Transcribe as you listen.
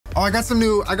Oh, I got some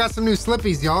new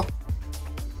slippies, y'all.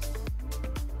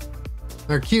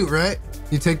 They're cute, right?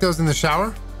 You take those in the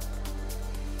shower?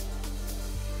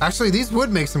 Actually, these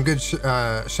would make some good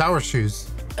shower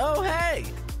shoes. Oh, hey.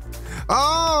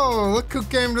 Oh, look who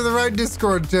came to the right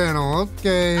Discord channel.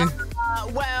 Okay.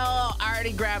 Well, I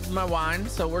already grabbed my wine,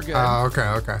 so we're good. Oh,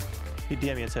 okay. He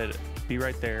DM'd me and said, be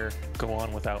right there, go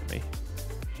on without me.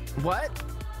 What?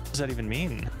 What does that even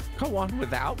mean? Go on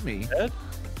without me. Ed?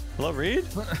 Hello, Reed?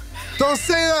 Don't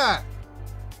say that!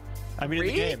 I mean, in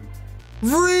the game.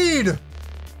 Reed!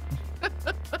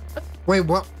 Wait,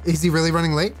 what? Is he really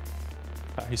running late?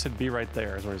 He said, be right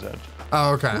there, is what he said.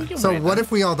 Oh, okay. So what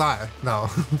if we all die? No.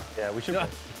 Yeah, we should.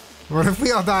 What if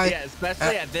we all die? Yeah,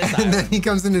 especially at this And then island. he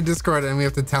comes into Discord and we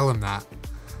have to tell him that.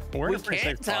 We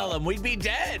can't tell him. We'd be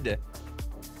dead.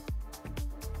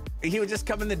 He would just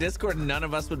come in the Discord and none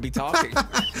of us would be talking.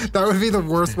 That would be the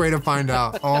worst way to find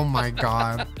out. Oh my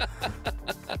God.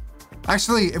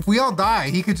 Actually, if we all die,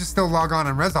 he could just still log on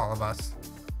and res all of us.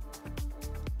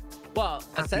 Well,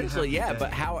 essentially, yeah,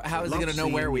 but how is he going to know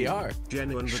where we are?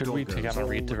 Should we take out on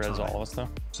Reed to res all of us, though?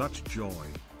 Such joy.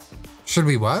 Should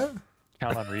we what?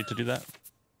 Count on Reed to do that?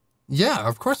 Yeah,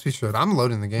 of course we should. I'm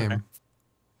loading the game.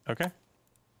 Okay.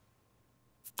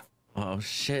 Oh,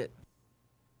 shit.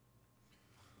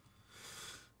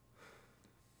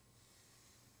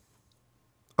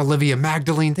 Olivia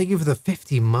Magdalene, thank you for the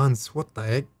 50 months. What the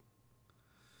heck?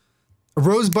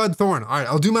 Rosebud Thorn. All right,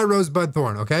 I'll do my Rosebud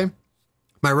Thorn, okay?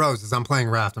 My rose is I'm playing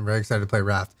Raft. I'm very excited to play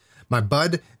Raft. My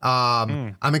bud,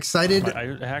 I'm excited. I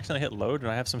accidentally hit load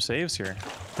and I have some saves here.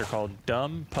 They're called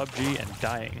Dumb, PUBG, and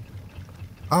Dying.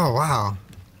 Oh, wow.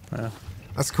 Yeah.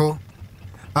 That's cool.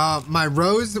 My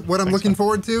rose, what I'm looking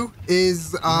forward to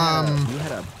is... You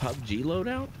had a PUBG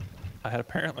loadout? I had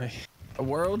apparently. A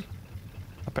world?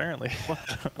 Apparently.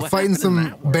 Fighting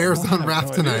some bears on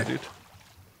Raft tonight. Dude.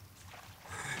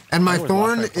 And my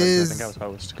thorn is... I think I was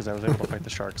host because I was able to fight the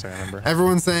sharks, I remember.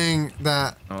 Everyone's saying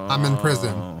that I'm in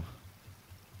prison.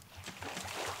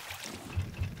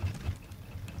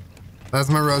 That's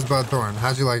my Rosebud Thorn.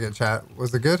 How'd you like it, chat?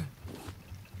 Was it good?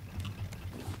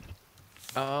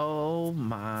 Oh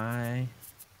my.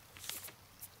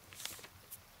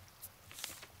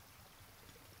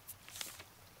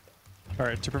 All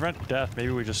right, to prevent death,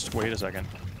 maybe we just wait a second.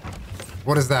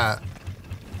 What is that?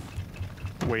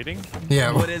 Waiting?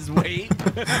 Yeah. What is wait?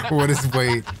 What is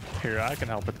wait? Here, I can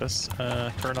help with this.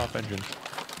 Turn off engine.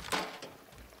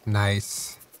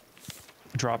 Nice.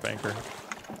 Drop anchor.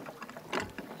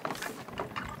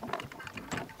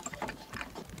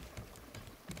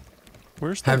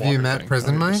 Where's the Have you water met thing?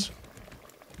 Prison There it Mine? is.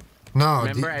 No.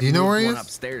 Remember, Do you know where he one is?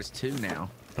 upstairs too now.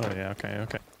 Oh yeah,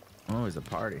 okay. Oh, it's a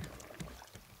party.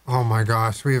 Oh my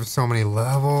gosh, we have so many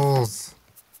levels.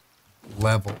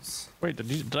 Levels. Wait,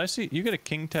 did I see you get a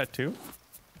king tattoo?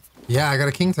 Yeah, I got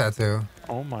a king tattoo.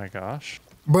 Oh my gosh.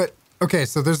 But okay,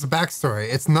 so there's a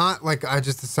backstory. It's not like I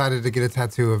just decided to get a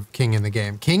tattoo of King in the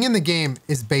game. King in the game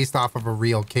is based off of a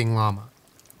real king llama.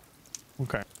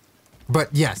 Okay. But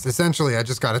yes, essentially, I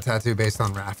just got a tattoo based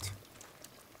on Raft.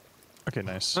 Okay,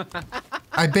 nice.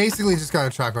 I basically just got a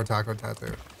Choco Taco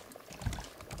tattoo.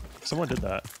 Someone did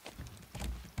that.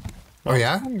 Oh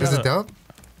yeah? Is it dope?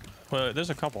 Well, there's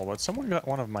a couple, but someone got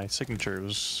one of my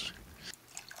signatures.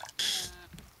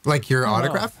 Like your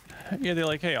autograph? Yeah, they're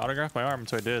like, hey, autograph my arm,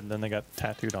 so I did, and then they got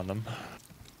tattooed on them.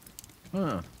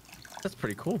 Huh. That's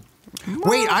pretty cool.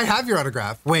 Wait, I have your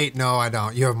autograph. Wait, no, I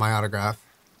don't. You have my autograph.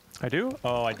 I do?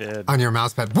 Oh, I did. On your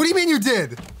mouse pad. What do you mean you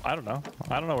did? I don't know.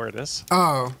 I don't know where it is.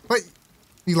 Oh, wait,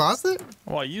 you lost it?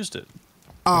 Well, I used it.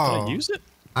 Oh. Did I use it?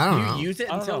 I don't know. You use it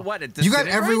I don't until know. what? It You got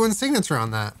disintegrates? everyone's signature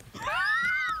on that.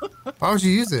 Why would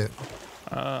you use it?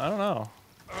 I don't know.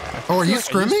 Oh, are you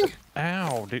scrimming?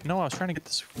 Ow, dude. No, I was trying to get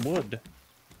this wood.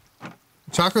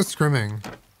 Choco's scrimming.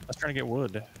 I was trying to get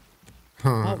wood.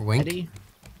 Huh, Oh, wink. Eddie.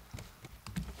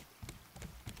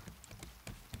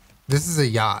 This is a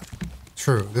yacht.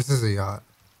 True, this is a yacht.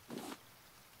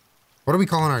 What are we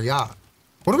calling our yacht?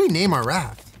 What do we name our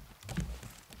raft?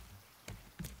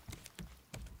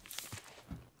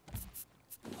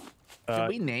 Should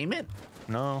we name it?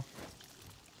 No.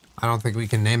 I don't think we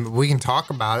can name it. We can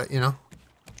talk about it, you know?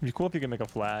 It'd be cool if you could make a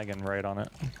flag and write on it.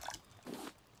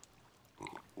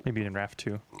 Maybe in Raft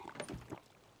 2.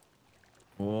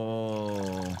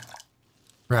 Whoa.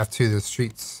 Raft 2, the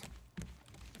streets.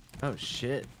 Oh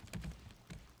shit.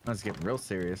 Let's get real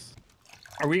serious.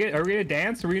 Are we gonna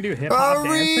dance? Are we gonna do hip hop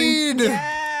dancing? Reed! Yay!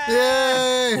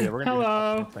 Yeah, we're gonna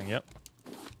Hello. do something. Yep.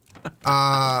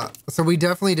 So we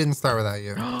definitely didn't start without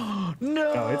you.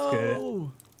 No. Oh, it's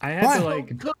good. I had What? to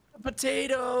like. Cook the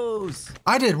potatoes.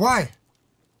 I did. Why?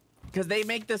 Because they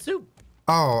make the soup.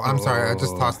 Oh, I'm sorry. I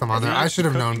just tossed them on there. I should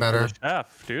have known better.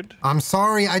 Chef, dude. I'm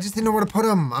sorry. I just didn't know where to put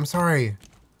them. I'm sorry.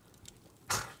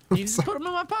 You just put them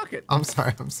in my pocket. I'm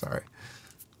sorry. I'm sorry.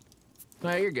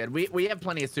 No, you're good. We have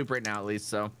plenty of soup right now, at least,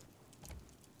 so.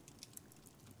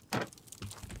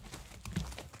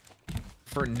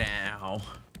 For now.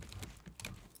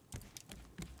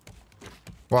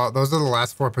 Well, those are the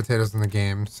last 4 potatoes in the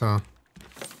game, so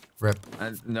rip.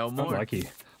 No I'm more. lucky.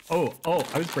 Oh,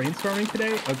 I was brainstorming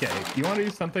today. Okay, you want to do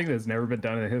something that's never been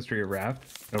done in the history of Raft?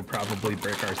 It'll probably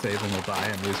break our save and we'll die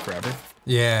and lose forever.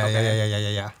 Yeah,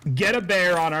 yeah. Get a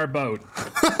bear on our boat.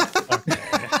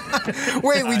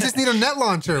 Wait, we just need a net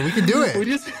launcher. We can do it. We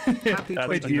just Happy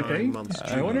wait. Do you 29 think? months,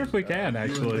 I wonder if we Julien. can You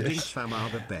and actually. Peach fam are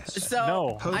the best. So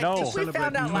No, I no. think we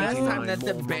found out last time that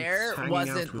the bear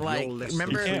wasn't like,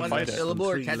 remember it can't wasn't fight it. killable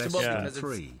or catchable Yeah.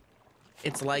 because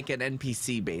it's like an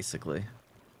NPC basically.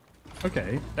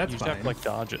 Okay, that's You just have fine. to like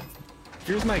dodge it.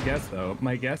 Here's my guess though.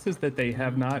 My guess is that they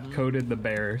have not coded the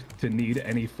bear to need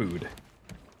any food.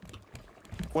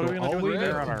 What are we All gonna do we with need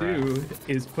the bear on to our do raft?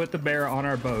 is put the bear on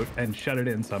our boat and shut it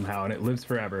in somehow, and it lives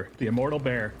forever. The immortal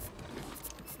bear.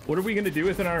 What are we gonna do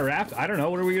with it on our raft? I don't know.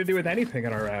 What are we gonna do with anything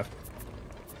on our raft?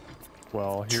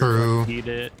 Well, here, True. like, eat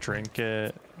it, drink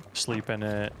it, sleep in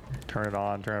it, turn it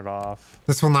on, turn it off.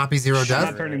 This will not be zero I'm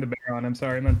death. not turning the bear on. I'm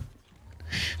sorry, man.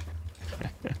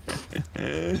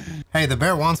 Hey, the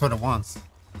bear wants what it wants.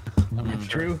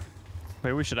 True.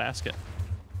 Maybe we should ask it.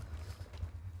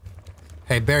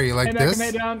 Hey, bear, you like Hey, Malcolm,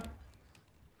 this? hey, John.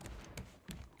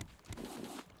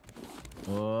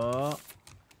 Oh,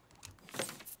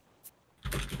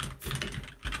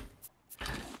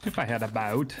 If I had a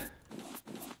boat.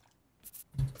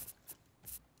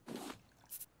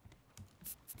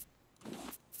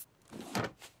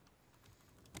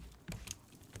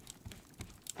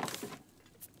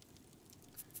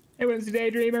 Hey, Wednesday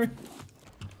Daydreamer.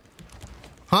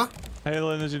 Huh? Hey,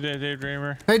 Lindsay,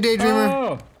 Daydreamer. Hey,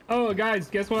 Daydreamer. Oh, guys,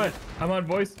 guess what? I'm on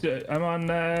voice. I'm on.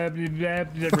 Thank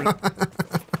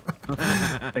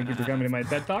you for coming to my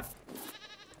TED Talk.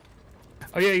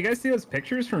 Oh yeah, you guys see those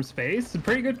pictures from space? Some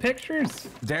pretty good pictures.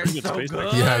 they're Good so space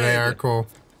good. Yeah, they are cool.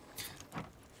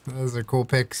 Those are cool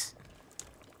pics.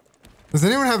 Does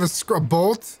anyone have a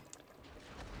bolt?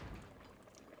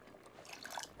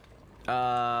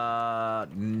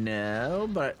 No,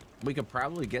 but we could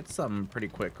probably get some pretty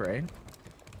quick, right?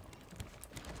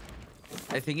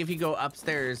 I think if you go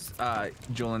upstairs,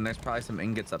 Julien, there's probably some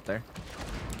ingots up there.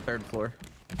 3rd floor.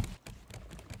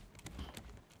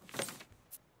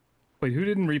 Wait, who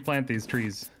didn't replant these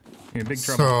trees? You're in big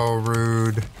trouble. So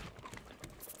rude.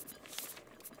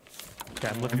 Okay,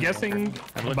 I'm guessing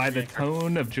by the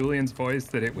tone of Julian's voice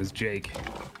that it was Jake.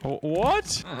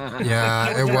 What?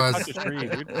 Yeah, it was. Touch a tree,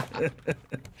 dude.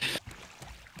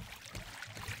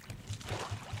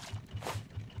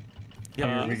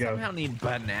 Here we We go. somehow need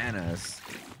bananas.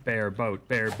 Bear boat,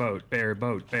 bear boat, bear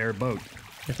boat, bear boat.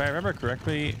 If I remember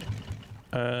correctly,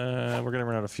 we're gonna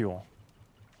run out of fuel.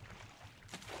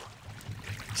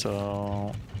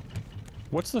 So,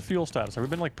 what's the fuel status? Have we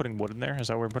been like putting wood in there? Is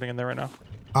that what we're putting in there right now?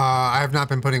 I have not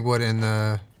been putting wood in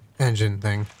the engine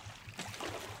thing.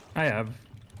 I have.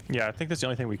 Yeah, I think that's the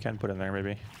only thing we can put in there,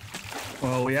 maybe.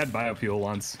 Well, we had biofuel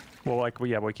once. Well, like,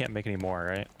 yeah, but we can't make any more,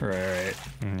 right? Right.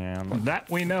 Yeah, That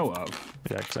we know of.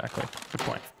 yeah, exactly. Good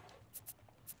point.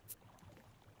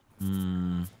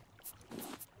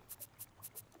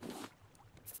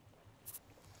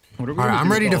 What are we All right, gonna I'm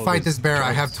do ready with to all fight of this bear.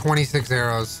 I have drugs? 26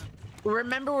 arrows.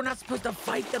 Remember, we're not supposed to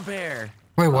fight the bear.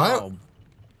 Wait, what? Oh,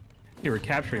 You were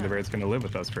capturing the bear. It's going to live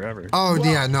with us forever. Oh,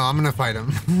 yeah, no, I'm gonna fight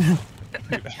him.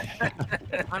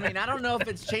 I mean, I don't know if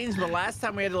it's changed, but last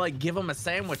time we had to like give him a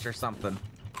sandwich or something.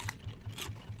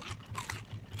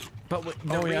 But the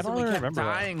Oh, yeah, I reason don't we really kept remember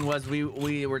that. dying was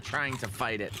we were trying to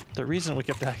fight it. The reason we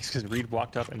kept that is because Reed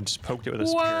walked up and just poked it with a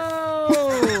spear.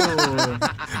 Whoa!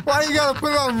 Why you gotta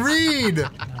put it on Reed?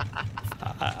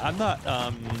 I'm not,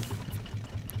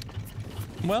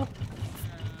 well,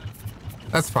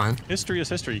 That's fine. history is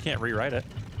history. You can't rewrite it.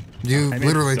 You I made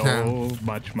literally so can.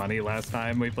 much money last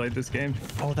time we played this game.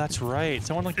 Oh, that's right.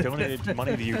 Someone like donated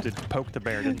money to you to poke the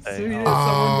bear, didn't So, they? yeah,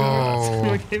 Oh.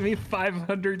 someone gave me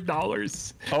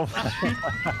 $500 Oh,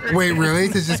 Wait, really?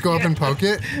 To just go up and poke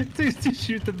it? to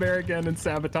shoot the bear again and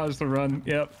sabotage the run.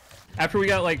 Yep. After we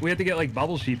got we had to get like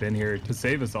bubble sheep in here to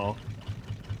save us all.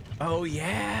 Oh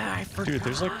yeah, I forgot. dude,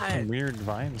 there's like some weird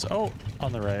vines. Oh,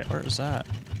 on the right. Where is that?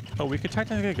 Oh, we could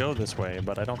technically go this way,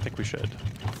 but I don't think we should.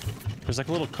 There's like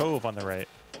a little cove on the right.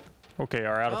 Okay,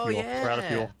 we're out of fuel. We're out of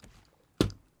fuel.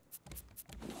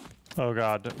 Oh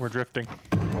god, we're drifting.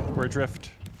 We're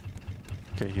adrift.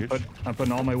 Okay, huge. But I'm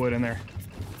putting all my wood in there.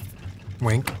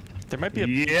 Wink. There might be a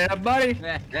Yeah, buddy.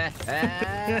 There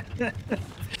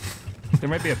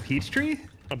might be a peach tree.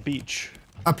 a beach.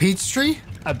 A peach tree?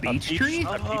 A beach tree?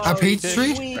 A peach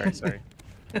tree? Sorry.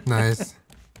 Nice.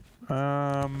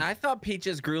 I thought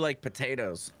peaches grew like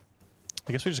potatoes.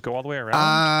 I guess we just go all the way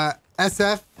around.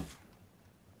 SF.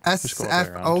 Just go all the way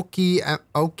SF around.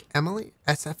 Oak Emily?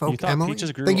 SF You Oak thought Emily?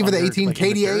 peaches grew Thank you for the under, 18 like, in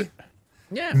the KDA. dirt?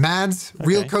 Yeah. Mads,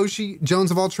 Real Okay. Koshi,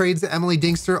 Jones of all trades, Emily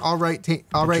Dingster, all right,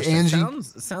 Interesting. Angie,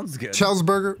 Sounds good.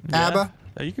 Chelsberger, Yeah. Abba,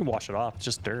 You can wash it off. It's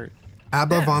just dirt.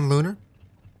 Abba Yeah. von Lunar.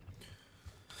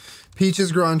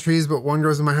 Peaches grow on trees, but one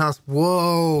grows in my house.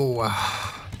 Whoa,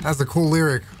 that's a cool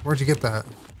lyric. Where'd you get that?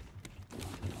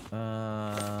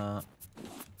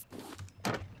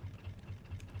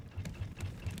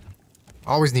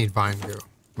 Always need vine goo.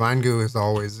 Vine goo is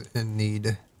always in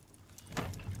need.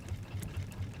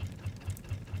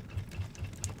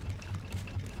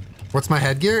 What's my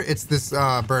headgear? It's this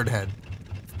bird head.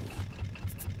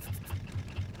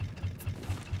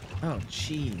 Oh,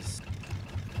 jeez.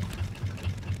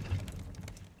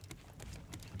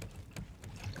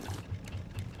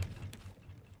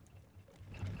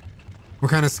 What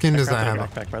kind of skin does Grab that that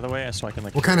have? backpack, by the way, so I can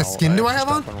like. What kind of carry all skin do I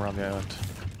extra have stuff when we're on the island.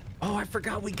 Oh, I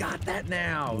forgot we got that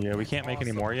now. Yeah, we can't make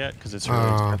any more yet because it's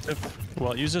really expensive.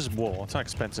 Well, it uses wool. It's not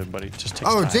expensive, but it just takes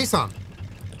Oh, time. Jason.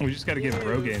 We just got to give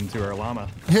Rogaine to our llama.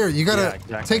 Here, you gotta Yeah,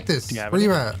 exactly. take this. Do you have Where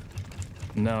you any? at?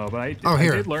 No, but I Oh,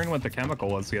 here. did learn what the chemical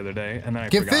was the other day, and then I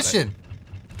Get forgot it. fishing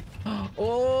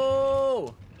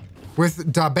Oh.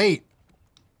 with da bait.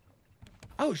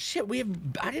 Oh shit,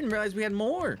 I didn't realize we had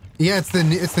more. Yeah, it's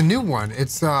the new one.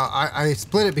 It's I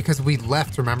split it because we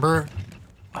left. Remember?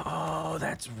 Oh,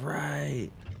 that's right.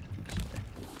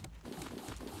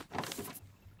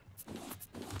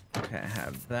 Okay, I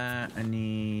have that. I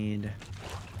need.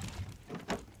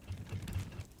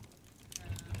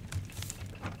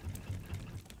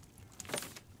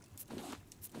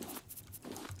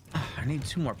 I need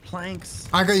 2 more planks.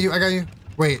 I got you. I got you.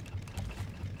 Wait.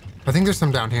 I think there's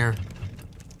some down here.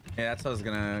 Yeah, that's what I was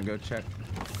gonna go check.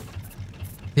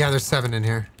 Yeah, there's 7 in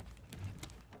here.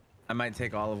 I might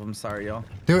take all of them. Sorry, y'all.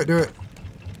 Do it. Do it.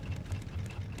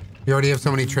 You already have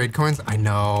so many trade coins. I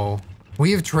know.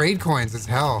 We have trade coins as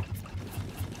hell.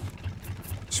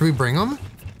 Should we bring them?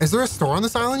 Is there a store on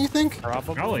this island? You think?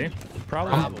 Probably.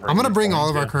 I'm gonna bring all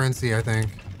of our currency. I think.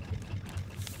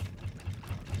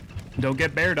 Don't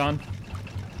get bared on.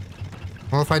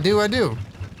 Well, if I do, I do.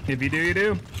 If you do, you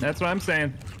do. That's what I'm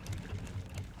saying.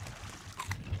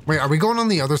 Wait, are we going on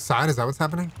the other side? Is that what's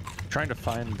happening? Trying to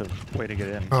find the way to get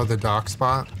in. Oh, the dock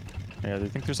spot. Yeah, they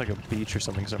think there's like a beach or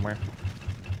something somewhere.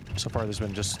 So far, there's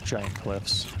been just giant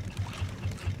cliffs.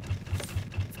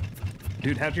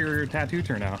 Dude, how'd your tattoo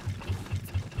turn out?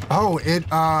 Oh, it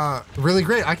really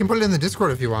great. I can put it in the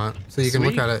Discord if you want, so you can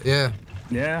look Sweet. at it. Yeah.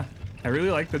 Yeah, I really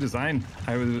like the design.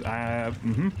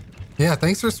 Yeah.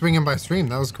 Thanks for swinging by stream.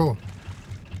 That was cool.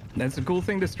 That's a cool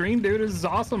thing to stream, dude. This is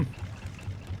awesome.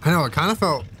 I know. It kind of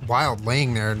felt wild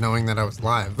laying there, knowing that I was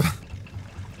live.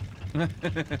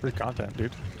 Free content,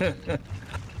 dude.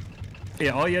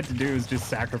 Yeah, all you had to do is just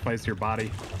sacrifice your body.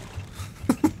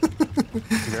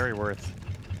 It's very worth.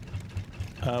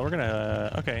 We're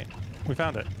gonna. Okay, we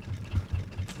found it.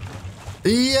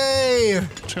 Yay!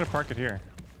 Just gonna park it here.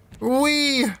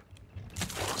 We.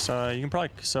 So you can probably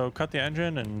cut the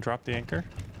engine and drop the anchor.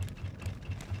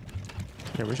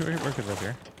 Yeah, we're good right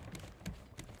here.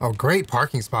 Oh, great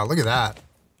parking spot. Look at that.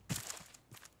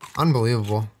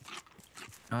 Unbelievable.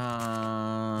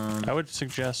 I would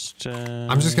suggest.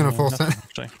 I'm just gonna full nothing, send.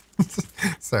 actually.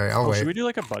 Sorry, I'll Oh, wait. should we do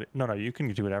like a buddy? No, you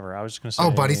can do whatever. I was just gonna say.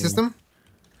 Oh, buddy system?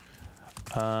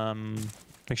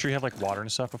 Make sure you have like water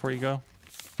and stuff before you go.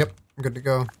 Yep, I'm good to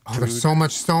go. Oh, there's Food. so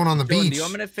much stone on the Jordan, beach. do you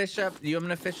want me to fish up? Do you want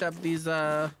me to fish up these?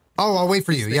 Oh, I'll wait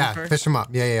for you. things Yeah, first? fish them up.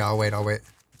 Yeah, I'll wait.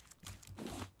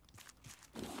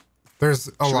 There's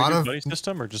a Should lot we do of buddy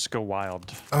system or just go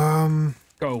wild?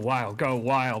 Go wild, go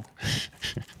wild.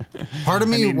 part of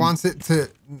me mean- wants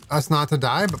us not to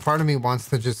die, but part of me wants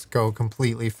to just go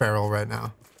completely feral right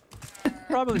now.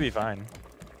 Probably be fine.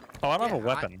 Oh, I don't have a Yeah,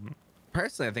 weapon.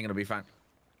 Personally, I think it'll be fine.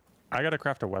 I gotta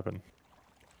craft a weapon.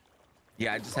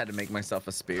 Yeah, I just had to make myself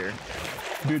a spear.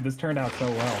 Dude, this turned out so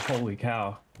well. Holy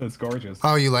cow. That's gorgeous.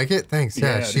 Oh, you like it? Thanks.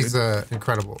 Yeah, Yeah, she's dude.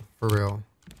 incredible for real.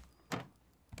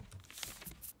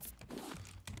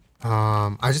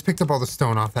 I just picked up all the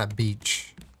stone off that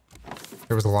beach.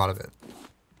 There was a lot of it.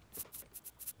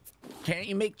 Can't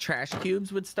you make trash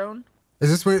cubes with stone? Is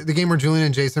this where the game where Julien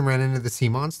and Jason ran into the sea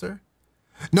monster?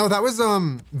 No, that was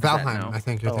Valheim. no? I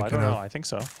think you're Oh, I thinking don't know. of. I think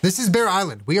so. This is Bear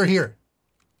Island. We are here.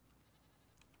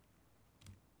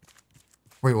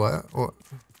 Wait, what?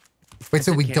 Wait,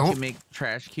 so we Can't don't you make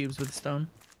trash cubes with stone?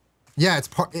 Yeah, it's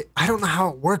part. I don't know how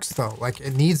it works though. Like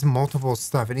it needs multiple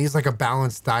stuff. It needs like a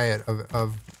balanced diet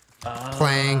of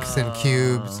planks and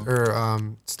cubes or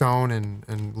stone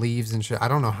and leaves and shit. I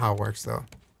don't know how it works though.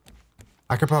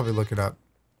 I could probably look it up.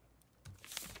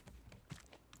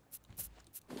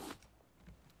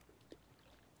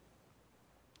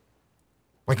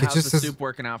 Like How's it just the is soup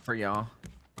working out for y'all?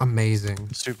 amazing.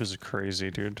 The soup is crazy,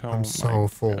 dude. Oh I'm so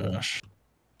full. gosh.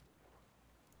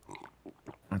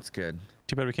 That's good.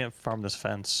 Too bad we can't farm this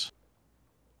fence.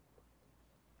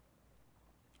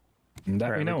 That Where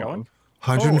we are we know going? of.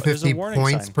 150 warning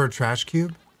points sign. per trash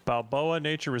cube. Balboa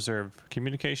Nature Reserve.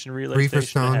 Communication relay 3 for station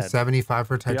stone, ahead. 75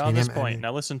 for Beyond titanium. this point, and-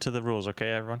 now listen to the rules, okay,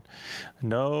 everyone?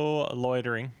 No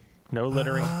loitering, no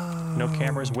littering, no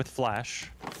cameras with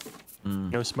flash,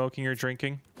 no smoking or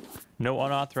drinking, no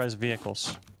unauthorized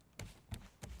vehicles.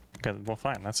 Okay, well,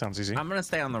 fine. That sounds easy. I'm gonna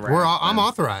stay on the raft. I'm then.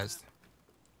 authorized.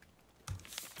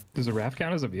 Does a raft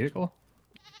count as a vehicle?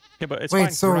 Yeah, but it's Wait, fine.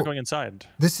 'Cause we're so- not going inside.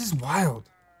 This is wild.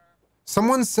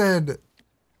 Someone said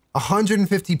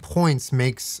 150 points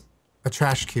makes a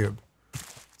trash cube.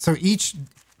 So each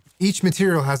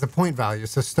material has a point value.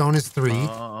 So stone is 3,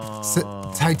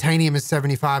 titanium is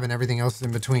 75, and everything else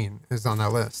in between is on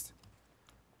that list.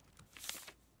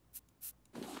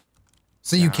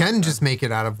 So you can just make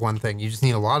it out of one thing. You just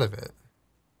need a lot of it.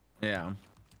 Yeah.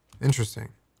 Interesting.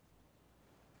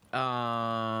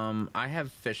 I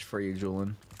have fish for you,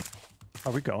 Julien.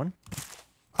 Are we going?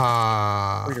 Oh,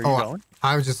 are you going?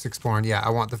 I was just exploring. Yeah, I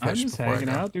want the I'm fish just before I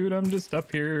hanging go. out, dude. I'm just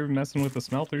up here messing with the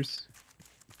smelters.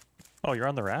 Oh, you're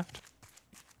on the raft?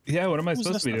 Yeah, what am I Who's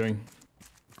supposed this to be then? doing?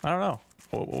 I don't know.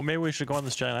 Well, maybe we should go on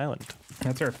this giant island.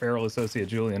 That's our feral associate,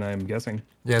 Julien, I'm guessing.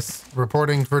 Yes,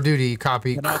 reporting for duty.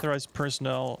 Copy. Unauthorized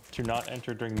personnel to not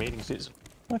enter during mating season.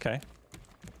 Okay.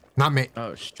 Not mate.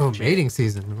 Oh, shit. Oh, mating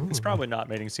season. Ooh. It's probably not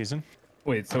mating season.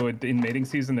 Wait, so in mating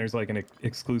season, there's like an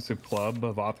exclusive club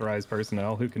of authorized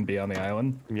personnel who can be on the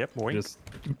island? Yep, boy. Just,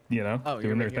 you know, Oh,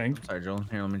 doing their right here. thing? I'm sorry, Julien.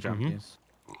 Here, let me drop these.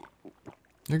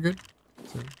 You're good.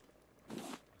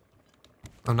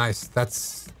 Oh, nice.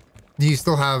 That's. Do you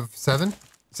still have 7,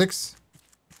 6?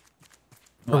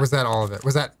 Or was that all of it?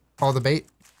 Was that all the bait?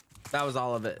 That was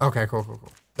all of it. Okay, cool, cool,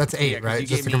 cool. That's 8, 'cause right? you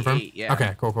Just to gave me confirm. 8, yeah.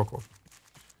 Okay, cool, cool, cool.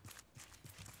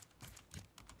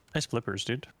 Nice flippers,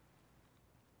 dude.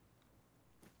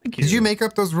 Thank Did you make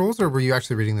up those rules, or were you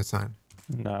actually reading the sign?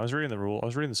 No, I was reading the rule. I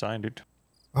was reading the sign, dude.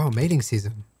 Oh, mating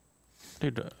season.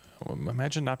 Dude,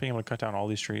 imagine not being able to cut down all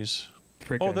these trees.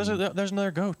 Frickin' Oh, there's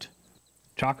another goat.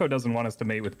 Choco doesn't want us to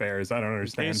mate with bears. I don't In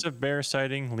understand. case of bear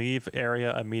sighting, leave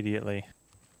area immediately.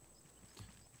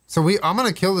 So I'm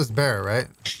gonna kill this bear, right?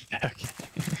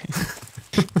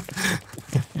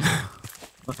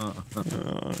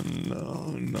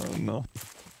 No.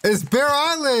 It's Bear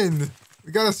Island.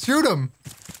 We gotta shoot him.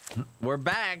 We're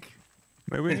back.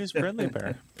 Maybe he's friendly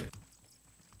bear.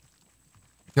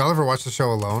 Y'all ever watch the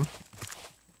show Alone?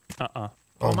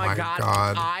 Oh my god.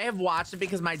 I have watched it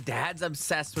because my dad's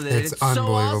obsessed with it. It's It's so awesome.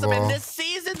 unbelievable. And this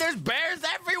season, there's bears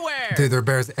everywhere. Dude, there are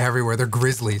bears everywhere. They're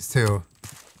grizzlies too.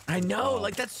 I know.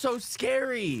 Like, that's so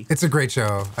scary. It's a great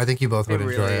show. I think you both It would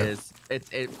enjoy really it.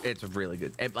 is. It's really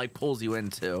good. It like pulls you in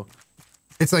too.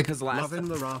 It's like Because last Loving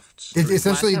the rafts.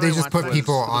 essentially Last time they I just put watched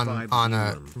people West to the vibe on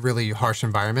a room. really harsh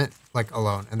environment, like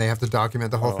Alone, and they have to document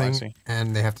the whole Oh, I see. thing,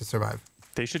 and they have to survive.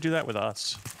 They should do that with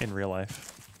us in real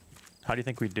life. How do you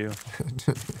think we'd do?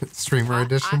 Streamer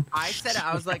edition. I said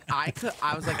I was like I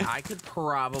could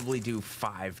probably do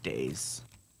 5 days.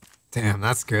 Damn,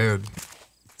 that's good.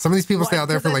 Some of these people stay out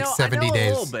there for like 70 I know days.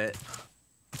 a little bit.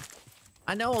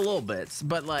 I know a little bit,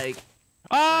 but like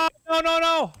Oh,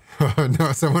 no! Oh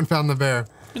no, someone found the bear.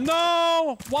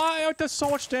 No! Why? It does so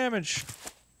much damage.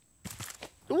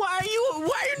 why are you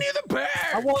near the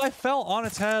bear? Well, I fell on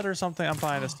its head or something. I'm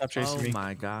fine. Stop chasing Oh me.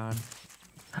 my god.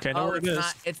 Okay, I know Oh, where it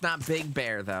is. it's not Big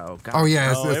Bear though. God. Oh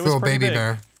yeah, it's No, this it was little pretty baby big.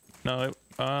 bear. No,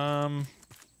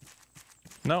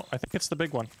 no, I think it's the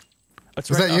big one. It's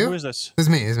Was right, that you? Who is this? It's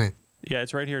me. It's me. Yeah,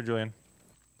 it's right here, Julian.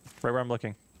 Right where I'm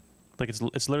looking. Like it's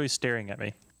literally staring at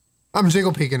me. I'm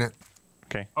jiggle peeking it.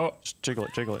 Okay. Oh. Just jiggle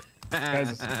it.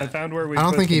 Guys, I found where we I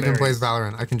don't put think he the even berries. plays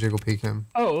Valorant. I can jiggle peek him.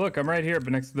 Oh, look, I'm right here,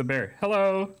 but next to the bear.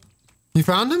 Hello. You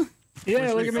found him?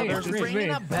 Yeah, look at me. there's This is Bringing me.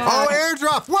 up bear. Oh,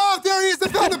 airdrop! Whoa, there he is! I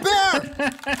found the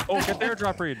bear! Oh, get the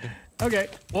airdrop read. Okay.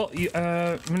 Well,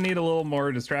 I'm gonna need a little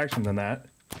more distraction than that.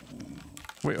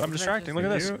 Wait, I'm distracting. Look at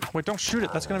this. Wait, don't shoot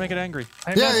it. That's gonna make it angry.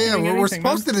 I'm Yeah, not yeah, doing we're anything,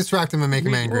 supposed to distract him and make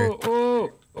him man. angry. Oh,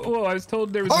 I was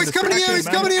told there was. Oh, a he's coming to you,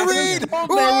 distraction. he's coming to you, I was Reed! told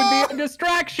there would be a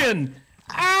distraction.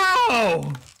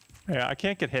 Ow! Yeah, I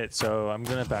can't get hit, so I'm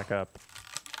gonna back up.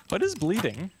 What is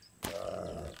bleeding?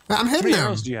 I'm How hitting many him.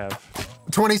 arrows do you have?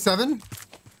 27.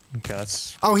 Okay,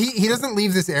 that's. Oh, he doesn't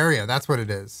leave this area. That's what it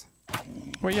is.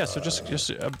 Well, yeah. So just I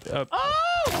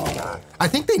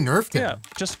think they nerfed him. yeah,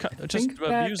 just think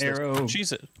that abuse arrow- this.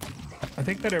 Cheese it. I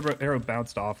think that arrow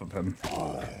bounced off of him.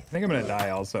 I think I'm gonna die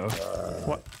also.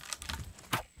 What?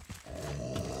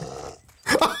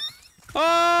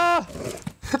 Ah!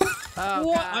 Oh,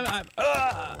 What?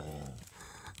 God.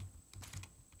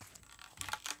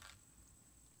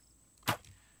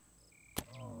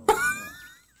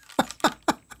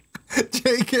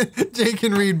 Jake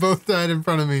and Reed both died in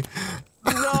front of me.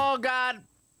 Oh, God.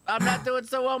 I'm not doing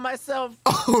so well myself.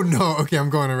 Oh no. Okay, I'm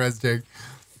going to res Jake.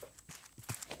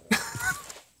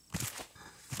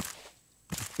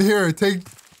 Here, take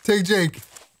Jake.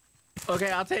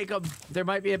 Okay, I'll take him. There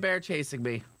might be a bear chasing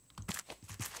me.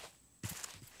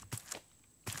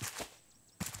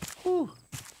 Whew.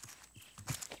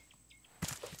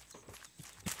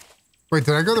 Wait,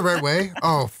 did I go the right way?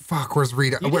 Oh fuck, where's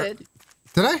Reed? You Where? did.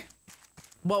 Did I?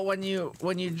 Well, when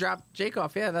you drop Jake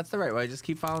off, yeah, that's the right way. Just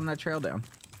keep following that trail down.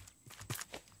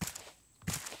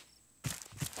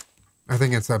 I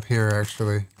think it's up here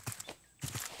actually.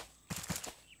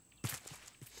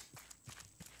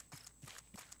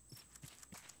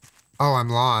 Oh, I'm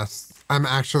lost. I'm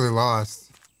actually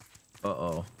lost.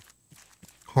 Uh-oh.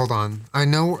 Hold on. I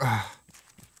know.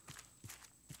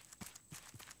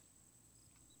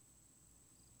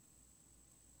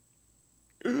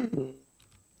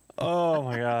 Oh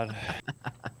my god.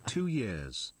 2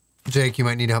 years. Jake, you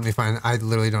might need to help me find. I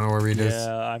literally don't know where Reed is.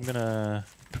 Yeah, I'm gonna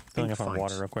filling up on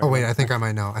water real quick. Oh wait, I think I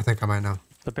might know. I think I might know.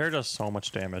 The bear does so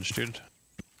much damage, dude.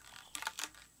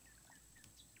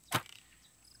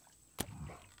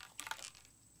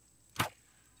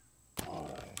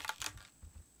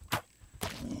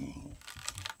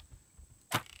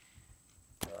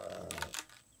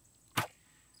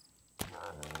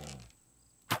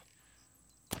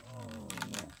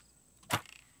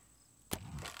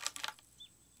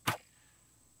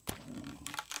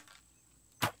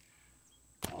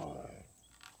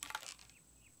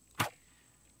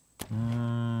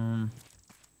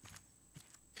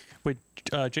 Wait,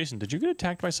 Jason, did you get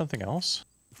attacked by something else?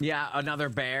 Yeah, another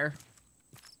bear.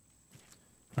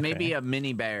 Maybe Okay. a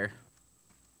mini bear.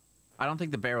 I don't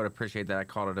think the bear would appreciate that I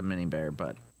called it a mini bear,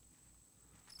 but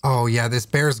Oh yeah, this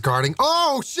bear's guarding.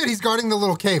 Oh shit, he's guarding the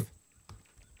little cave.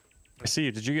 I see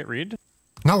you. Did you get Reed?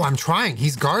 No, I'm trying.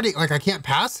 He's guarding. Like I can't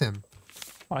pass him.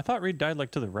 Oh, I thought Reed died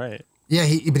like to the right. Yeah,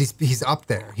 but he's up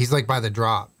there. He's like by the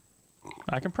drop.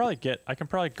 I can probably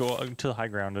go to the high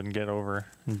ground and get over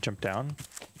and jump down.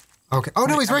 Okay. Oh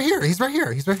no, he's right here. He's right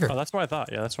here. He's right here. Oh, that's what I thought.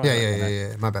 Yeah, that's what.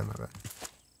 Yeah. My bad.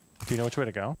 Do you know which way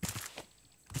to go?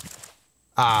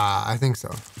 I think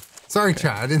so. Sorry,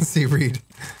 Chad. I didn't see Reed.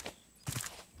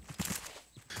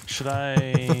 Should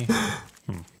I?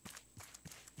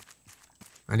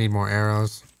 I need more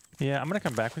arrows Yeah, I'm gonna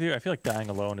come back with you. I feel like dying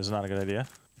alone is not a good idea.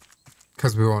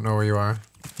 because we won't know where you are.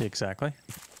 Yeah, exactly.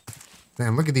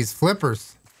 Damn, look at these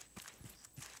flippers.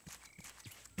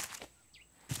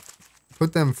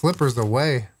 Put them flippers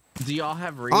away. do y'all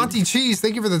have Reed? Auntie Cheese,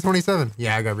 thank you for the 27.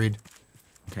 Yeah, I got Reed.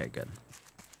 Okay, good.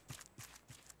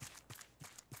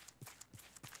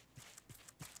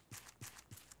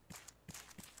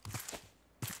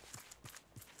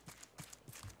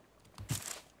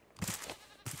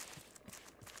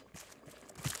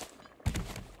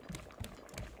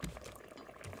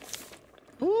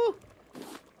 Woo!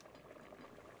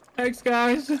 Thanks,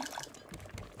 guys.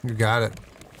 You got it.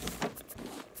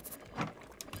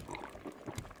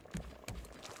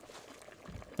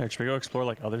 Alright, should we go explore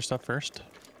like other stuff first?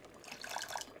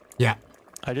 Yeah.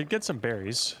 I did get some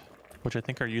berries, which I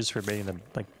think are used for baiting them,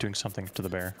 like doing something to the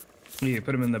bear. You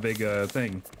put them in the big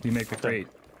thing. You make the crate.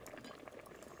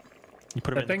 You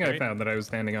put them That in thing the I crate? found that I was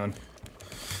standing on.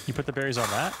 You put the berries on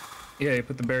that? Yeah, you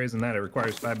put the berries in that. It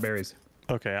requires 5 berries.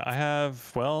 Okay, I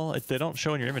have. Well, they don't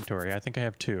show in your inventory. I think I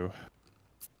have 2.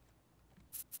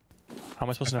 How am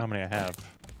I supposed to know how many I have?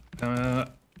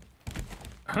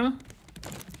 Huh?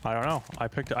 I don't know. I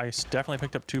definitely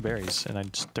picked up 2 berries,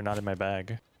 and they're not in my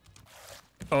bag.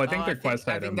 Oh, I think they're quest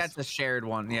I items. think that's a shared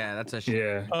one. Yeah, that's a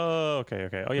shared. Yeah. Oh, okay.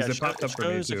 Oh, yeah. Because it popped up for me,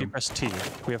 shows if you too. press T.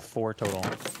 We have 4 total.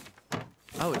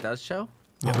 Oh, it does show?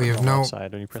 Yeah, we have no.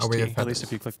 Outside when you press we T. have At least feathers.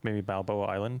 if you click maybe Balboa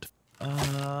Island.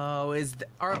 Oh,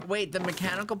 wait, the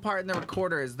mechanical part in the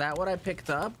recorder, is that what I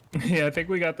picked up? Yeah, I think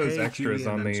we got those Hey, extras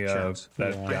on the Julian and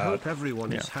that Yeah. I job. hope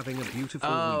everyone is Yeah. having a beautiful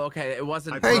Oh, week. okay. It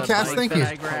wasn't Hey, the Cass, bike thank that you.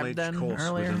 I grabbed then College course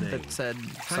earlier with an A. that said,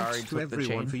 Thanks sorry, to click the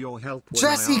everyone chain. for your help. when I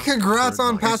Jesse, asked congrats for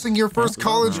on advice. passing your first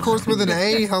college course with an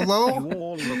A. Hello. You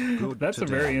all look good That's a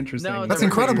today. very interesting. No, That's the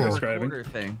incredible. recorder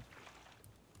Describing. thing.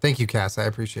 Thank you, Cass. I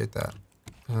appreciate that.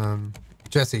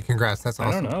 Jesse, congrats. That's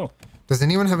awesome. I don't know. Does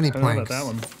anyone have any I don't know planks? about that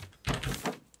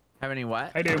one. Have any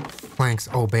what? I do. Planks.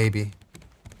 Oh, baby.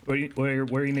 Where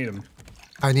you need them?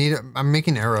 I'm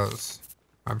making arrows.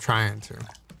 I'm trying to.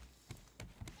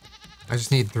 I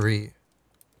just need 3.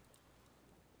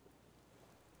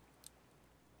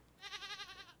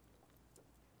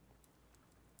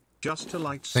 Just to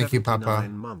like Thank you, Papa.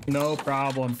 79 months. No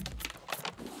problem.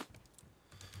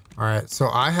 All right, so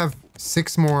I have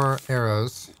 6 more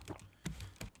arrows.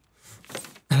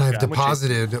 And I've Yeah, I'm with you.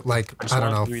 deposited like, just I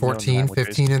don't want know, to 14, know that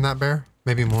 15 in that bear.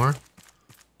 Maybe more.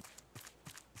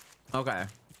 Okay.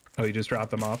 Oh, you just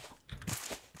dropped them off?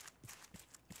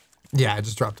 Yeah, I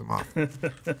just dropped them off.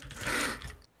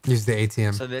 Use the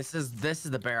ATM. So this is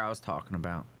the bear I was talking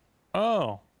about.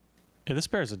 Oh. Yeah, this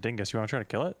bear's a dingus. You want to try to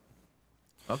kill it?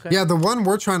 Okay. Yeah, the one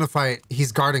we're trying to fight,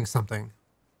 he's guarding something.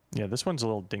 Yeah, this one's a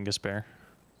little dingus bear.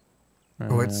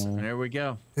 Oh, it's There we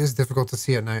go. it is difficult to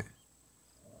see at night.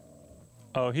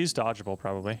 Oh, he's dodgeable,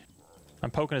 probably.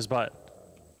 I'm poking his butt.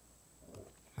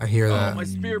 I hear Oh, that. my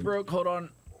spear broke. Hold on.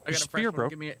 I Your got a fresh spear one. broke?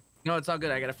 Give me it. No, it's all good.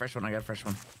 I got a fresh one.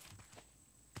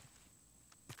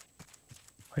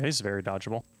 Oh, he's very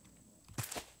dodgeable.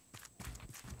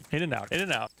 In and out. In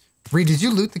and out. Reed, did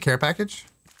you loot the care package?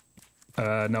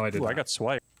 No, I did Ooh, I not. got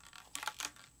swiped.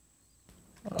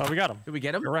 Oh, we got him. Did we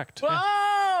get him? Correct. Yeah.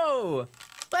 Whoa!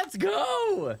 Let's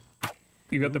go!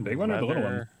 You got the big one or the little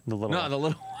one? Leather- The little No, one. the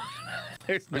little one.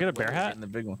 There's We get a bear way hat? in the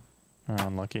big one. Oh,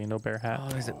 unlucky. No bear hat.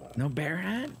 Oh, is it no bear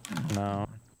hat? No.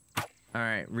 All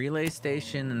right, relay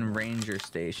station and ranger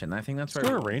station. I think that's where Let's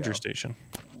go we to wanna ranger go. station.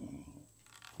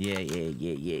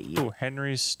 Yeah. Ooh,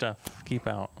 Henry's stuff. Keep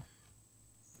out.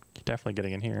 You're definitely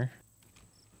getting in here.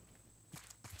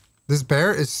 This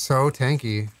bear is so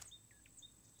tanky.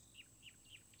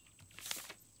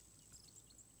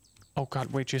 Oh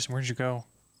god, wait, Jason, where'd you go?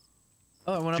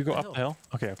 Oh, I went Did you up go up the hill?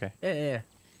 Okay. Yeah.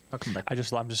 I'll come back. I'm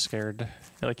just scared.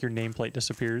 Like your nameplate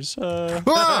disappears.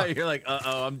 Ah! You're like,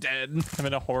 uh-oh, I'm dead. I'm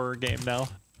in a horror game now.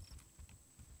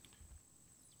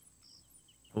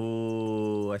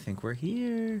 Ooh, I think we're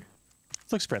here.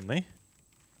 This looks friendly.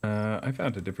 I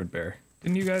found a different bear.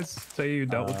 Didn't you guys say you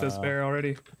dealt with this bear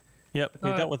already? Yep, we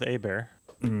dealt with a bear.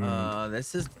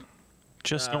 This is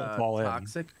Just don't fall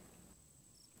toxic.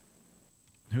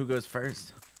 Who goes first?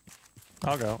 in.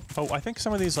 I'll go. Oh, I think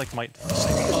some of these like might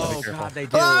sink. Oh Be careful. god, they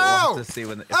do. Oh! We'll have to see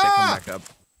when if they come back up.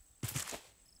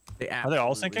 They Are they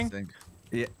all absolutely sinking?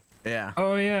 sink. Yeah.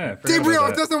 Oh yeah. I forgot Debrio, about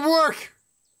it that. doesn't work!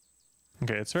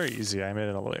 Okay, it's very easy. I made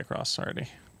it all the way across already.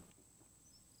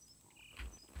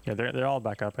 Yeah, they're all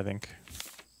back up, I think.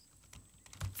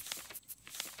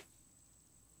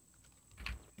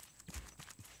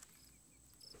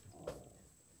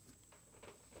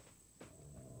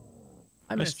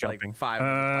 I Nice missed like jumping. 5 on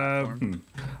the platform.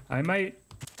 I might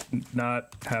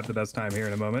not have the best time here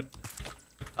in a moment.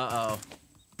 Uh-oh.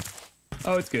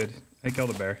 Oh, it's good. I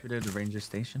killed a bear. We did the ranger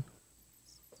station.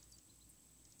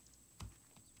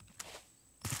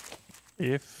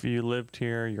 If you lived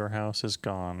here, your house is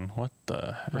gone. What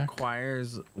the heck?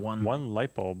 Requires one. One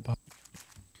light bulb.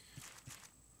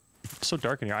 It's so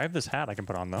dark in here. I have this hat I can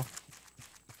put on though.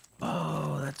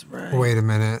 Oh, that's right. Wait a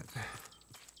minute.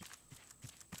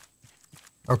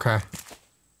 Okay.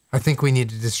 I think we need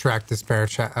to distract this bear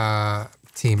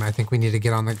team. I think we need to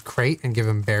get on the crate and give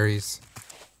him berries.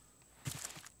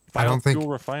 I don't think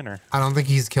Biofuel refiner.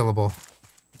 he's killable.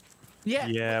 Yeah.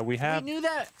 Yeah, we have. We knew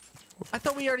that. I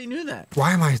thought we already knew that.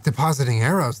 Why am I depositing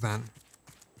arrows then?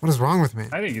 What is wrong with me?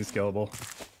 I think he's killable.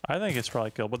 I think it's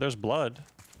probably killed, but there's blood.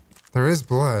 There is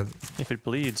blood. If it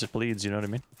bleeds, it bleeds. You know what I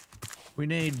mean? We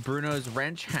need Bruno's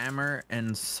wrench, hammer,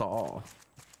 and saw.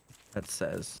 That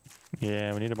says.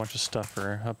 Yeah, we need a bunch of stuff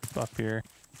for up here.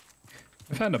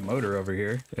 I found a motor over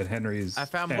here at Henry's. I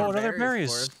found tent. more Oh, another berries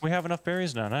for berries. us. We have enough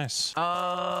berries now. Nice.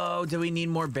 Oh, do we need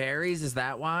more berries? Is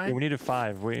that why? Yeah, we needed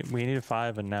 5. We needed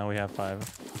 5, and now we have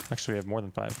 5. Actually, we have more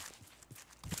than 5.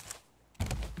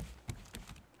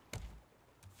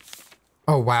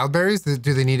 Oh, wild berries?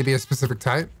 Do they need to be a specific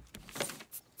type?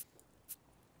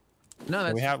 No,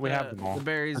 that's we have the, them all. The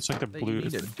berries. It's like the that you blue.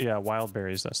 needed. Yeah, wild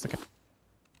berries. That's the kind.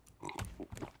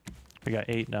 We got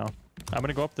 8 now. I'm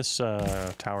gonna go up this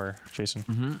tower, Jason.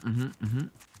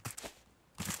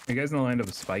 You guys in the land of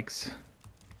the spikes?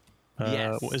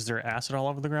 Yes. Is there acid all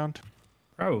over the ground?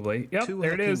 Probably. Yep, Two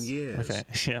there it heckin' is. years. Okay,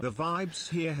 yeah. The vibes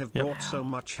here have Yep. brought so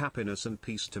much happiness and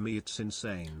peace to me, it's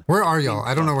insane. Where are y'all?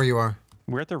 I don't know where you are.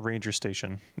 We're at the ranger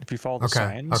station. If you follow the Okay.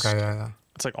 signs, Okay, yeah.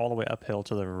 it's like all the way uphill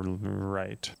to the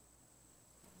right.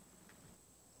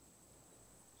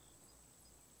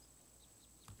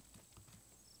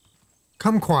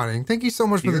 Kumquatting. Thank you so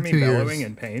much You for hear the me 2 bellowing years.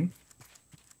 in pain?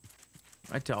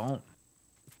 I don't.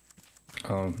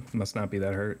 Oh, must not be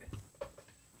that hurt.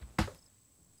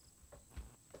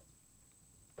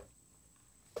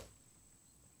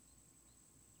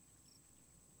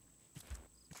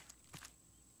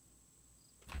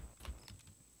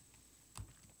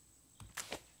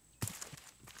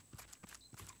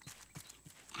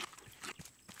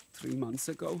 Three months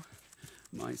ago,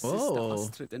 my sister Whoa.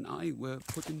 Astrid and I were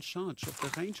put in charge of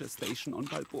the ranger station on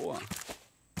Balboa.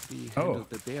 We handled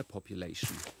the bear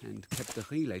population and kept the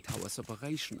relay towers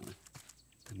operational.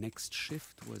 The next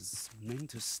shift was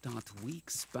meant to start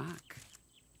weeks back.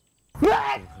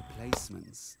 The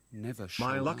replacements never showed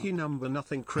My lucky up. number,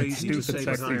 nothing crazy to stupid say,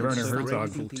 but sexy I am Werner so Herzog.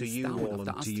 grateful to you Down all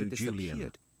after and to you, Astrid Julian.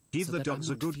 disappeared, Give so the that I'm dogs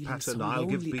a not good feeling pat so and I'll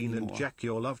give lonely Bean and anymore. Jack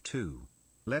your love too.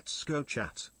 Let's go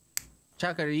chat.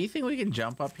 Chucker, do you think we can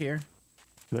jump up here?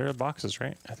 There are boxes,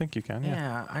 right? I think you can.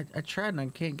 Yeah. Yeah, I tried and I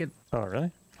can't get. Oh, really?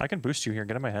 I can boost you here.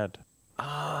 Get in my head.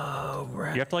 Oh,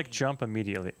 right. You have to like jump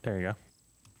immediately. There you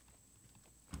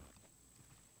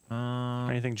go.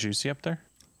 Anything juicy up there?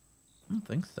 I don't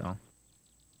think so.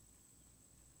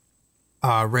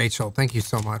 Rachel, thank you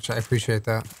so much. I appreciate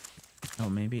that. Oh,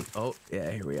 maybe. Oh,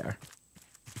 yeah, here we are.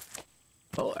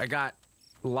 Oh, I got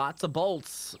lots of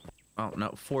bolts. Oh,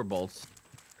 no, 4 bolts.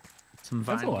 Some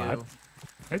vine That's a lot. goo.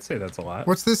 I'd say that's a lot.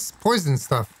 What's this poison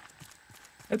stuff?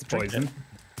 It's poison.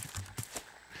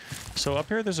 So up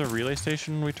here, there's a relay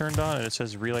station we turned on, and it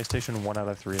says relay station 1 out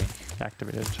of 3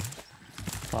 activated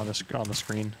on the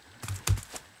screen.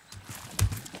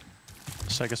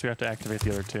 So I guess we have to activate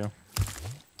the other 2.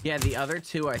 Yeah, the other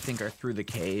 2 I think are through the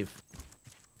cave.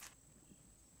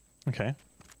 Okay.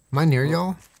 Am I near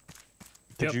y'all?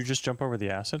 Did Yep. you just jump over the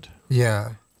acid?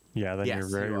 Yeah. Yeah, then Yes,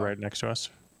 you're you are. right next to us.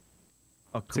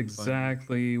 Oh, It's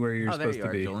exactly where you're Oh, there supposed you to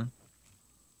are, be. Julian.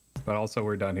 But also,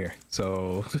 we're done here.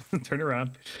 So turn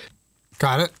around.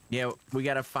 Got it. Yeah, we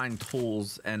gotta find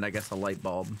tools and I guess a light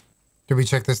bulb. Did we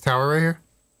check this tower right here?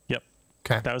 Yep.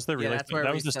 Okay. That was the relay. that's where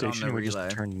That we was the set on the station. We relay.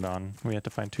 just turned it on. We had to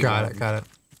find 2. Got it. Got it.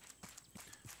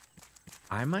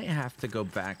 I might have to go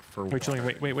back for Wait, Julian,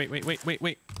 water.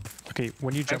 wait. Okay,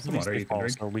 when you jump some in these water you big can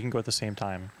balls, drink. so we can go at the same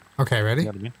time. Okay, ready? You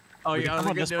know what I mean? Oh, We yeah, can I was jump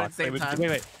on gonna this do it at box. the same time.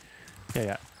 Wait.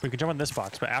 Yeah. We can jump on this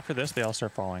box, but after this, they all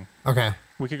start falling. Okay.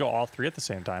 We could go all 3 at the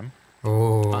same time.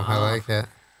 Oh, I like it.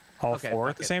 All Okay, 4 fuck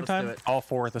at the it, same let's do time? it. All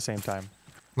 4 at the same time.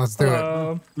 Let's do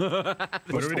it.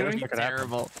 What are we doing? Look at that.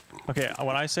 Terrible. Okay,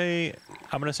 when I say,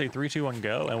 I'm going to say 3, 2, 1,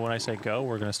 go. And when I say go,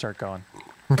 we're going to start going.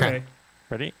 Okay.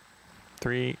 Ready?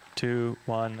 3, 2,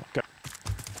 1, go.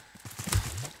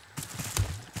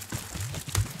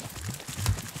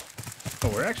 Oh,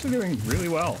 we're actually doing really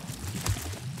well.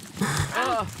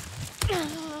 I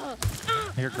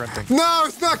hear grunting. No,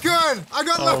 it's not good. I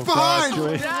got left behind.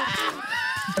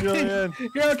 Julian.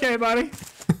 You're okay, buddy.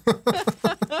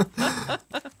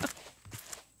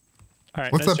 All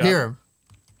right, What's nice up job. here?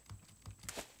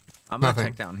 I'm gonna Nothing.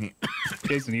 check down here.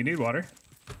 Jason, you need water?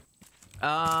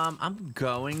 I'm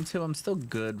going to. I'm still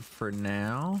good for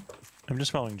now. I'm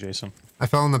just following Jason. I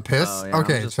fell in the piss. Oh, yeah,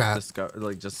 Okay, I'm just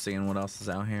chat. just seeing what else is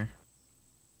out here.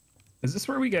 Is this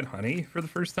where we get honey for the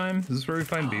first time? Is this where we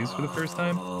find bees for the first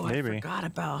time? Oh, Maybe. I forgot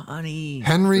about honey.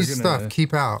 Henry's We're gonna- stuff.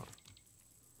 Keep out.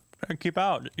 Keep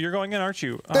out. You're going in, aren't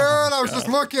you? Dude, I was just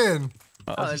looking.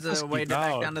 Oh, there's just a way keep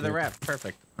back out, down to the dude. raft.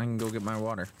 Perfect. I can go get my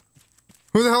water.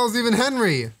 Who the hell is even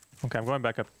Henry? Okay, I'm going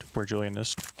back up to where Julian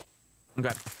is.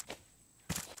 Okay.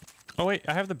 Oh wait,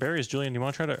 I have the berries, Julian. Do you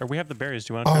want to try to? Or we have the berries.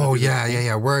 Do you want to? Oh yeah, yeah,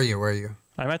 yeah. Where are you? Where are you?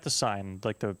 I'm at the sign,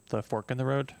 like the fork in the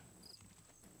road.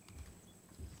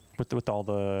 With all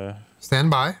the.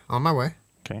 Stand by. On my way.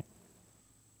 Okay.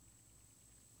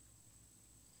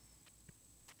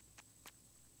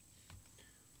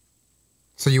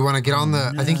 So you want to get on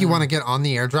the? I think you want to get on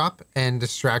the airdrop and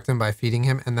distract him by feeding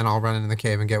him, and then I'll run into the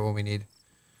cave and get what we need.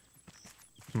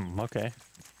 Okay.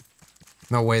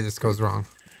 No way this goes wrong.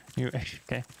 You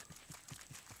okay?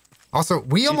 Also,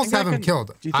 we Do you almost think I have him can-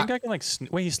 killed. Do you think I can like?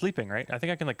 Wait, he's sleeping, right? I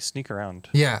think I can like sneak around.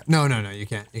 Yeah. No, no, no. You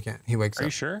can't. You can't. He wakes Are up.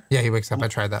 you sure? Yeah, he wakes up. I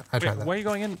tried that. I tried Wait, that. why are you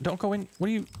going in? Don't go in. What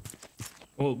are you?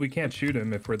 Well, we can't shoot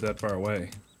him if we're that far away.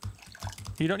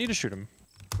 You don't need to shoot him.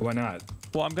 Why not?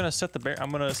 Well, I'm gonna set the bear. I'm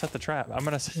gonna set the trap. I'm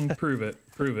gonna. Prove it.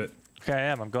 Prove it. Okay, I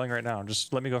am. I'm going right now.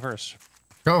 Just let me go first.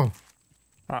 Go.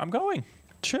 I'm going.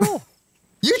 Chill.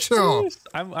 You chill. Jeez.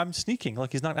 I'm sneaking.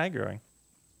 Look, he's not aggroing.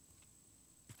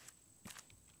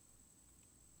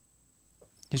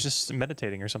 He's just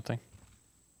meditating or something.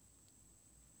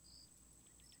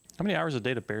 How many hours a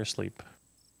day do bears sleep?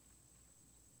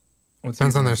 What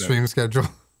Depends on season their is it? stream schedule.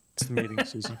 It's the mating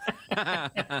season.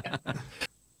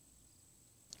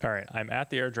 All right, I'm at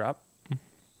the airdrop.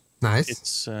 Nice.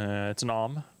 It's an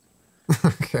alm.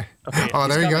 Okay. Okay, Oh, he's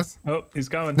there he coming. goes. Oh, he's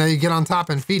coming. Now you get on top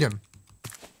and feed him.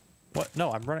 What?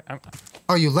 No, I'm running.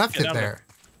 Oh, you left Get it down there.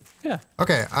 Yeah.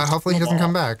 Okay. Hopefully he doesn't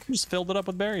come back. Just filled it up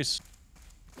with berries.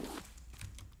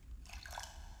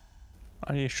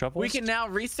 I need shovels. We can now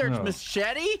research Oh.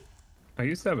 machete. I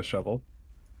used to have a shovel.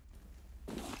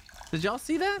 Did y'all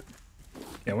see that?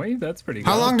 Yeah, wait, that's pretty good.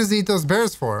 How long does he eat those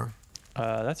bears for?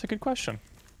 That's a good question.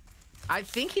 I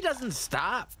think he doesn't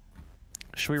stop.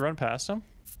 Should we run past him?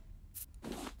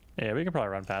 Yeah, we can probably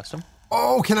run past him.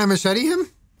 Oh, can I machete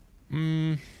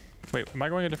him? Wait, am I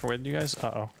going a different way than you guys?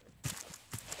 Uh-oh.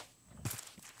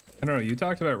 I don't know. You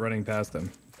talked about running past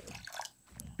him.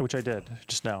 Which I did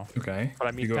just now. Okay. But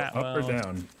I mean, you go Pat, up or well-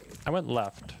 down? I went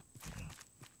left.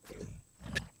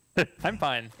 I'm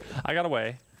fine. I got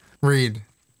away. Reed.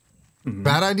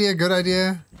 Bad idea, good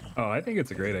idea? Oh, I think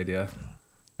it's a great idea.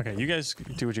 Okay, you guys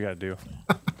do what you gotta do.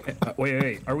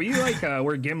 Wait. Are we like,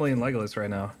 we're Gimli and Legolas right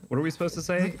now? What are we supposed to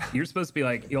say? You're supposed to be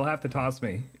like, you'll have to toss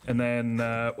me. And then,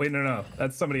 wait, no.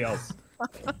 That's somebody else.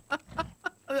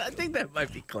 I think that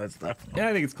might be close enough. Yeah,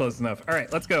 I think it's close enough. All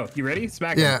right, let's go. You ready?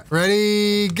 Smack him. Yeah.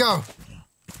 Ready, go.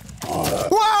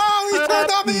 Wow, he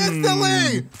turned on me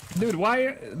instantly! Dude,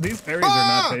 why? These berries are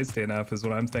not tasty enough is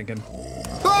what I'm thinking.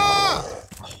 Ah!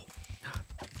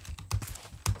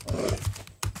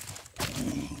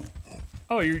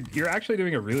 Oh, you're actually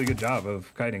doing a really good job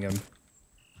of kiting him.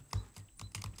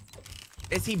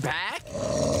 Is he back?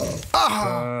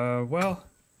 Well,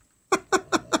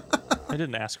 I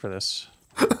didn't ask for this.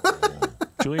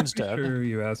 Julian's dead. sure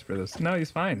you asked for this. No,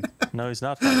 he's fine. No, he's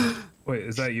not fine. Wait,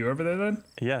 is that you over there then?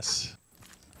 Yes.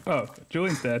 Oh,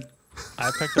 Julian's dead.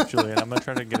 I picked up Julian. I'm gonna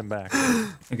try to get him back.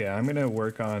 Okay, I'm gonna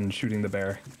work on shooting the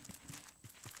bear.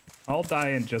 I'll die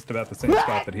in just about the same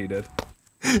spot that he did.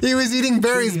 He was eating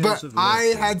berries, 2 but years of I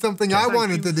listening. had something I Thank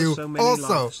wanted you to for do so many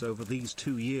also. laughs over these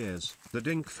 2 years. The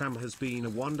Dink fam has been a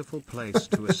wonderful place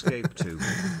to escape to.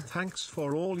 Thanks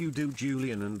for all you do,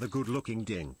 Julian and the good-looking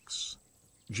Dinks.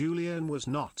 Julian was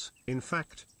not, in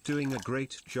fact, doing a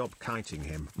great job kiting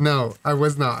him. No, I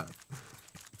was not.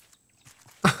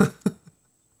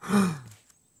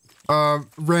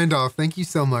 Randolph, thank you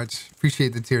so much.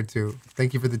 Appreciate the tier 2.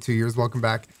 Thank you for the 2 years. Welcome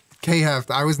back.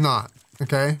 K-Heft, I was not.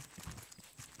 Okay?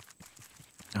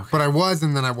 But I was,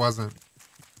 and then I wasn't.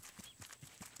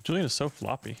 Julian is so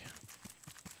floppy.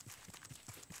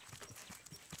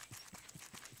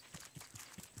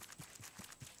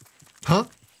 Huh?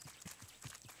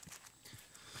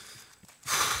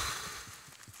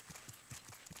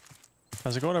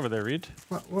 How's it going over there, Reed?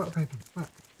 What?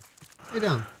 Lay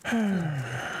down.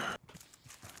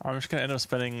 I'm just gonna end up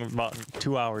spending about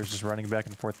 2 hours just running back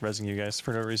and forth rezzing you guys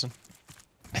for no reason.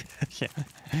 Yeah.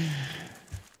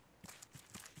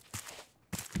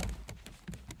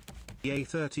 Yay,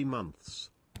 30 months.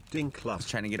 Dink love.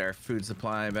 Trying to get our food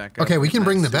supply back up. Okay, we can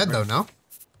bring the That's bed, though, no?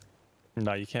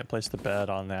 No, you can't place the bed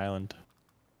on the island.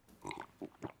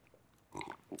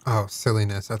 Oh,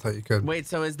 silliness. I thought you could. Wait,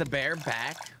 so is the bear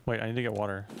back? Wait, I need to get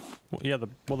water. Well, yeah, the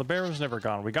bear was never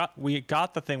gone. We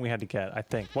got the thing we had to get, I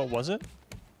think. What was it,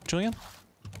 Julian?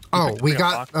 Oh, we picked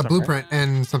got up a box a somewhere. blueprint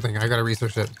and something. I gotta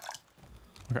research it.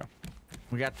 Okay.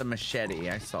 We got the machete,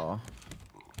 I saw.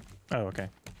 Oh, okay.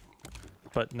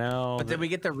 But now... But did we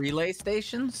get the relay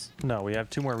stations? No, we have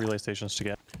 2 more relay stations to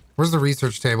get. Where's the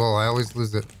research table? I always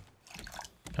lose it.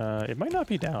 It might not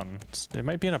be down. It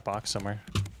might be in a box somewhere.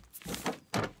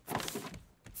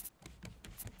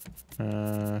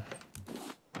 Oh,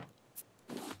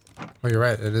 you're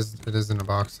right. It is in a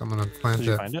box. I'm gonna plant Did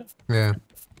you it. find it? Yeah.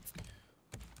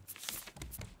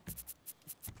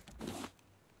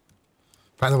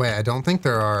 By the way, I don't think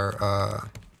there are.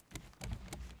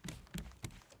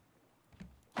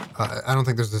 I don't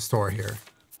think there's a store here.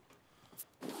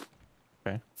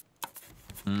 Okay.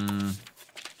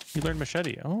 You learned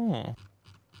machete. Oh.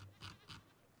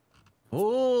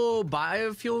 Oh,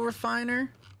 biofuel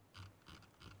refiner?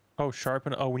 Oh,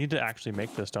 sharpen. Oh, we need to actually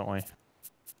make this, don't we?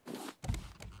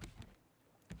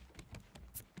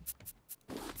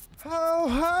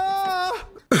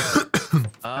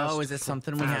 Oh, is it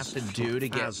something we have to do to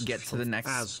get to the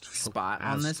next spot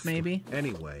on this, maybe?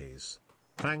 Anyways,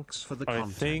 thanks for the I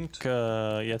content. think,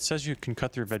 yeah, it says you can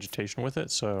cut through vegetation with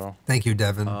it, so Thank you,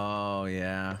 Devin. Oh,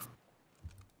 yeah.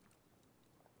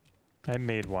 I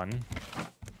made one.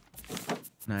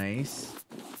 Nice.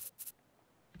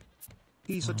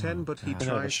 He's a 10, but he I have a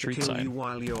tries to street kill sign. you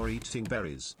while you're eating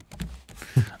berries.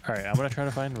 All right, I'm gonna try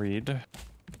to find Reed.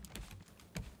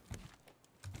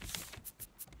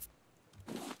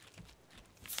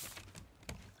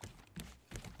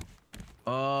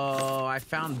 Oh, I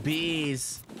found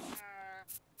bees.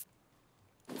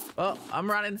 Oh, I'm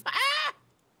running. Ah!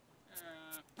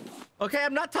 Okay,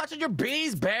 I'm not touching your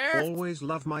bees, bear. Always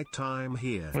love my time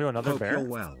here. Ooh, another Hope bear? you're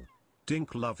well.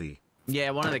 Dink Lovey.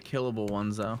 Yeah, one of the killable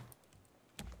ones though.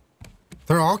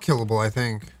 They're all killable, I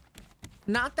think.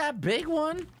 Not that big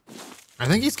one. I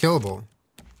think he's killable.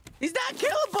 He's not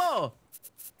killable.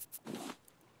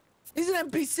 He's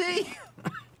an NPC.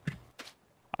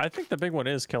 I think the big one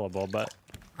is killable, but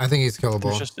I think he's killable.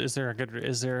 there's just is there a good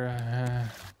is there?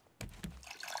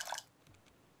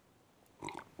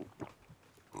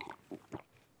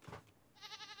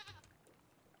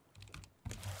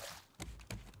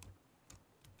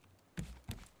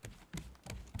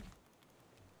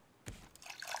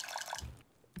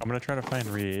 I'm gonna try to find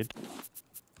Reed.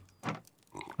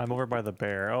 I'm over by the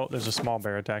bear. Oh, there's a small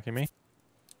bear attacking me.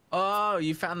 Oh,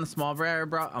 you found the small bear,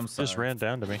 bro? I'm sorry. Just ran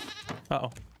down to me.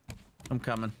 Uh-oh. I'm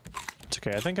coming. It's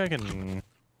okay. I think I can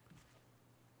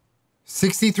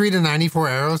 63 to 94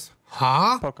 arrows.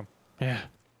 Huh? poke him. Yeah.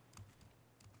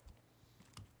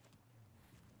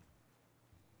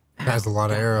 Has a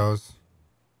lot of arrows.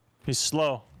 He's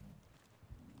slow.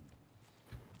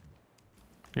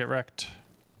 Get wrecked.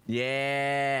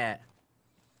 Yeah.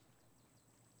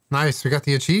 Nice. We got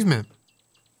the achievement.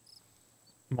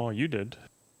 Well, you did.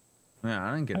 Yeah,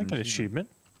 I didn't get I got an an achievement.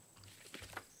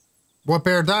 What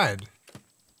bear died?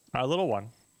 A little one.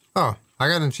 Oh, I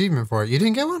got an achievement for it. You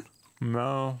didn't get one?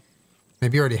 No.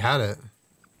 Maybe you already had it.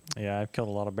 Yeah, I've killed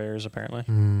a lot of bears apparently.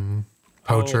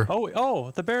 Poacher.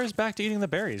 Oh, the bear is back to eating the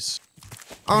berries.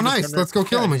 Oh, nice. Let's go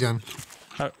kill him again.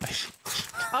 Oh,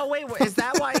 Oh, wait, is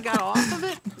that why he got off of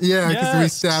it? Yeah, because we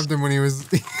Yes. stabbed him when he was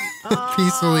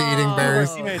peacefully eating our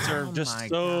berries. teammates are Oh just my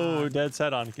so God. dead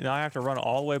set on. Now I have to run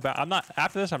all the way back. I'm not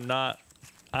after this. I'm not.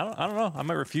 I don't know. I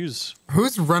might refuse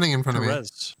Who's running in front to of me?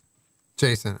 res.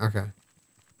 Jason. Okay.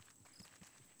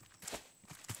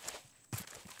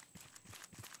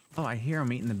 Oh, I hear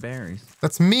him eating the berries.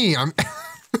 That's me.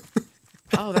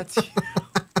 Oh, that's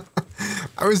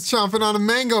I was chomping on a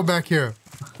mango back here.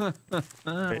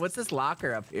 what's this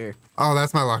locker up here? Oh,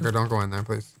 that's my locker. Don't go in there,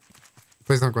 please.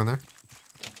 Please don't go in there.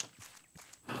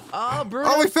 Oh, Bruno.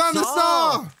 Oh, we found the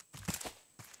saw.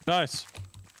 Nice.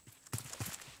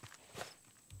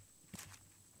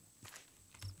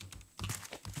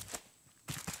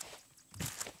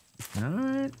 All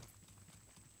right.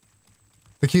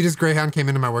 The cutest greyhound came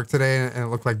into my work today and it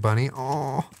looked like Bunny.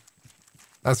 Oh,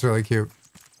 that's really cute.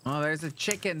 Oh, there's a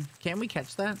chicken. Can we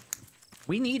catch that?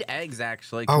 We need eggs,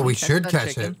 actually. Oh, Can we catch should that catch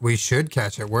chicken? it. We should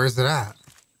catch it. Where is it at?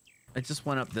 It just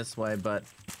went up this way, but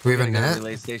Do we have a gotta go to net?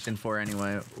 relay station 4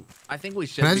 anyway. I think we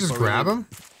should. Can I just before we grab leave. him?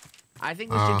 I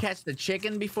think we should catch the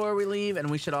chicken before we leave, and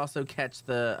we should also catch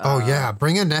the. Oh yeah,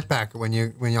 bring a net back when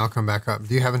y'all come back up.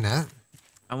 Do you have a net,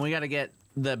 And we got to get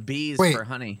the bees Wait. for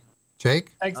honey.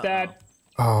 Jake? Thanks, Dad.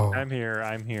 Oh, I'm here.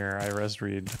 I res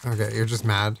Reed. okay. You're just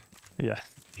mad. Yeah.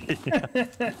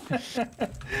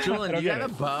 Julian, do you get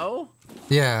have a bow?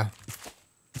 Yeah,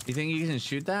 You think you can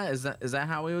shoot that? Is that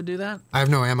how we would do that? I have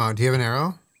no ammo. Do you have an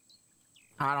arrow?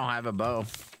 I don't have a bow,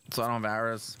 so I don't have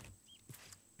arrows.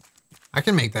 I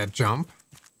can make that jump.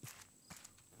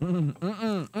 No.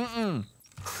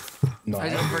 I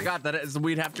just forgot that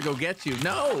we'd have to go get you.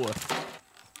 No.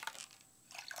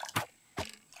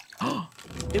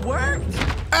 It worked.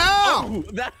 Ow!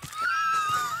 That.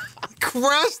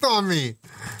 Crashed on me.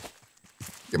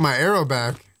 Get my arrow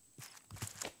back.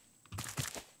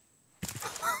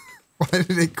 Why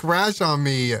did it crash on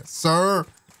me, sir?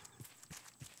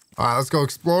 All right, let's go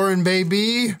exploring,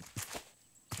 baby.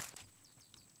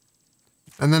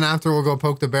 And then after we'll go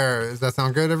poke the bear. Does that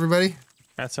sound good, everybody?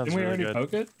 That sounds Didn't we really already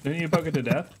good. poke it? Didn't you poke it to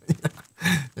death?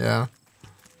 Yeah.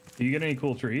 Do you get any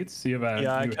cool treats? Do you have a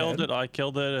Yeah, I new killed head? it. I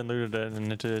killed it and looted it,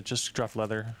 and it just dropped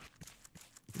leather.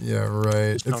 Yeah, right.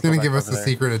 don't It's go gonna back give us over the there.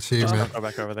 secret Just achievement. go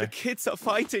back over The there. kids are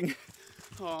fighting.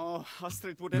 Oh,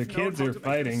 Astrid would have The known kids how are to make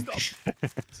them fighting.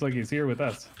 stop. It's like he's here with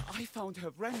us. I found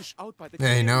her wrench out by the Yeah,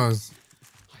 he clearing. knows.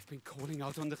 I've been calling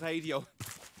out on the radio.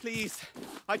 Please,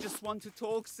 I just want to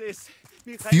talk, sis.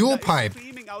 Miranda Fuel is pipe.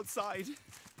 screaming outside.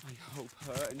 I hope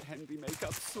her and Henry make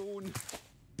up soon.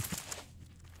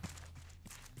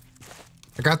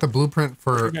 I got the blueprint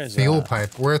for Where you guys fuel at?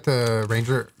 pipe. We're at the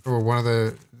ranger or one of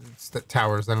the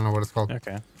towers. I don't know what it's called.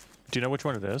 Okay. Do you know which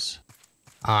one it is?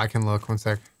 I can look. One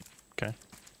sec. Okay.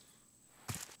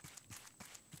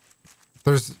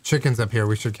 There's chickens up here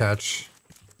we should catch.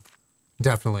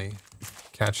 Definitely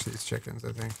catch these chickens,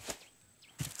 I think.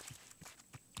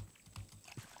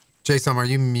 Jason, are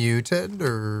you muted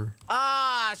or?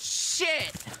 Ah,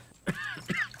 shit.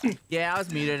 Yeah, I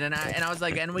was muted, and I was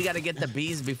like, and we got to get the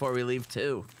bees before we leave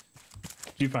too.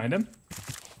 Did you find him?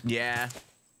 Yeah.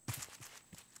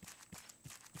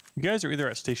 You guys are either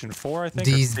at station 4, I think,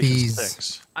 These or station bees.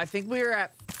 6. I think we were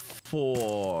at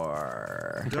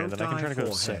 4. Okay, Don't then I can try to go to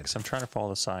die, 6. I'm trying to follow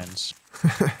the signs.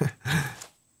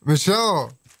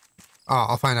 Michelle. Oh,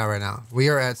 I'll find out right now. We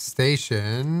are at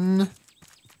station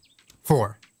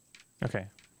 4. Okay.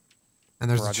 And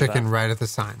there's a Roger chicken that. right at the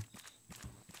sign.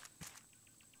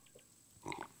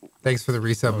 Thanks for the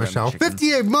resub, Oh, them Michelle. chickens.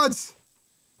 58 months.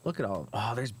 Look at all.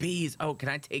 Oh, there's bees. Oh, can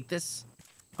I take this?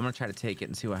 I'm gonna try to take it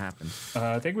and see what happens.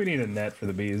 I think we need a net for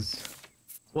the bees.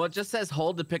 Well, it just says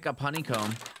hold to pick up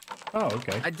honeycomb. Oh,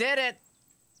 okay. I did it.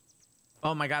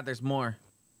 Oh my God, there's more.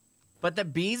 But the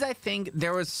bees, I think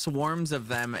there was swarms of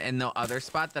them in the other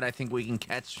spot that I think we can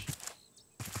catch.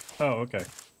 Oh, okay.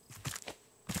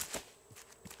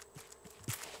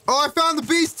 Oh, I found the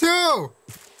bees too.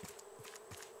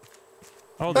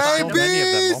 Oh, there's Hey, so many of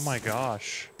them. Oh bees! my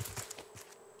gosh.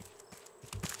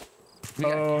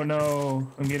 Oh no,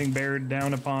 I'm getting bared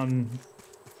down upon.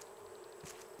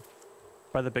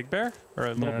 By the big bear or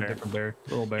a little bear? Different bear.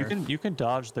 Little bear. You can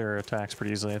dodge their attacks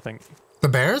pretty easily, I think. The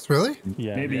bears, really?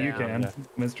 Yeah. Maybe you Yeah. can, Yeah.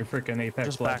 Mr. Frickin' Apex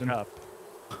Just back Legend. up.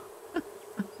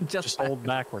 Just hold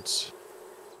backwards.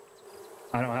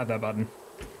 I don't have that button.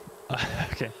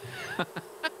 Okay.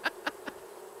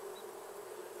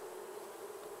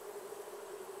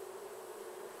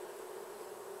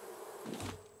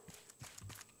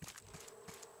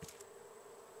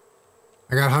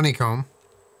 I got honeycomb.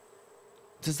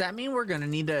 Does that mean we're gonna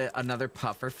need another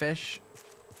puffer fish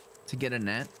to get a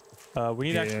net? We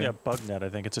need actually Yeah. a bug net, I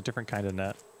think. It's a different kind of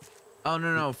net. Oh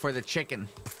no, for the chicken.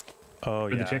 Oh,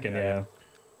 For yeah. the chicken, yeah.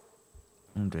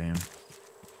 Oh damn.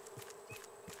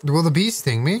 Will the bees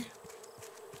sting me?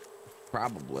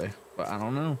 Probably, but I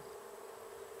don't know.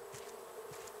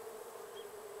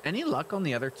 Any luck on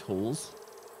the other tools?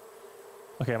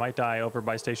 Okay, I might die over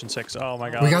by station 6. Oh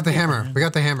my god. We got the hammer. We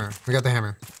got the hammer. We got the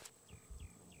hammer.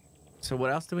 So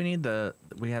what else do we need?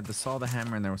 We had the saw, the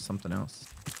hammer, and there was something else.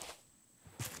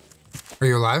 Are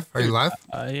you alive? Are you alive?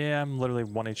 Yeah, I'm literally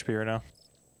 1 HP right now.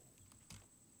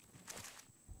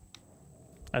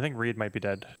 I think Reed might be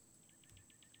dead.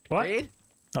 What? Reed?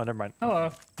 Oh, never mind.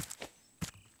 Hello.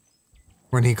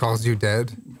 When he calls you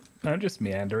dead. I'm just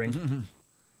meandering.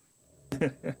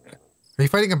 Are you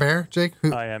fighting a bear, Jake?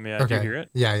 Who? I am, yeah. Do you hear it?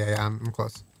 Yeah. I'm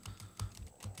close.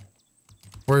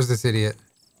 Where's this idiot?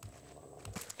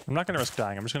 I'm not going to risk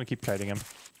dying. I'm just going to keep kiting him.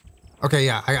 Okay,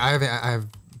 yeah. I have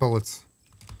bullets.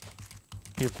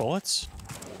 You have bullets?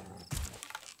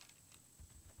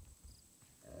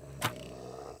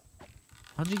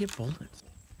 How'd you get bullets?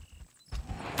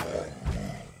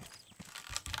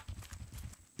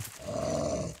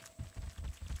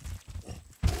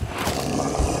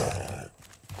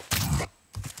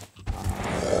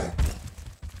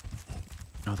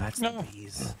 Oh, that's No. the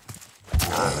bees.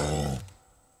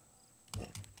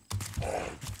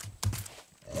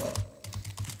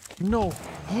 No.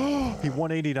 He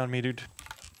 180'd on me, dude.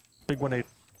 Big 180.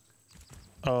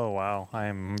 Oh, wow. I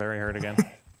am very hurt again.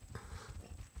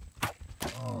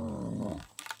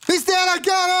 He's dead! I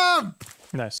got him!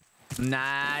 Nice.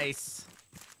 Nice.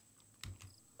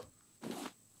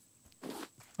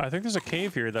 I think there's a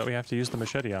cave here that we have to use the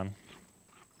machete on.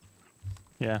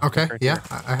 Yeah. Okay, right yeah.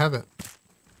 here. I have it.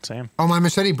 Same. Oh, my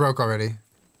machete broke already.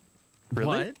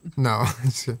 Really? What? No.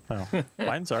 Oh.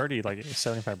 Mine's already like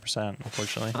 75%,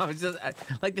 unfortunately. I was just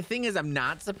like the thing is, I'm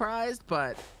not surprised,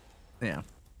 but yeah,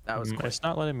 that was quick. It's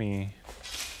not letting me. you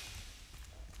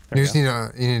There we just go.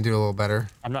 need to do a little better.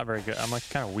 I'm not very good. I'm like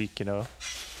kind of weak, you know.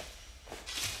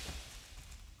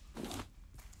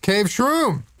 Cave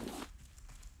shroom!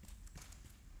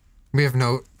 We have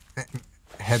no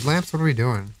headlamps? What are we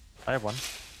doing? I have one.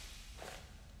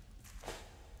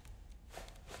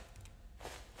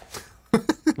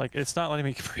 Like it's not letting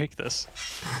me break this.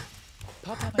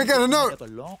 I got a note!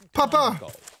 Papa!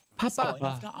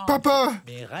 Papa. Papa!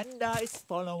 Miranda is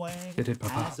following, Did it,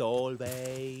 Papa? as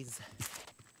always.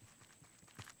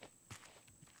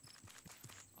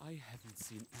 I haven't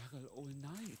seen Errol all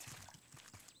night.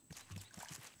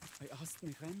 I asked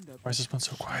Miranda. Why is this one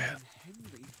so but quiet?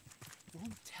 Henry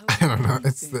won't tell I don't know. me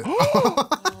It's the. anything.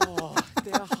 Oh,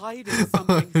 they're hiding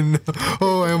something. No.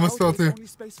 Oh, I almost fell Now there's through. only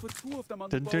space for 2 of them on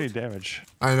the Didn't do any boat. damage.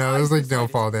 I know, it was like no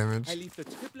decided fall damage. I leave the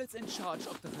triplets in charge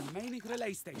of the remaining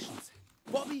relay stations.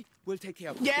 Bobby will take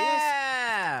care of the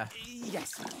Yeah. bears.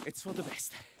 Yes, it's for the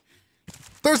best.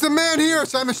 There's a man here!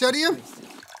 Should I machete him?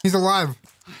 He's alive.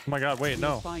 Oh my god, wait,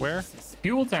 no. We'll find Where? this.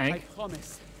 Fuel I tank.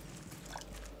 promise.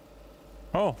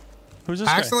 Oh. Who's this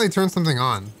I guy? accidentally turned something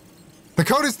on. The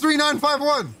code is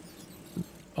 3951!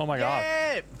 Oh my god.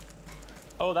 Yeah.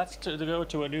 Oh, that's to go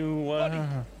to a new.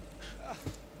 I'm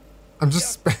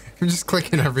just. I'm just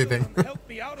clicking everything. Help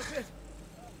me out of it.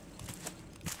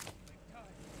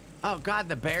 Oh God,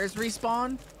 the bears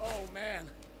respawn. Oh man.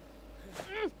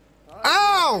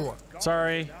 Ow!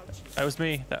 Sorry, that was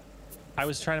me. I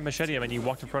was trying to machete him and you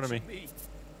walked in front of me.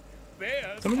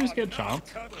 Bears Someone just are get not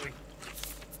chomped? cuddly.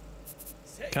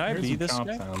 Can I Here's be some this chomp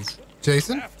guy? sounds.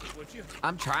 Jason? Raft, would you?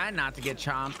 I'm trying not to get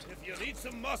chomped. If you need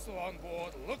some muscle on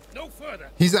board, look no further.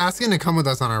 He's asking to come with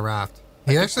us on our raft.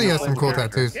 He actually has some cool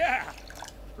tattoos. Yeah.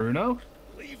 Bruno?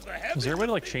 Leave the heavy. Is there a way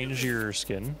to like change your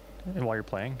skin while you're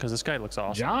playing? Because this guy looks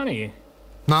awesome. Johnny.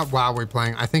 Not while we're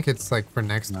playing. I think it's like for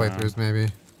next playthroughs,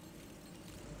 maybe.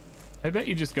 I bet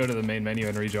you just go to the main menu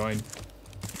and rejoin.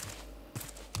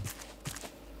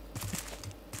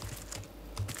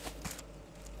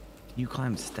 You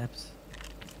climb steps.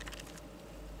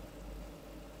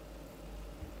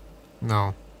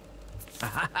 No.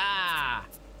 Ha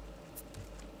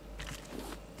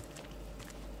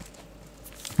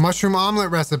Mushroom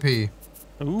omelet recipe.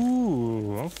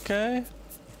 Ooh, okay.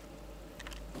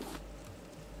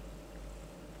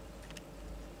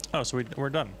 Oh, so we're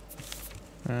done.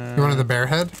 You wanted the bear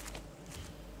head?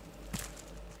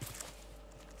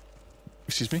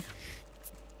 Excuse me?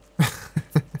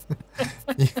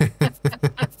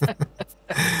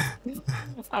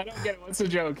 I don't get it. What's the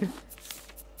joke?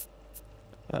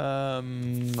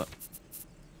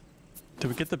 Did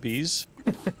we get the bees?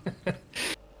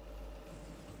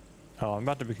 Oh, I'm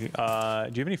about to be. Do you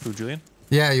have any food, Julian?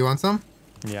 Yeah, you want some?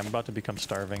 Yeah, I'm about to become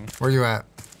starving. Where you at?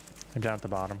 I'm down at the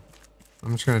bottom.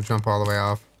 I'm just gonna jump all the way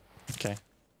off. Okay.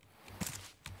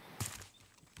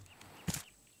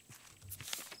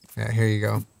 Yeah, here you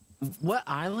go. What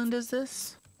island is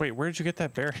this? Wait, where did you get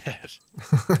that bear head?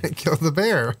 I killed the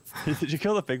bear. Did you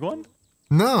kill the big one?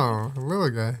 No, the little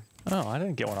guy. Oh, I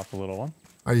didn't get one off the little one.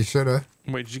 Oh, you shoulda.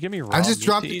 Wait, did you give me raw I just meat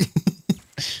dropped. to eat?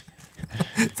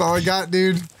 That's all I got,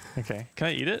 dude. Okay, can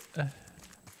I eat it?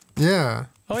 Yeah.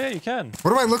 Oh yeah, you can.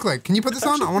 What do I look like? Can you put this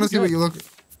on? actually I want to pretty see what good. you look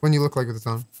when you look like with this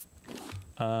on.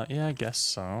 Yeah, I guess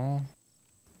so.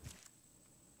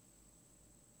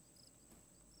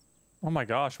 Oh my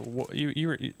gosh,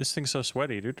 this thing's so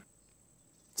sweaty, dude.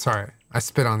 Sorry, I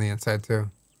spit on the inside too.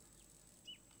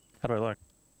 How do I look?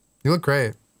 You look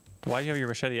great. Why do you have your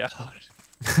machete out?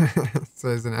 So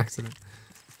it's an accident.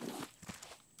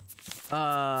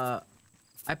 I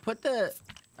put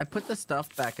the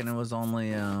stuff back and it was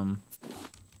only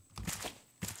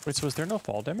Wait, so is there no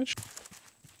fall damage?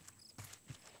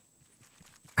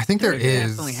 I think there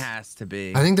is. definitely has to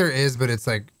be. I think there is, but it's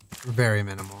like very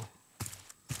minimal.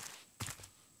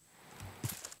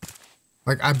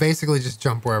 Like I basically just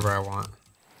jump wherever I want.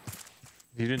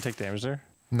 You didn't take damage there?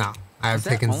 No, I have Is that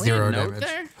taken only a 0 note damage.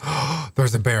 there?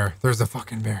 There's a bear. There's a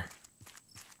fucking bear.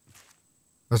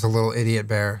 There's a little idiot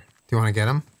bear. Do you want to get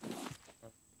him?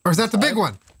 Or is that the big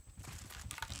one?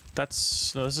 No,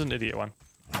 this is an idiot one.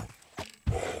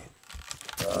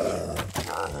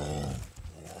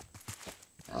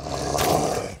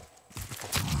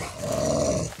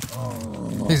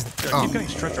 He's. Keep Oh, getting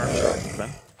stretch arms, Ben.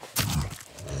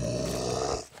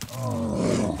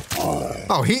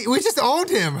 oh, we just owned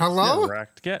him. Hello, Get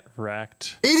wrecked. Get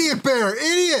wrecked. idiot bear,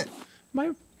 idiot.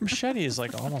 My machete is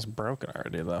like almost broken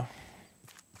already, though.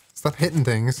 Stop hitting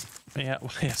things. Yeah,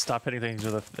 yeah. Stop hitting things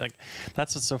with a like.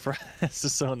 That's what's so this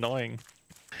is so annoying.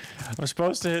 I'm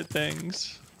supposed to hit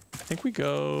things. I think we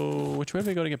go. Which way do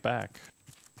we go to get back?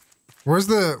 Where's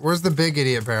the big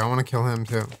idiot bear? I want to kill him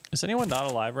too. Is anyone not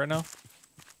alive right now?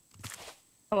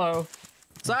 Hello.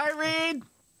 Sorry, Reed.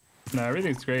 No,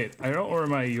 everything's great. I don't know where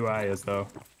my UI is though.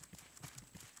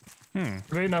 Do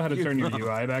you know how to turn your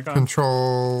UI back on?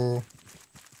 Control.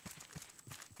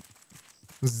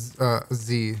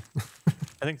 Z.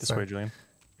 I think this Sorry. way, Julian.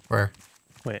 Where?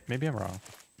 Wait, maybe I'm wrong.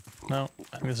 No,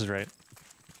 I think this is right.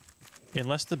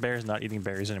 Unless the bear's not eating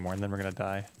berries anymore, and then we're gonna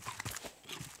die.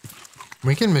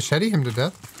 We can machete him to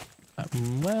death.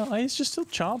 Well, he's just still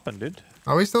chomping, dude.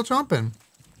 Oh, he's still chomping.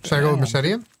 Should I go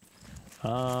machete him?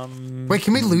 Wait,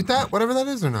 can we loot that? Whatever that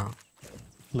is or no?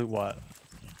 Loot what?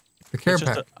 The care It's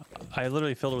just pack. I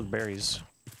literally filled it with berries.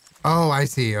 Oh, I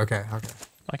see. Okay, okay.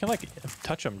 I can like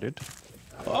touch him, dude.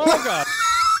 Oh god!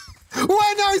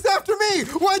 Why now he's after me?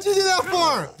 Why'd you do that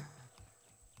for?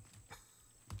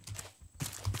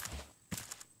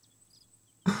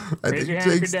 I Raise think your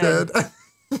hand if Jake's you're dead.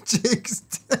 Jake's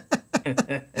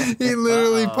dead. He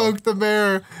literally poked the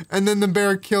bear, and then the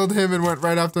bear killed him and went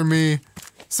right after me.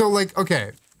 So, like,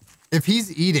 okay, if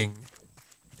he's eating,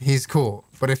 he's cool.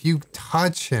 But if you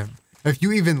touch him, if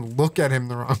you even look at him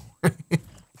the wrong way,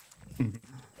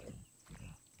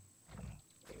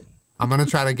 I'm gonna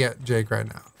try to get Jake right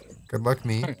now. Good luck,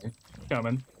 me.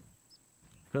 Coming.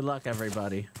 Good luck,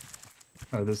 everybody.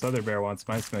 Oh, this other bear wants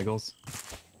my smiggles.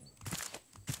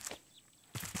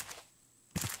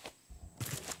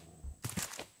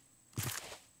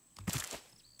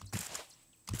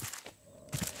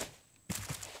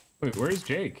 Wait, where's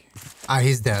Jake?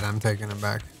 He's dead. I'm taking him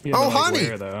back. Yeah, Oh, but, like, honey!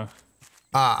 where, though?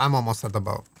 I'm almost at the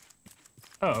boat.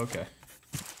 Oh, okay.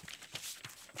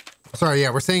 Sorry,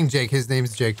 yeah, we're saying Jake. His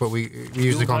name's Jake, but we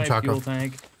usually call him Choco. Fuel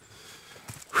tank.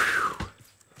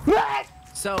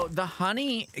 So the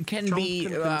honey can be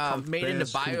made into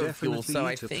biofuel. So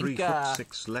I think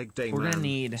we're gonna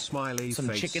need some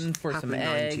chicken for some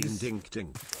eggs.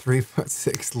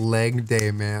 3'6" leg day,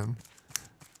 man.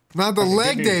 Not the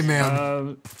leg day,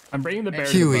 man. I'm bringing the bear.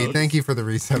 Huey, to the thank you for the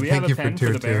reset. Do we Thank have you a pen for tier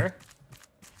for the 2. bear?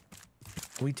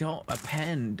 We don't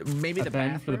append. Maybe A the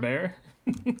pen for the bathroom?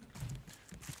 bear?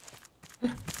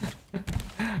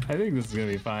 I think this is gonna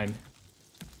be fine.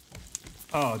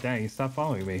 Oh dang, stop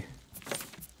following me.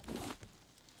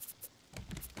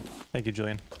 Thank you,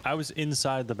 Julian. I was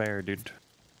inside the bear, dude.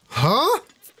 Huh?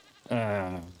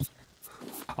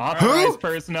 Authorized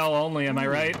personnel only, am I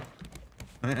right?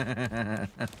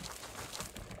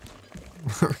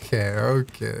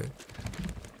 Okay.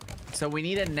 So we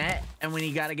need a net and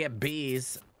we gotta get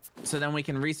bees. So then we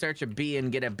can research a bee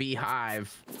and get a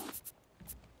beehive.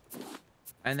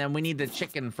 And then we need the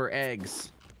chicken for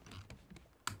eggs.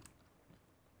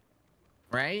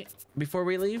 Right? Before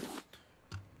we leave?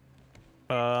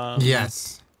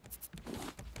 Yes.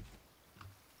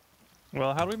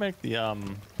 Well, how do we make the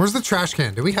Where's the trash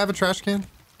can? Do we have a trash can?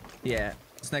 Yeah,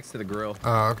 it's next to the grill.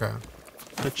 Oh, okay.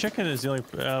 The chicken is the only.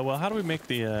 Well, how do we make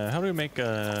the? How do we make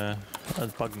a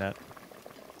bug net?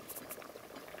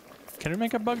 Can we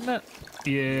make a bug net?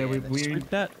 Yeah, we Street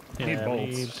net. need Yeah,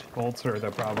 bolts. Bolts are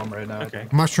the problem right now. Okay.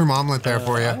 Mushroom omelet there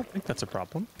for I you. don't think that's a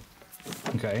problem.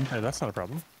 Okay. Hey, that's not a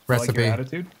problem. I like Recipe. your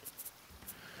attitude.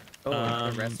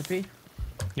 Oh, the recipe?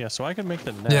 Yeah, so I can make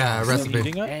the net. Yeah, Is recipe. he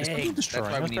eating it? Is he Eggs. That's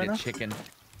destroying why we us need right a now? chicken.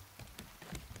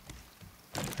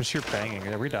 Just hear banging.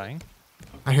 Are we dying?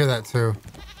 I hear that too.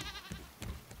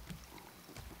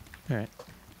 All right.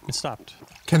 It stopped.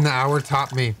 Can the hour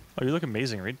top me? Oh, you look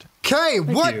amazing, Reed. Okay,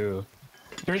 Thank what? you.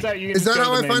 Turns out you can Is just that go to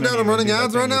how the I main find out menu I'm running and do that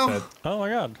ads thing right you now? said. Oh my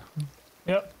god.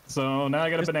 Yep. So now I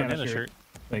got a Just banana shirt.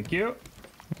 Thank you.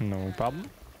 No problem.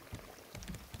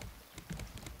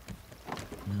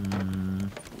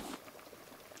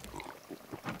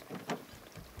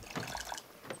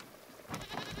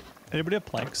 Anybody have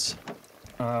planks?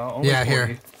 Only Yeah, 40.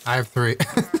 here. I have 3.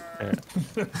 There.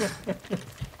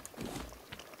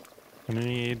 I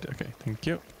need. Okay, thank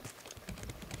you.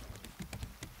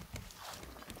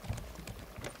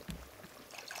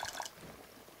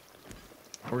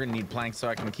 We're gonna need planks so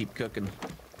I can keep cooking.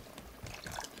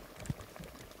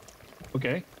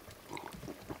 Okay.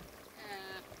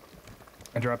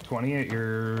 I dropped 20 at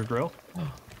your grill.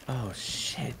 Oh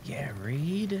shit, yeah,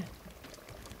 Reed.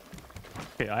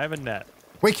 Okay, I have a net.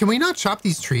 Wait, can we not chop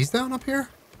these trees down up here?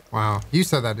 Wow, you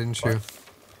said that, didn't you?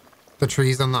 The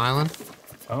trees on the island?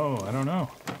 Oh, I don't know.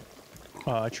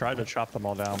 I tried to chop them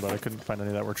all down, but I couldn't find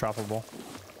any that were choppable.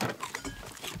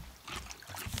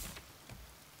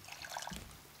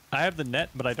 I have the net,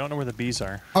 but I don't know where the bees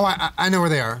are. Oh, I know where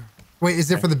they are. Wait,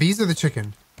 is it for the bees or the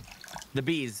chicken? The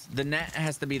bees. The net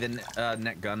has to be the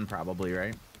net gun, probably,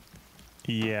 right?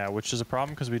 Yeah, which is a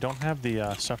problem because we don't have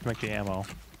the stuff to make the ammo.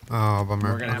 Oh,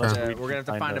 bummer. We're gonna Okay. have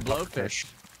to find a blowfish.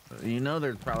 You know,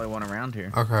 there's probably one around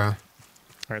here. Okay. All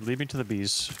right, lead me to the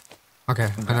bees. Okay,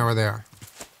 I know where they are.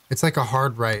 It's like a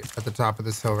hard right at the top of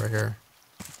this hill right here.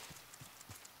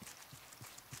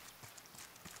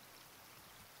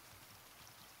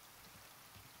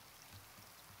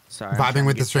 Sorry, Vibing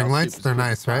with the string lights? They're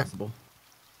nice, right?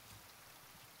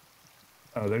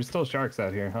 Oh, there's still sharks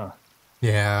out here, huh?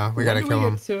 Yeah, we gotta kill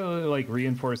When them. do we get to like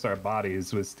reinforce our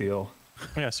bodies with steel?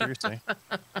 Yeah, seriously.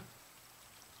 I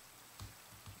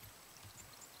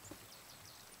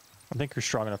think you're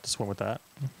strong enough to swim with that.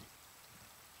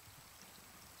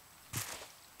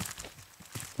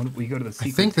 When we go to the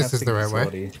secret think this is testing the right way.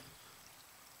 facility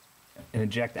and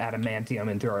inject adamantium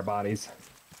into our bodies.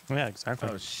 Yeah, exactly.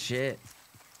 Oh shit,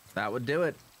 that would do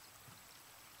it.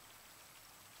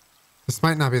 This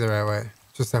might not be the right way.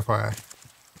 Just FYI.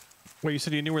 Wait, you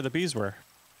said you knew where the bees were?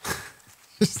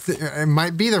 It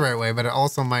might be the right way, but it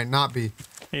also might not be.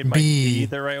 It might be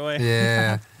the right way.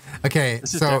 Yeah. Okay,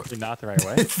 This is so definitely not the right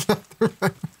way. it's not the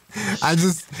right. I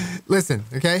just listen.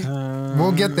 Okay,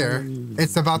 we'll get there.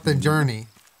 It's about the journey.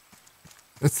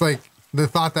 It's like the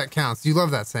thought that counts. You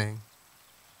love that saying.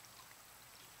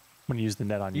 I'm gonna use the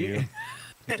net on you.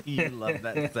 You love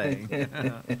that saying.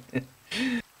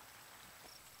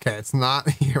 Okay, it's not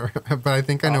here, but I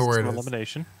think I know where it Process of is.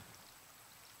 elimination.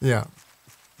 Yeah.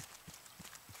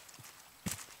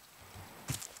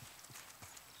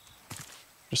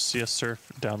 Just see us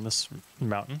surf down this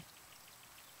mountain.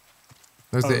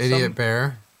 There's the idiot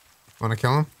bear. Want to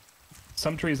kill him?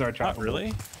 Some trees are choppable. Not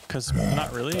really? Because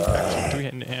not really. Actually, do we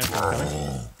hit an ant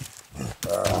coming?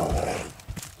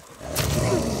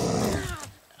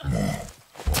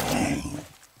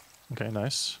 Okay,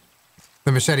 nice.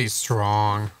 The machete's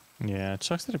strong. Yeah, it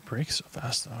sucks that it breaks so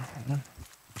fast, though.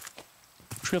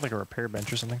 Wish we had like a repair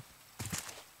bench or something.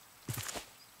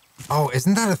 Oh,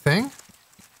 isn't that a thing?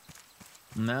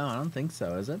 No, I don't think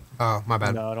so. Is it? Oh, my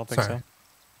bad. No, I don't think so.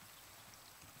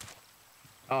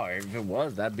 Oh, if it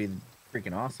was, that'd be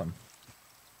freaking awesome.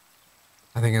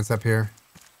 I think it's up here.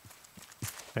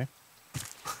 Okay.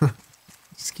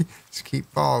 just keep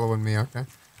following me, okay?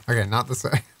 Okay, not this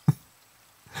way.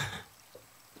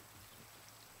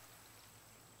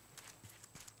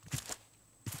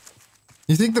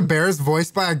 You think the bear is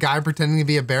voiced by a guy pretending to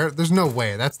be a bear? There's no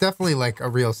way. That's definitely like a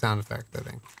real sound effect, I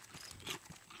think.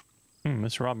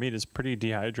 This raw meat is pretty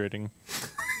dehydrating.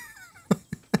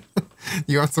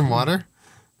 You want some water?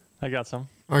 I got some.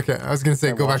 Okay, I was gonna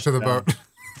say go back to the boat.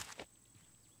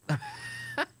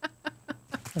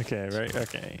 Okay, right,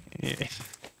 okay. Yeah.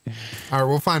 All right,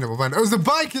 we'll find it. We'll find it. Oh, it's a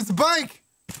bike! It's a bike!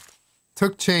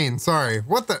 Took chain. Sorry.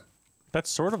 What the? That's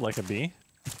sort of like a bee.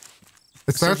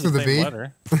 It starts with a B.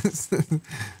 Letter.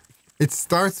 It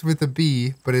starts with a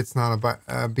B, but it's not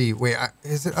a B. Wait,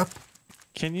 is it up?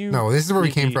 Can you? No, this is where we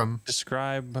came from.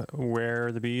 Describe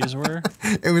where the bees were.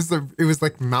 It was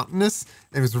like mountainous.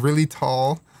 It was really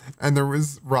tall, and there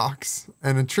was rocks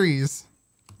and trees,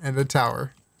 and a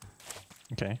tower.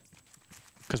 Okay.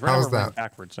 Because How is we're going that?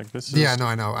 backwards. Like this. Yeah, no,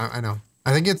 I know. I know.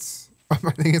 I think it's. I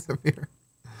think it's up here.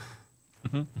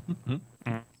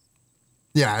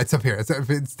 Yeah, it's up here. It's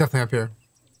definitely up here.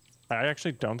 I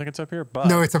actually don't think it's up here, but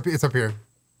No, it's up. It's up here.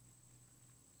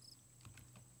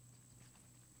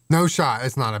 No shot.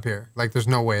 It's not up here. Like, there's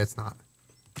no way it's not.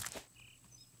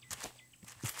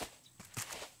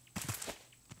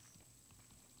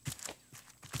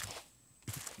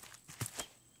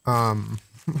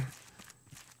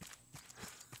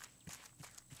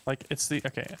 Like it's the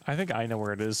okay. I think I know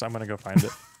where it is. I'm gonna go find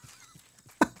it.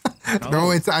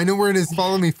 No, it's. I know where it is.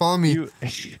 Follow me. Follow me. You...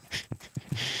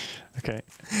 Okay.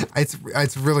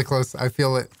 It's really close. I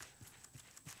feel it.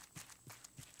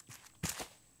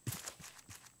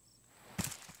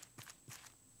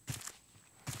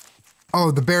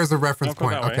 Oh, the bear's a reference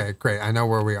point. Okay, great. I know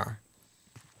where we are.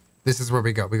 This is where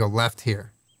we go. We go left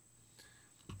here.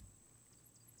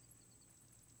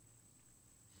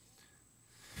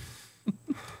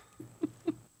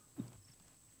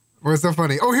 Where's so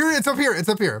funny? Oh, here it's up here. It's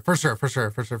up here. For sure.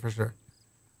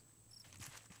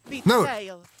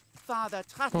 Betrayal. Father,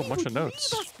 trust Oh, a bunch of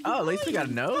notes. Oh, at least we got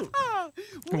a note.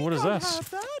 What is this?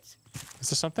 Is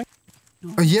this something?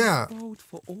 Oh, yeah.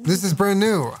 This is brand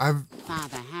new.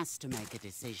 Father has to make a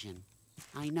decision.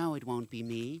 I know it won't be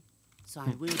me, so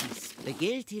I will be. The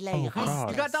guilty lay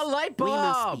restless. You got the light We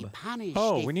must be bulb. punished.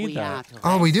 Oh, we if need that. are to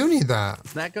Oh, we rest. do need that.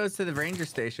 That goes to the ranger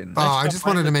station. Oh, I just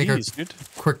wanted to make bees, a dude.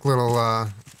 quick little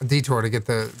detour to get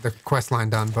the quest line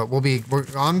done, but we're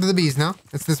on to the bees now.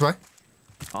 It's this way.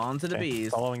 On to the Okay, bees.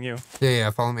 following you. Yeah,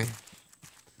 follow me.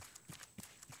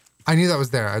 I knew that was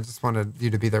there. I just wanted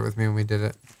you to be there with me when we did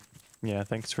it. Yeah,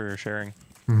 thanks for sharing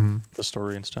the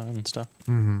story and stuff.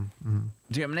 Do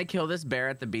you want me to kill this bear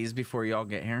at the bees before y'all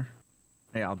get here?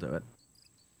 Hey, I'll do it.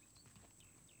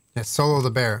 Yeah, solo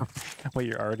the bear. Wait,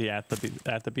 you're already at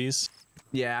the bees?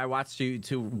 Yeah, I watched you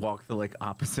two walk the like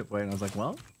opposite way, and I was like,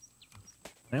 well,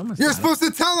 I almost. You're died. supposed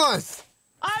to tell us!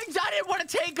 I didn't want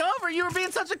to take over. You were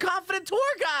being such a confident tour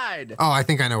guide. Oh, I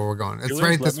think I know where we're going. It's Julian's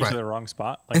right led this me way. to the wrong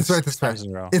spot. Like It's right this way. 6 times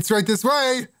in a row. It's right this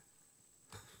way!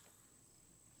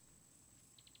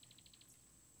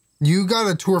 You got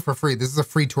a tour for free. This is a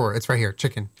free tour. It's right here.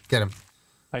 Chicken. Get him.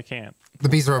 I can't. The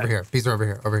bees are over here. Bees are over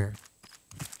here. Over here.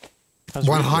 How's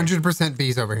Reaper? 100%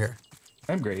 bees over here.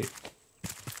 I'm great.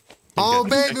 Oh,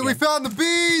 good. baby, we found the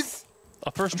bees!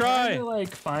 A first I'm trying try. to like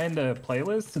find a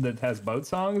playlist that has boat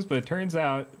songs, but it turns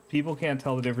out people can't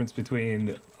tell the difference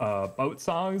between boat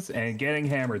songs and getting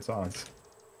hammered songs.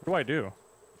 What do I do?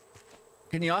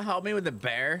 Can y'all help me with the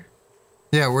bear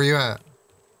Yeah, where you at?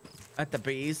 at the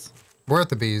bees? We're at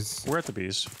the bees. We're at the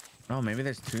bees. Oh, maybe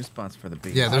there's 2 spots for the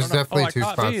bees. Yeah, there's don't know. definitely Oh, I 2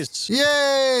 caught spots. bees.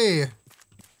 Yay!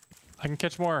 I can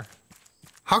catch more.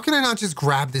 How can I not just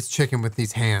grab this chicken with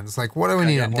these hands? Like, what do I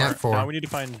need a net for? Now we need to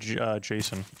find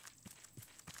Jason.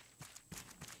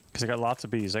 Because I got lots of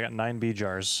bees. I got 9 bee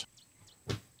jars.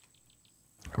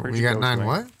 Where'd We you got go, 9 Julian?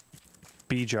 what?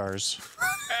 Bee jars.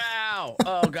 Ow!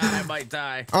 Oh god, I might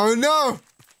die. Oh no!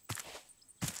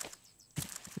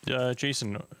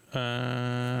 Jason,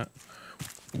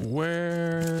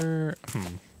 Where?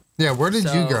 Yeah, where did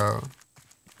you go?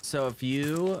 So if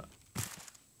you...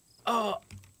 Oh,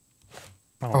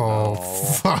 no.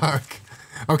 fuck.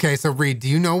 Okay, so Reed, do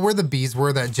you know where the bees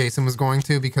were that Jason was going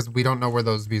to? Because we don't know where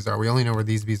those bees are. We only know where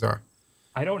these bees are.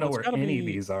 I don't know Well, where any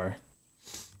bees are.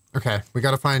 Okay, we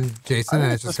got to find Jason,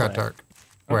 and it just got dark.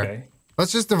 Where? Okay.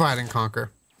 Let's just divide and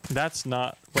conquer. That's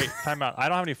not... Wait, time out. I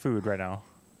don't have any food right now.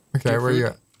 Okay, where are you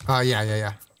at?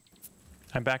 Yeah.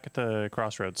 I'm back at the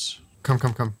crossroads. Come.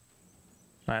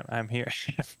 I'm here.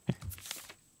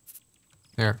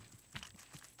 Here.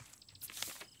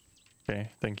 Okay,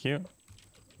 thank you.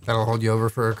 That'll hold you over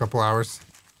for a couple hours.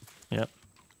 Yep.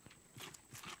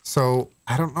 So,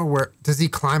 I don't know where... Does he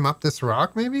climb up this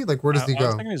rock, maybe? Like, where does he I go?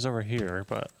 was thinking he's over here,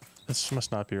 but this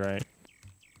must not be right.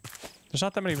 There's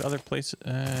not that many other places.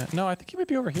 No, I think he might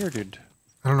be over here, dude.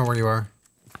 I don't know where you are.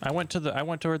 I went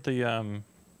toward the,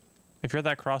 if you're at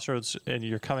that crossroads and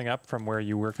you're coming up from where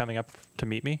you were coming up to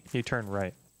meet me, you turn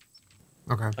right.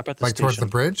 Okay. Up at the Like towards the station.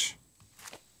 bridge?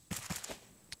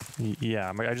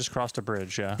 Yeah, I just crossed a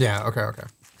bridge, yeah. Yeah, okay.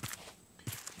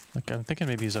 Like, I'm thinking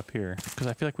maybe he's up here. Because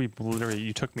I feel like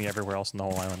you took me everywhere else in the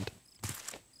whole island.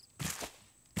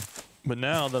 But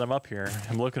now that I'm up here,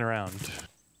 I'm looking around.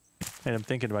 And I'm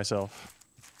thinking to myself,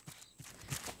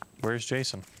 where's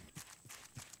Jason?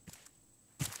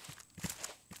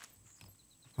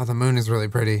 Oh, the moon is really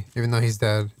pretty, even though he's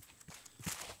dead.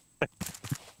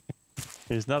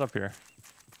 He's not up here.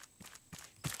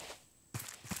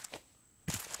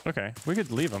 Okay, we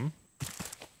could leave him.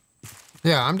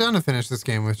 Yeah, I'm down to finish this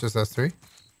game with just us three.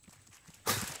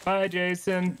 Bye,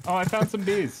 Jason. Oh, I found some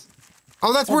bees.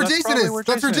 Oh, that's where Jason is.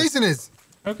 That's where Jason is.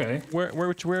 Okay. Where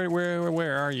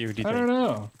are you? Do you I think? don't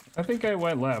know. I think I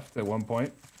went left at one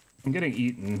point. I'm getting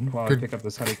eaten while I pick up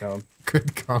this honeycomb. Good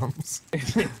comms.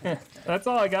 That's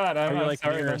all I got. Are you I'm like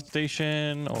sorry, near a man.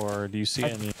 station, or do you see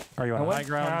any? Are you I on high went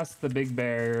ground? past the big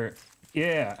bear.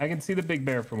 Yeah, I can see the big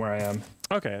bear from where I am.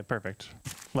 Okay, perfect.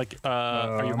 Like,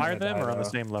 are you I'm higher gonna than him die, or on the though.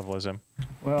 same level as him?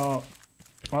 Well,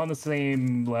 on the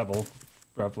same level,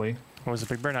 roughly. Was the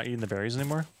big bear not eating the berries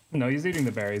anymore? No, he's eating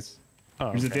the berries. Oh,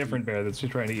 There's okay. a different bear that's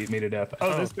just trying to eat me to death.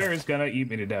 Oh, this bear is gonna eat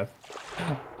me to death.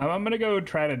 I'm gonna go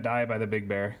try to die by the big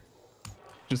bear.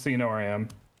 Just so you know where I am.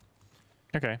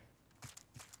 Okay.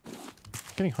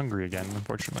 Getting hungry again,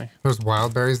 unfortunately. There's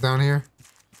wild berries down here.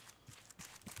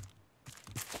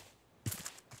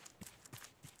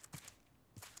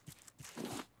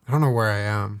 I don't know where I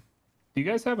am. Do you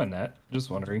guys have a net? Just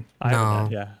wondering. I have a No.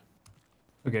 net, yeah.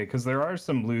 Okay, because there are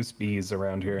some loose bees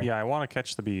around here. Yeah, I want to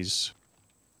catch the bees.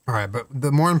 All right, but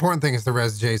the more important thing is to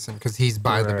res Jason because he's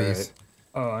by the bees.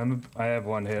 Right. Oh, I have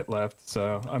one hit left,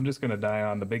 so I'm just gonna die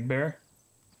on the big bear.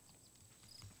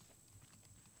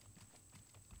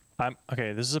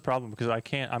 Okay, this is a problem because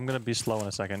I'm gonna be slow in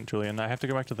a second, Julian. I have to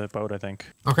go back to the boat, I think.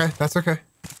 Okay, that's okay.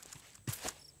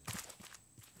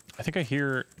 I think I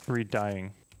hear Reed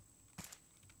dying.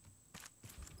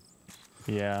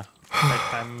 Yeah.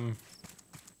 I'm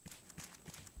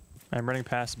running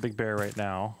past Big Bear right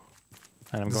now.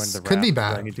 And I'm going to the could be raft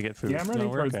where bad. I need to get food. Yeah, I'm running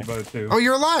we're towards okay. the boat too. Oh,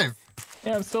 you're alive.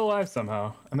 Yeah, I'm still alive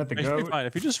somehow. I'm at the It should be goat. fine.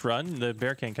 If you just run, the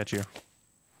bear can't catch you.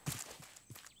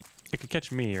 It could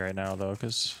catch me right now, though,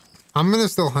 because... I'm gonna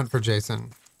still hunt for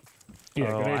Jason. Yeah,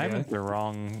 good I'm idea. at the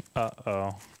wrong...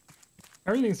 Uh-oh.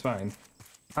 Everything's fine.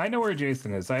 I know where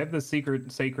Jason is. I have the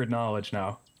sacred knowledge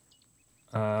now.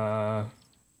 I'm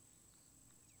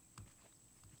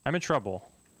in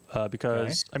trouble.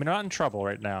 Because... I mean, I'm not in trouble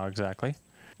right now, exactly.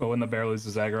 But when the bear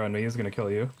loses aggro on me, he's gonna kill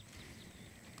you.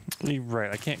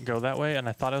 Right, I can't go that way, and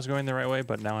I thought I was going the right way,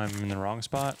 but now I'm in the wrong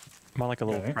spot. I'm on like a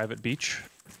little private beach,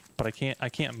 but I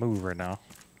can't move right now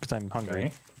because I'm hungry.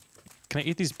 Okay. Can I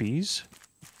eat these bees?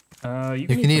 You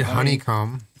can eat some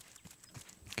honeycomb.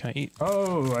 Can I eat?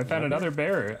 Oh, I found another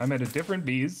bear. I'm at a different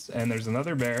bees, and there's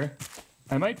another bear.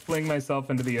 I might fling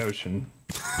myself into the ocean.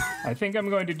 I think I'm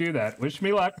going to do that. Wish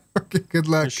me luck. Okay, good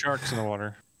luck. There's sharks in the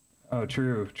water. Oh,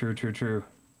 true.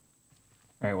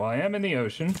 All right, well, I am in the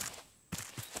ocean.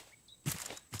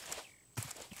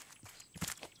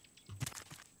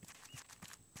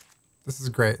 This is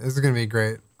great. This is gonna be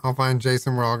great. I'll find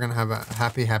Jason. We're all gonna have a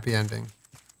happy ending.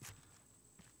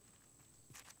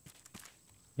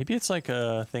 Maybe it's like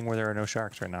a thing where there are no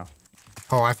sharks right now.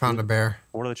 Oh, I found a bear.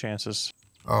 What are the chances?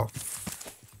 Oh.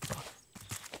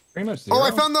 Pretty much zero. Oh, I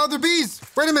found the other bees.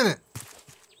 Wait a minute.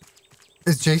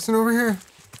 Is Jason over here?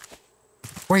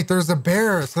 Wait, there's a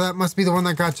bear. So that must be the one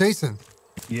that got Jason.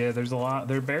 Yeah, there's a lot.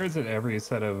 There are bears at every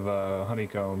set of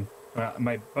honeycomb.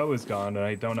 My bow is gone, and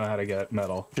I don't know how to get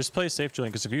metal. Just play safe,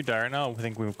 Julian, because if you die right now, I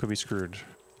think we could be screwed.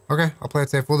 Okay, I'll play it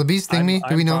safe. Will the bees sting me?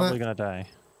 Do we know I'm probably that? gonna die.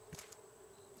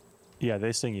 Yeah,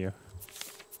 they sting you.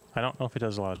 I don't know if it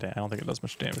does a lot of damage. I don't think it does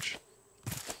much damage.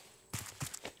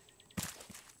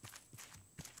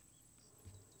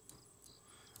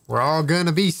 We're all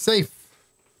gonna be safe.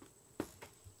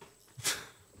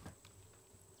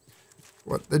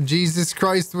 What the Jesus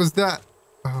Christ was that?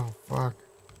 Oh, fuck.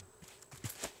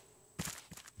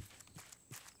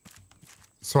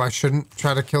 So I shouldn't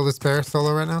try to kill this bear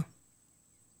solo right now?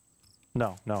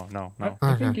 No.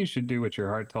 I think you should do what your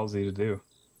heart tells you to do.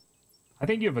 I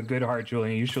think you have a good heart,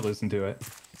 Julien. You should listen to it.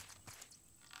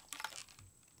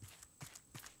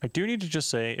 I do need to just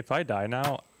say, if I die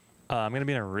now, I'm going to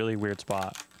be in a really weird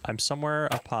spot. I'm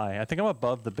somewhere up high. I think I'm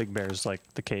above the big bears, like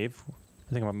the cave.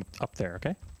 I think I'm up there,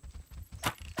 okay?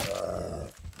 Can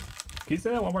you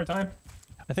say that one more time?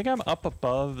 I think I'm up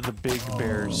above the big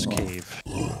bear's cave.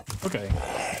 Okay.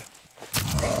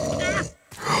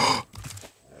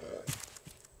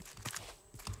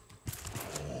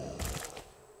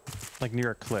 Like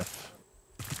near a cliff.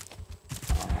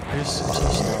 I'm so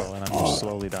slow, and I'm just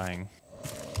slowly dying.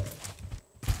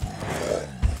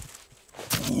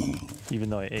 Even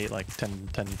though I ate like 10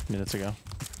 minutes ago.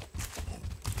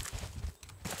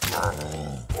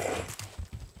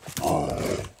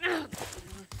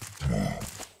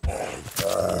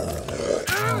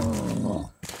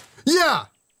 Yeah!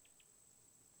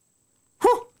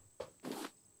 Whew!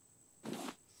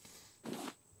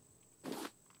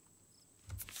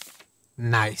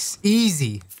 Nice.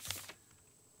 Easy.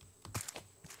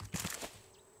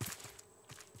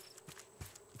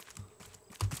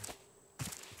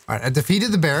 All right, I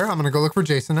defeated the bear. I'm gonna go look for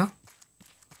Jason now.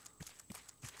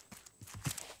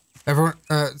 Everyone,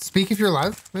 speak if you're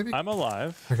alive, maybe? I'm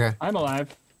alive. Okay. I'm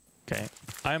alive. Okay.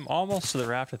 I'm almost to the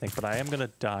raft, I think, but I am gonna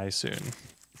die soon.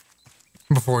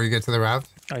 Before you get to the raft?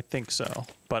 I think so.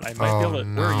 But I might be able to...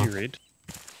 no. Where are you, Reed?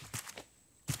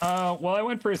 Well, I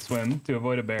went for a swim to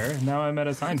avoid a bear. Now I'm at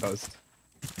a signpost.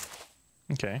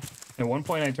 Okay. At one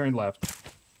point, I turned left.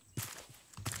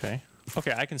 Okay.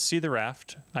 Okay, I can see the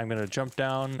raft. I'm gonna jump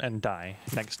down and die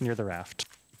near the raft.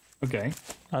 Okay.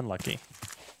 Unlucky.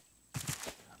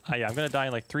 Yeah, I'm gonna die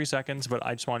in like 3 seconds, but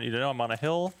I just want you to know I'm on a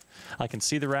hill. I can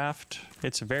see the raft.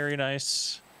 It's very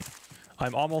nice.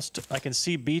 I'm almost... I can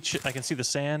see beach. I can see the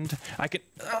sand. I can...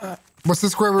 What's the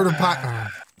square root of pi?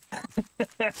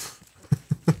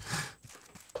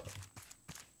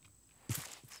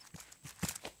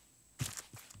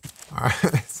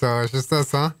 Alright, so it's just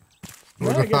us, huh?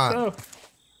 Well, I guess so.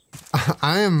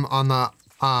 I am on the...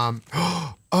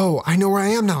 Oh, I know where I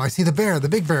am now. I see the bear, the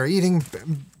big bear, eating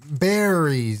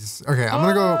berries. Okay, I'm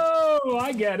gonna go... Oh,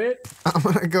 I get it. I'm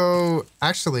gonna go...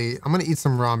 Actually, I'm gonna eat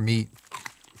some raw meat.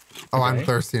 Oh, Okay. I'm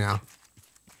thirsty now.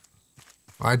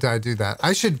 Why did I do that?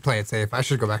 I should play it safe. I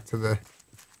should go back to the...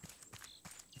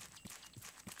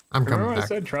 I'm coming Remember back. I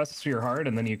said trust your heart,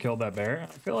 and then you killed that bear?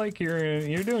 I feel like you're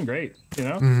doing great, you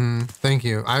know? Thank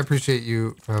you. I appreciate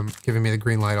you giving me the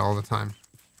green light all the time.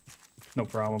 No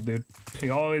problem, dude.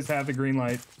 You always have the green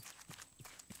light.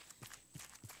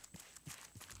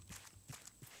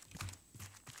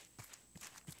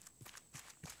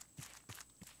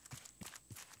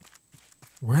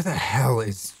 Where the hell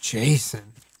is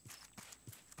Jason?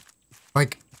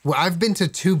 Like, well, I've been to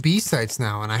 2 B sites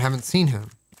now, and I haven't seen him.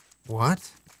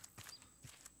 What?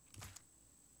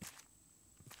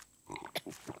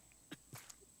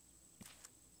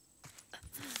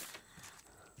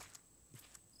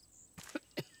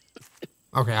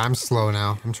 Okay, I'm slow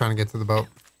now. I'm trying to get to the boat.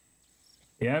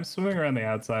 Yeah, I'm swimming around the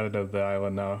outside of the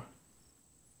island now.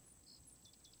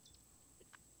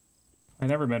 I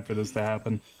never meant for this to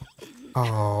happen.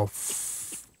 Oh,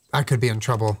 I could be in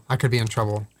trouble. I could be in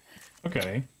trouble.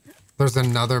 Okay. There's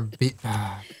another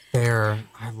bear.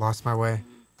 I lost my way.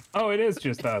 Oh, it is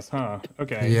just us, huh?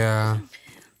 Okay. Yeah.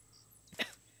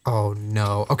 Oh,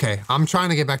 no. Okay, I'm trying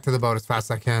to get back to the boat as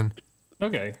fast as I can.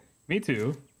 Okay. Me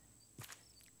too.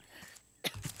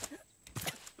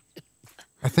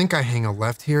 I think I hang a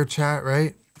left here, chat,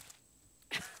 right?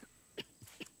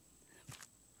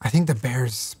 I think the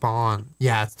bears spawn.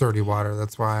 Yeah, it's dirty water.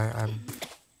 That's why I'm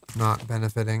not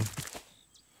benefiting.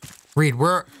 Reed,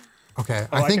 where... Okay,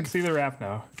 Oh, I can see the raft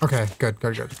now. Okay, good,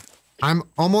 good, good. I'm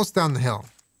almost down the hill.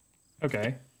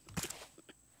 Okay.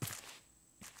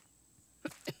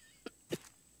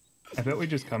 I bet we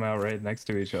just come out right next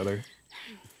to each other.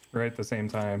 Right at the same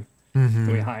time.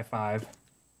 We high five.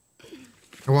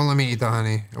 It won't let me eat the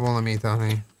honey. It won't let me eat the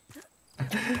honey.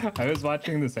 I was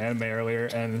watching this anime earlier,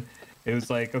 and it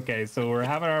was like, okay, so we're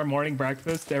having our morning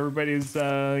breakfast. Everybody's,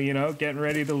 you know, getting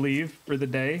ready to leave for the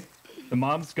day. The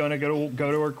mom's gonna go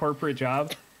to her corporate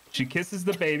job. She kisses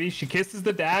the baby, she kisses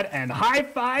the dad, and high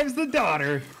fives the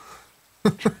daughter.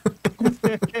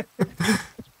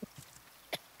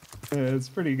 It's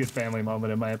a pretty good family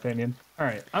moment in my opinion. All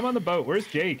right, I'm on the boat. Where's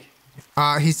Jake?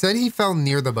 He said he fell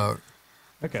near the boat.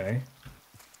 Okay.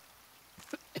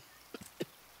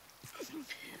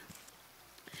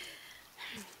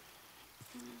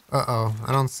 Uh-oh,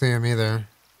 I don't see him either.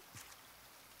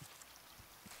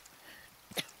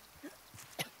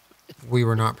 We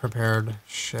were not prepared.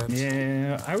 Shit.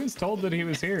 Yeah, I was told that he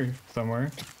was here somewhere.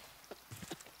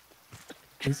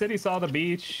 He said he saw the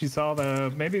beach. He saw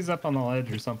the... Maybe he's up on the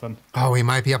ledge or something. Oh, he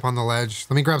might be up on the ledge.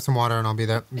 Let me grab some water and I'll be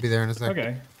there in a sec.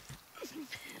 Okay.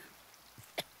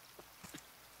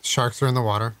 Sharks are in the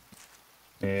water.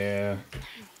 Yeah.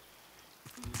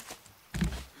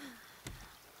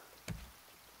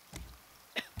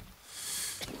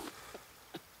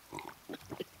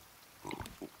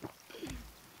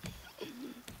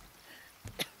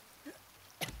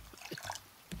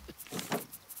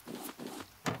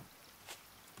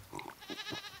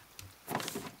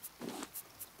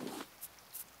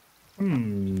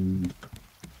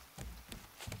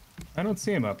 I don't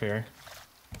see him up here.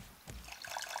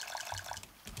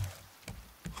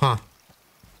 Huh.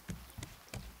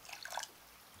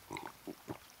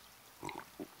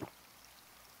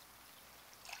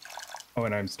 Oh,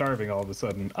 and I'm starving all of a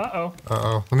sudden. Uh-oh.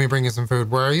 Uh-oh. Let me bring you some food.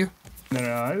 Where are you?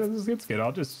 No, it's good.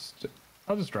 I'll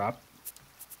just drop.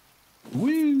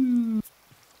 Woo!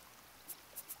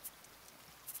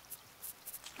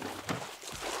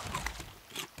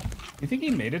 You think he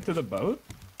made it to the boat?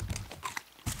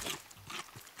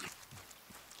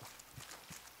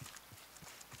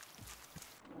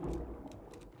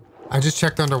 I just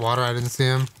checked underwater. I didn't see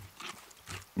him.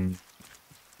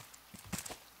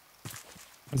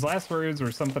 His last words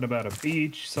were something about a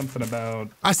beach, something about...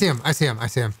 I see him. I see him. I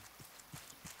see him.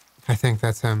 I think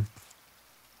that's him.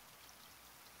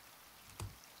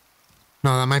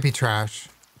 No, that might be trash.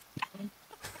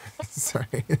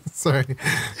 Sorry. Sorry.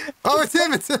 Oh, it's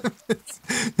him. It's him.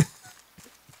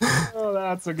 Oh,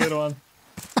 that's a good one.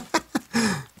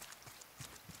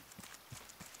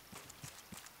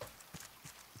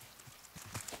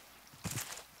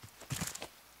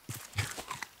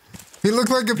 He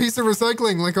looked like a piece of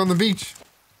recycling, like on the beach.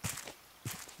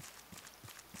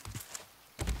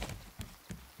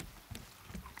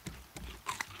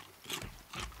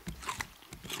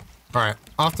 All right,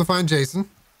 off to find Jason.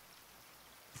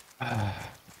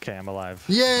 Okay, I'm alive.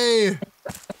 Yay!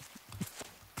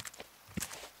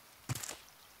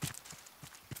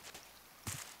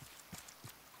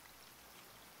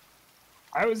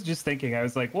 I was just thinking, I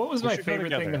was like, what was my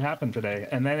favorite thing that happened today?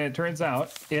 And then it turns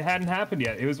out it hadn't happened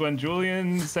yet. It was when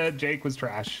Julien said Jake was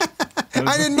trash.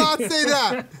 I did not say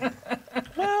that.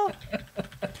 Well,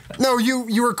 no,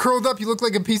 you were curled up. You looked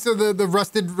like a piece of the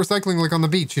rusted recycling, like on the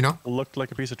beach, you know? Looked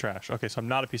like a piece of trash. Okay, so I'm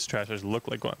not a piece of trash. I just look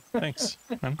like one. Thanks,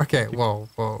 man. Okay, whoa.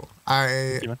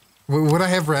 Would I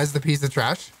have res the piece of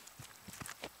trash?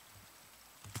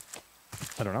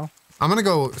 I don't know. I'm gonna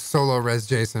go solo res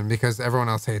Jason because everyone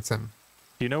else hates him.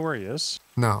 Do you know where he is?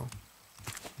 No.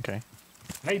 Okay.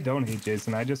 I don't hate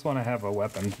Jason. I just want to have a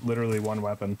weapon. Literally one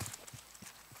weapon.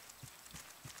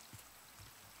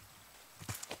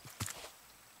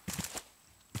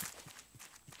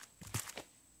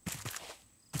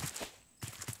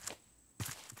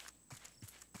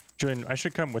 Julien, I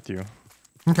should come with you.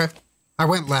 Okay. I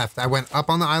went left. I went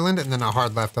up on the island and then a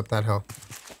hard left up that hill.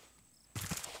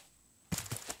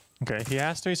 Okay, he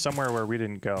has to be somewhere where we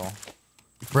didn't go.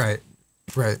 Right.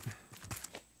 Right.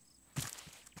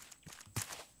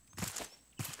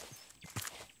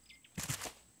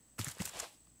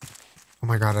 Oh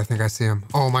my god, I think I see him.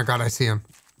 Oh my god, I see him.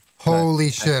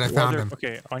 Holy shit, I found him.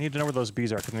 Okay, I need to know where those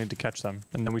bees are because we need to catch them.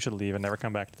 And then we should leave and never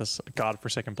come back to this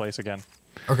godforsaken place again.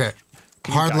 Okay.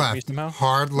 Can you Hard guide me left. somehow?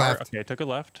 Hard left. Okay, I took a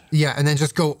left. Yeah, and then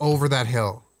just go over that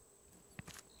hill.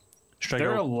 Should There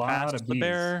I are go a lot past of the bees.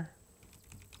 bear?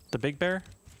 The big bear?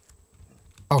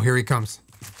 Oh, here he comes.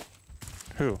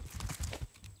 Who?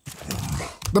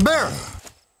 The bear!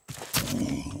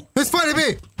 It's funny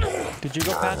me! Did you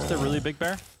go past the really big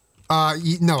bear?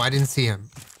 No, I didn't see him.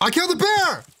 I killed the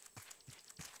bear!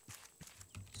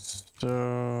 So,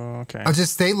 okay. I'll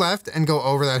just stay left and go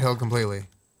over that hill completely.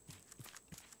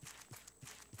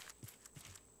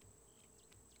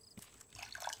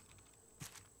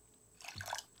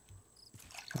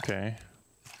 Okay.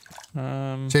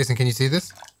 Jason, can you see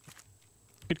this?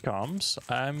 It comes.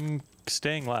 I'm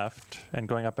staying left and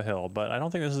going up a hill, but I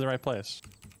don't think this is the right place.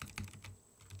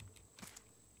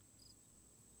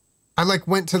 I like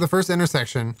went to the first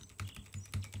intersection.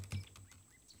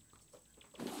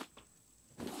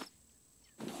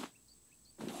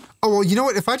 Oh, well, you know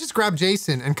what? If I just grab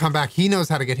Jason and come back, he knows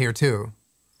how to get here too.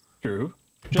 True.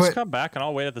 Just come back and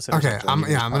I'll wait at the Okay, intersection. I'm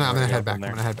gonna head back. I'm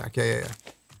gonna head back. Yeah.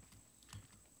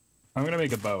 I'm gonna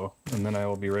make a bow, and then I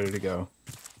will be ready to go.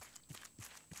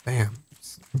 Damn,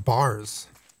 bars.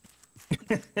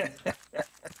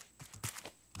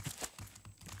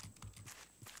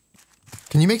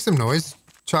 Can you make some noise,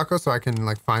 Choco, so I can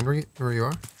like find where you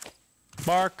are?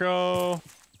 Marco.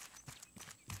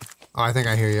 Oh, I think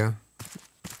I hear you.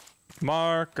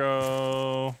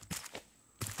 Marco.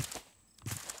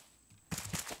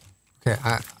 Okay,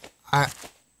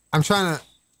 I'm trying to.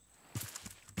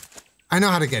 I know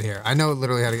how to get here. I know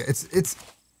literally how to get. It's.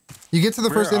 You get to the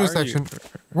first intersection.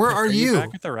 Where are you?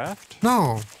 Back at the raft?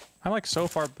 No. I'm like so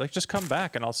far. Like, just come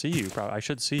back and I'll see you. Probably. I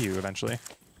should see you eventually.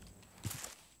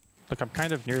 Look, I'm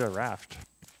kind of near the raft.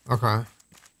 Okay.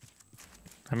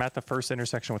 I'm at the first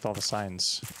intersection with all the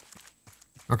signs.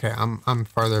 Okay, I'm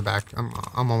farther back. I'm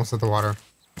almost at the water.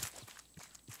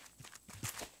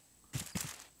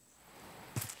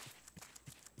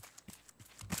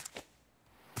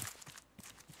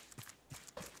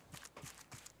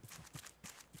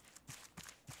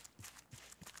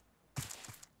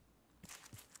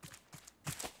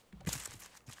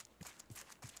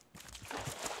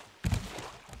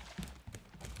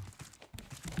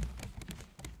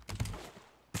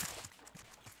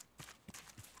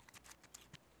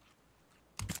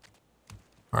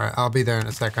 Alright, I'll be there in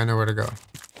a sec. I know where to go.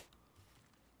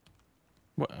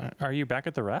 What, are you back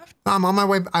at the raft? I'm on my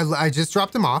way. I just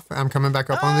dropped him off. I'm coming back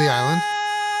up on the island.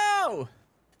 Oh!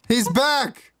 He's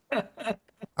back!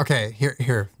 Okay,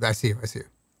 here. I see you.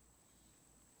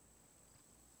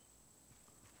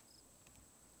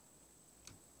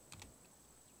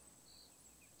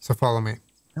 So follow me.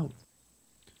 No.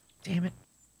 Damn it.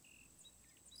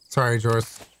 Sorry,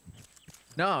 Joris.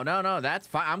 No, that's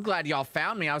fine. I'm glad y'all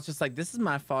found me. I was just like, this is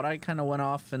my fault. I kind of went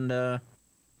off and No,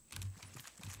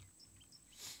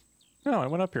 I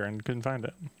went up here and couldn't find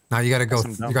it. Now you gotta go.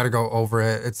 You gotta go over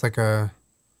it. It's like a.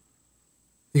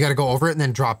 You gotta go over it and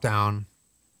then drop down.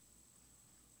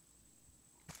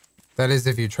 That is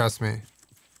if you trust me.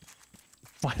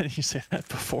 Why didn't you say that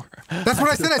before? That's what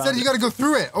I said. I said you gotta go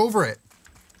through it, over it,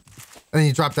 and then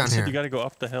you drop down here. You gotta go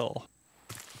up the hill.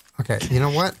 Okay, you know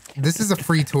what? This is a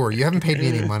free tour. You haven't paid me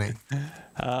any money.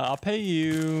 I'll pay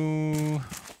you.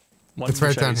 It's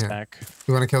right down here. Snack.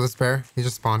 You want to kill this bear? He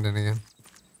just spawned in again.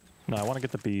 No, I want to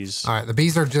get the bees. All right, the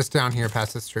bees are just down here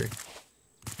past this tree.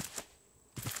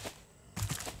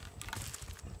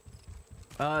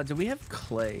 do we have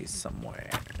clay somewhere?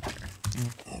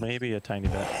 Maybe a tiny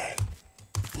bit.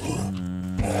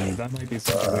 That might be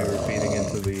something we were feeding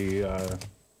into the.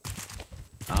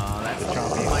 That's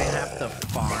something I have to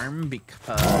farm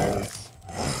because.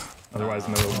 Otherwise,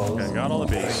 no bowls. Okay, got all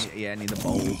the bees. Yeah, I need the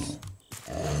bowls.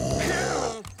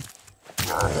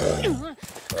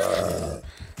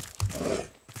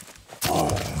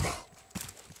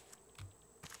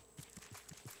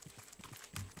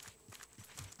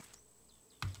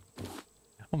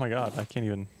 Oh my god, I can't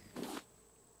even.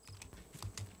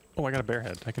 Oh, I got a bear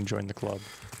head. I can join the club.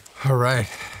 All right.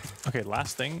 Okay,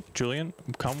 last thing, Julian,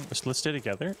 come. Let's stay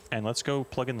together and let's go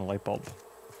plug in the light bulb.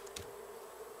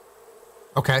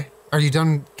 Okay. Are you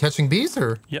done catching bees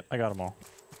or? Yep, I got them all.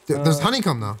 There's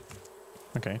honeycomb though.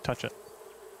 Okay, touch it.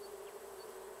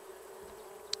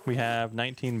 We have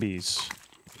 19 bees.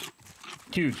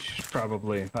 Huge,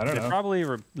 probably. I don't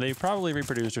know. They probably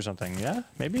reproduced or something. Yeah,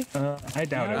 maybe. I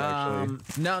doubt it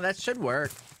actually. No, that should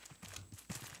work.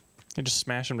 You just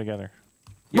smash them together.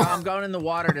 Yeah, I'm going in the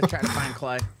water to try to find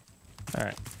clay. All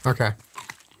right. Okay.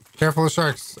 Careful of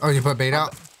sharks. Oh, you put bait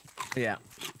out? Yeah.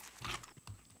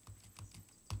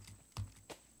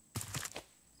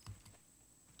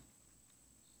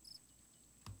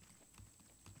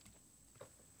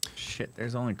 Shit,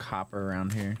 there's only copper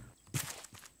around here.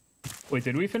 Wait,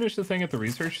 did we finish the thing at the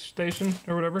research station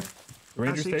or whatever? The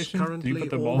ranger station? Did you put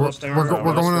the We're bulb up there? we're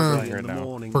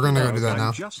going to do that I'm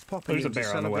now. just popping There's a in to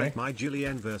bear on the way. celebrate my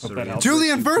Julien-versary.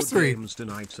 Julien-versary!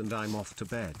 Tonight, and I'm off to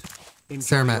bed.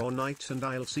 Enjoy Cermet. your night, and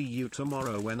I'll see you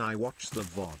tomorrow when I watch the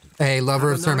VOD. Hey,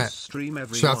 lover of Have a nice Cermet. stream,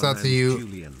 everyone, Shouts out to and you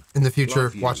Julien. in the future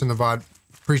Love you. watching the VOD.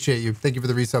 Appreciate you. Thank you for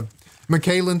the resub.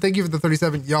 Michaelin, thank you for the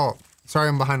 37. Y'all, sorry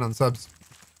I'm behind on subs.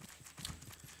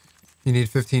 You need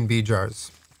 15 bee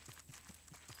jars.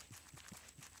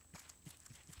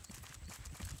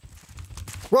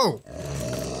 Whoa!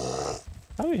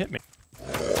 How did he hit me?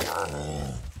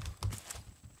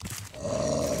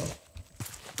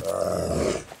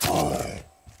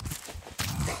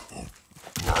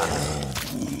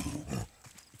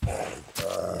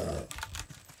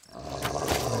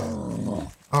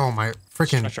 Oh my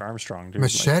freaking Stretch Armstrong, dude.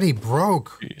 machete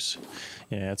broke. Jeez.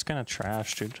 Yeah, it's kind of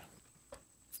trash, dude.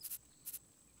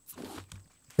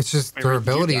 It's just Wait,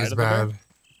 durability did you is die to the bear? bad.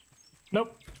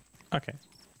 Nope. Okay.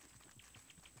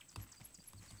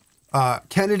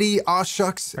 Kennedy,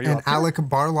 Shucks, Are you and up here? Alec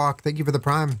Barlock, thank you for the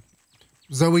prime.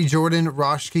 Zoe Jordan,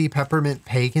 Roshki, Peppermint,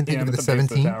 Pagan, thank Yeah, you I'm for at the the base of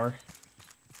the 17. tower.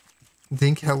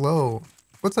 Dink, hello.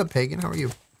 What's up, Pagan? How are you?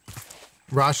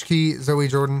 Roshki, Zoe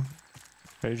Jordan.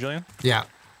 Ready, Julian? Yeah.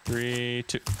 3,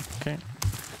 2. Okay.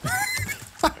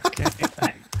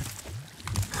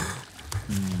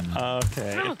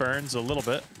 Okay, it burns a little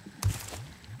bit.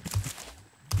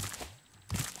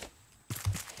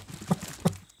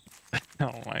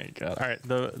 Oh my god. Alright,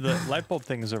 the light bulb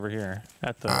thing is over here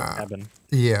at the cabin.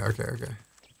 Yeah, okay.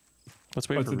 Let's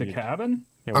wait What's for in the Reed. cabin?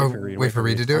 Yeah, Oh, wait for Reed. wait for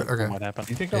Reed to do it? Tell him Okay. What happened?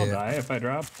 You think Yeah, I'll yeah. die if I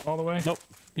drop all the way? Nope.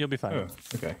 You'll be fine. Oh,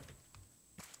 okay.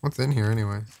 What's in here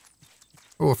anyway?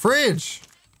 Oh, a fridge!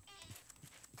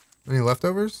 Any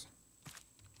leftovers?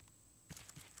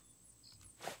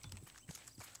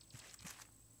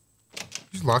 You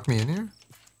just lock me in here?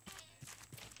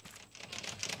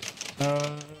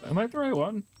 Am I the right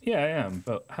one? Yeah, I am.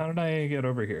 But how did I get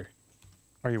over here?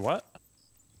 Are you what?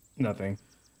 Nothing.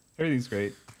 Everything's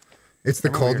great. It's the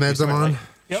I'm over cold here meds I'm facing my on. leg.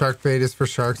 Yep. Shark bait is for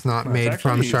sharks, not Well, it's made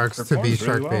from actually sharks to be performs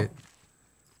shark really well. bait.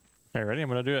 Okay, ready? I'm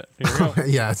gonna do it. Here we go.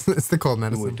 Yeah, it's the cold Do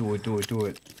medicine. it, do it, do it, do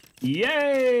it.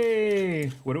 Yay!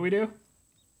 What do we do?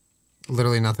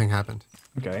 Literally nothing happened.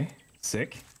 Okay.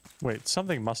 Sick. Wait,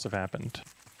 something must have happened.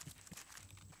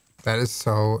 That is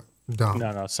so dumb.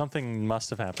 No, something must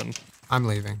have happened. I'm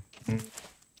leaving.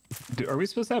 Are we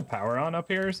supposed to have power on up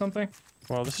here or something?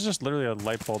 Well, this is just literally a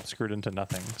light bulb screwed into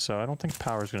nothing, so I don't think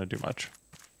power is gonna do much.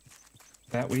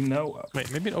 That we know of. Wait,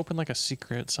 maybe it opened like a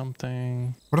secret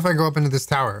something. What if I go up into this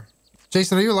tower?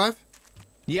 Jason, are you alive?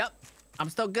 Yep, I'm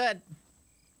still good.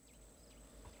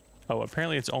 Oh,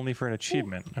 apparently it's only for an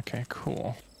achievement. Okay,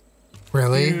 cool.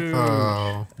 Really? Huge.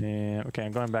 Oh. Yeah, okay,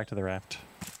 I'm going back to the raft.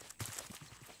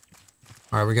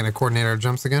 All right, we're gonna coordinate our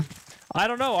jumps again. I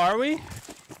don't know, are we?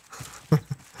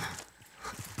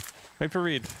 Wait for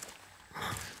Reed.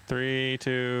 3,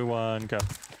 2, 1, go.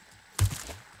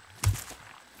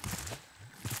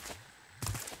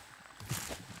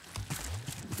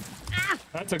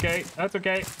 That's okay. That's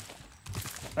okay.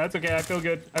 That's okay. I feel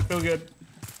good. I feel good.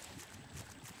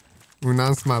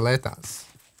 Unas maletas.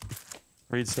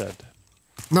 Reed said.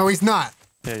 No, he's not.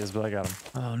 Yeah, he is, but I got him.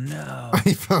 Oh no.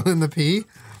 He fell in the pee.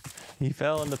 He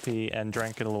fell in the pee and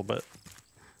drank it a little bit.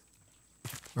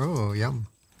 Oh, yum.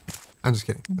 I'm just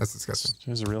kidding. That's disgusting.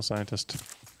 He's a real scientist.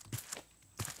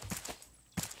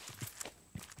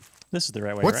 This is the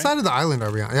right way, What right? side of the island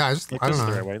are we on? Yeah, I This don't is the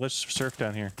know. right way. Let's surf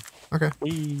down here. Okay.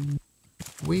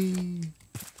 Whee.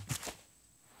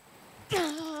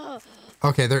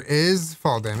 Okay, there is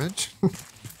fall damage.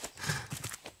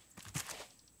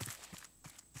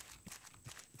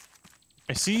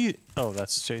 I see. Oh,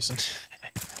 that's Jason.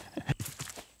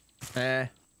 I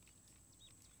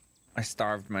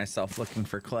starved myself looking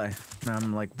for clay. Now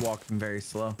I'm like walking very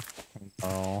slow.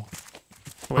 Oh.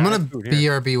 Wait, I'm I gonna have food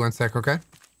here. BRB 1 sec, okay?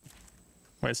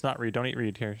 Wait, it's not Reed. Don't eat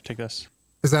Reed. Here, take this.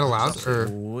 Is that allowed? Or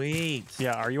Sweet.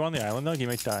 Yeah, are you on the island though? You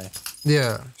might die.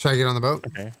 yeah, should I get on the boat?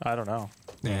 Okay, I don't know.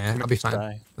 Yeah, might I'll be just fine.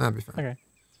 die. I'll be fine. Okay.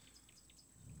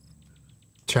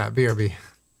 Chat BRB.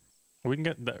 We can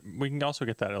get that. We can also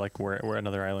get that at like we're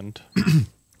another island.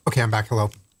 Okay, I'm back.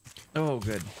 Hello, Oh,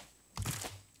 good.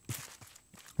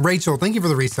 Rachel. Thank you for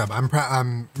the resub.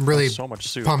 I'm really So much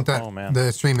soup. pumped that Oh man.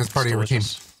 the stream is part of your routine.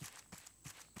 Delicious.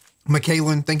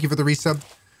 Michaelin, thank you for the resub.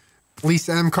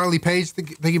 Lisa M, Carly Page,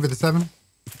 thank you for the 7.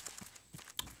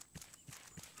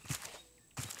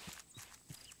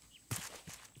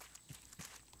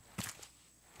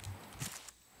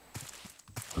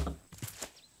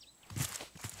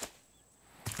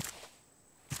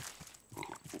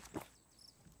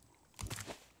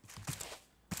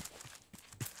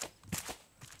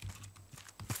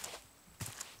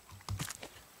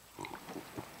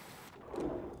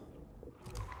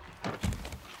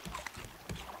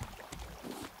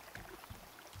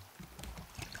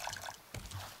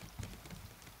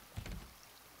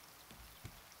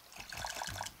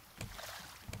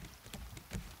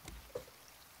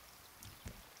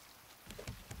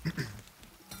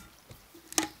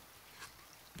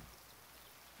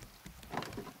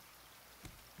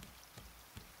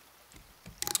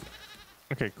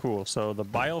 Okay, cool. So the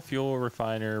biofuel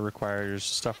refiner requires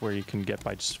stuff where you can get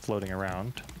by just floating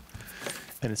around.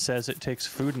 And it says it takes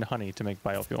food and honey to make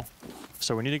biofuel.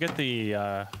 So we need to get the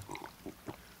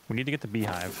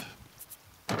beehive.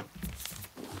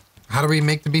 How do we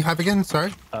make the beehive again?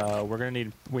 Sorry. We're gonna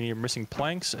need we're missing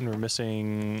planks and we're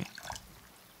missing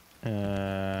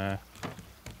I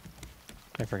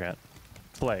forget.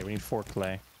 Clay. We need 4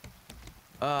 clay.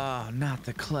 Oh, not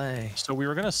the clay. So we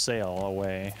were gonna sail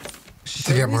away.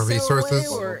 To get more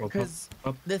resources. Because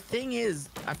the thing is,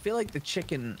 I feel like the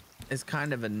chicken is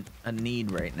kind of a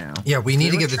need right now. Yeah, we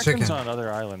need to get the chicken. On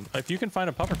another island. If you can find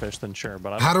a pufferfish, then sure.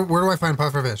 But where do I find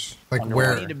pufferfish? Like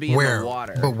where? Need to be in the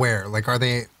water. But where? Like, are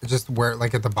they just where?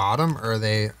 Like at the bottom, or are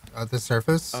they at the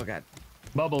surface? Oh god.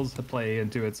 Bubbles to play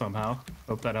into it somehow.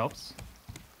 Hope that helps.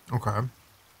 Okay.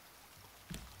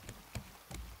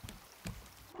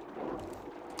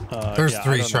 There's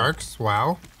 3 sharks.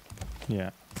 Wow.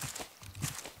 Yeah.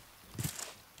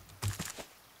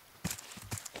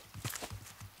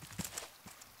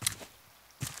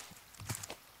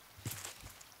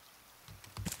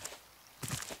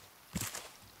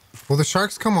 Will the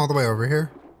sharks come all the way over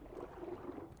here?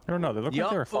 I don't know. They look like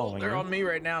they were following they're you. on me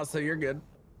right now, so you're good.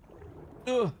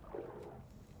 Ugh.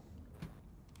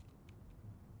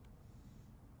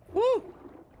 Woo!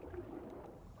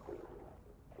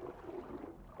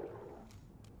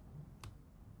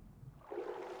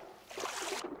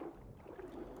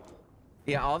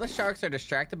 Yeah, all the sharks are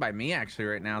distracted by me actually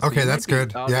right now. So okay, that's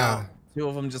good. Oh, yeah. No. 2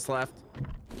 of them just left.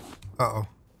 Uh-oh.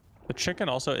 The chicken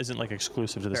also isn't like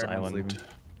exclusive to this island.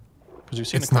 Because we've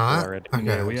seen It's a couple not? already. Okay.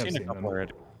 Yeah, we've seen a couple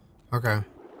already. Okay.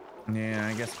 Yeah,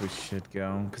 I guess we should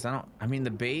go because I mean the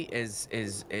bait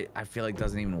I feel like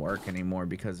doesn't even work anymore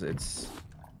because it's.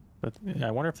 But yeah,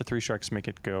 I wonder if the 3 sharks make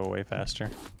it go away faster.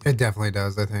 It definitely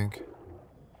does, I think.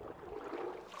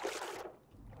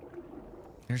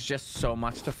 There's just so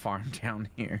much to farm down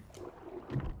here.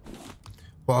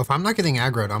 Well, if I'm not getting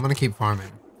aggroed, I'm gonna keep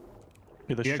farming.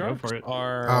 Yeah, the sharks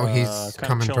are. Oh, he's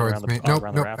coming towards me. Nope,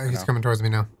 he's coming towards me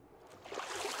now.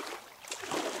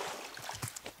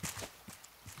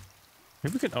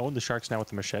 Maybe we can own the sharks now with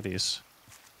the machetes.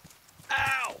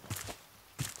 Ow!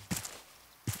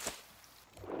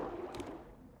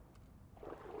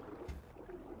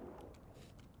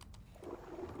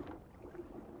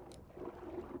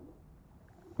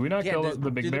 We not kill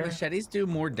the big bear? Do the machetes do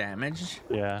more damage?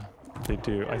 Yeah, they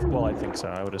do. Well, I think so.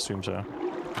 I would assume so.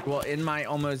 Well, in my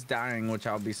almost dying, which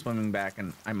I'll be swimming back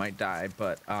and I might die,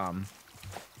 but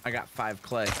I got 5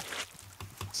 clay.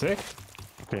 Sick.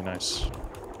 Okay, nice.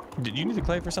 Did you need the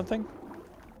clay for something?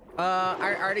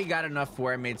 I already got enough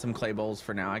where I made some clay bowls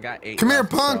for now. I got 8. Come here,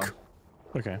 left, punk! So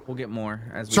okay. We'll get more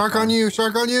as we Shark farm. on you!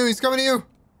 Shark on you! He's coming to you!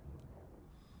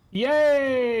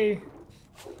 Yay!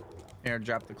 Here,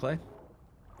 drop the clay.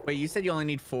 Wait, you said you only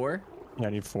need 4? Yeah, I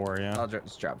need 4, yeah. I'll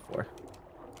just drop 4.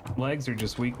 Legs are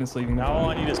just weakness leaving. Now all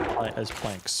I need is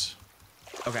planks.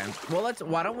 Okay. Well,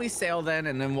 why don't we sail then,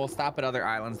 and then we'll stop at other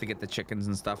islands to get the chickens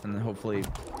and stuff, and then hopefully.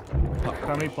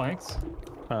 How many planks?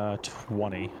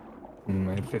 20. I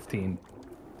had 15.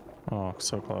 Oh,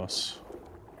 so close.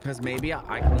 Because maybe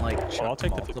I can like. Oh, I'll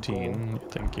take the 15.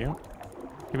 Thank you. You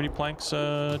have any planks,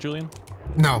 Julian?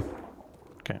 No.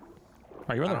 Okay.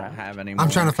 Are you on the I don't raft? have any more. I'm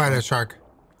trying to fight a shark.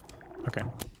 Okay.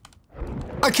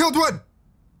 I killed one!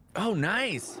 Oh,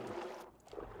 nice.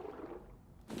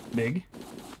 Big.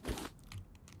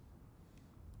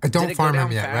 I don't Did it farm go him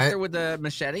down yet, faster right? with the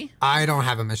machete? I don't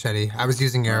have a machete. I was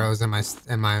using arrows in my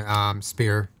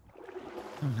spear.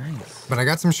 Oh, nice. But I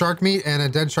got some shark meat and a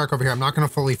dead shark over here. I'm not gonna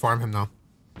fully farm him though.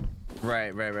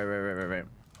 Right.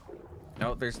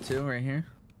 Oh, there's 2 right here.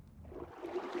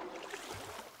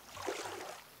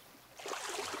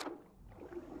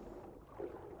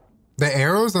 The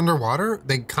arrows underwater,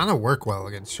 they kind of work well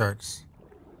against sharks.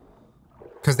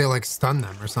 Because they like stun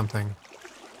them or something.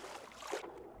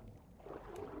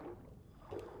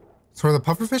 So are the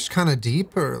pufferfish kind of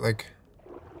deep or like?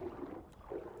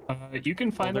 You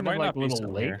can find them in like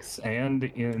little lakes and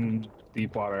in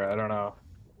deep water. I don't know.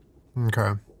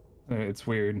 Okay. It's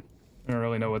weird. I don't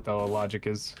really know what the logic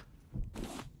is.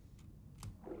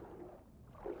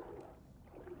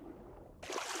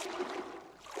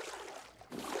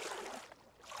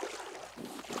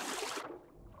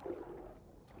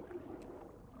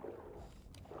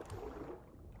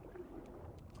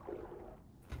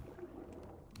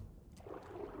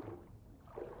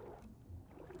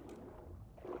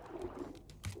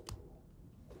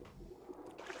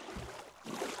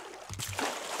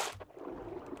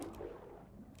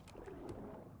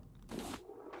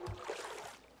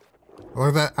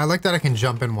 I like that I can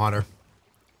jump in water.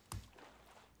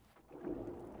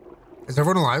 Is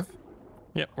everyone alive?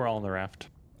 Yep, we're all on the raft.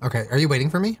 Okay, are you waiting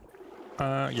for me?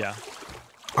 Yeah.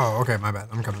 Oh, okay, my bad.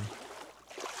 I'm coming.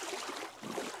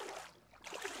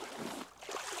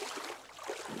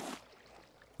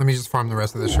 Let me just farm the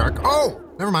rest of this shark. Oh,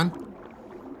 never mind.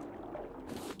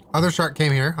 Other shark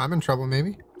came here. I'm in trouble,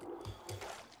 maybe.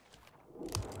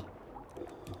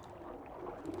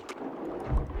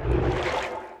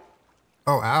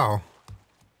 Oh, ow.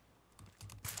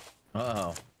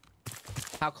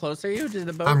 close are you to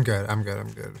the boat? I'm good. I'm good.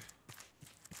 I'm good.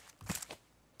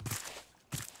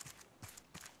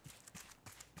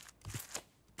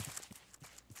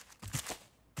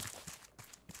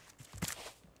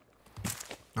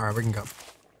 All right, we can go.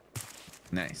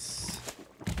 Nice.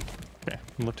 Okay,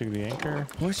 I'm lifting the anchor.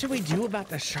 What should we do about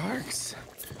the sharks?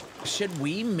 Should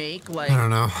we make like? I don't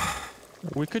know.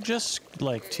 We could just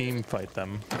like team fight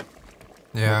them.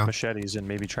 Yeah. With machetes and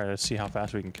maybe try to see how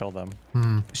fast we can kill them.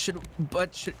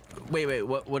 Wait,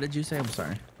 what did you say? I'm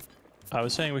sorry. I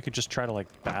was saying we could just try to like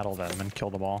battle them and kill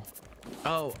them all.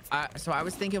 Oh, so I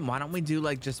was thinking, why don't we do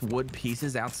like just wood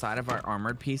pieces outside of our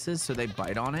armored pieces so they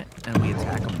bite on it and we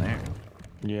attack them there?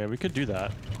 Yeah, we could do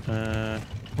that.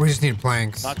 We just need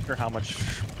planks. Not sure how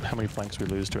many planks we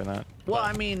lose doing that. Well,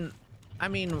 I mean,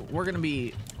 we're gonna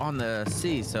be on the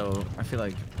sea, so I feel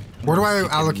like. Where do I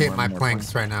allocate my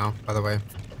planks right now, by the way?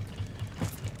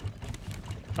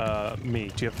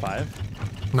 Me. Do you have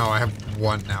 5? No, I have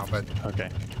 1 now, but... Okay,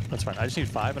 that's fine. I just need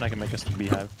 5 and I can make us the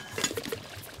beehive.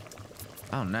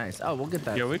 Oh, nice. Oh, we'll get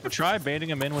that. Yeah, we could try baiting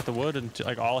them in with the wood and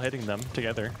like all hitting them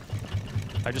together.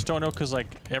 I just don't know because like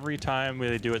every time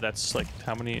they do it, that's like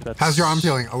how many? That's, how's your arm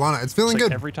feeling, Alana? It's feeling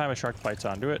good. Every time a shark bites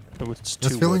onto it, it's 2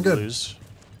 It's feeling good. lose.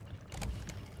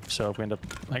 So if we end up,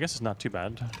 I guess it's not too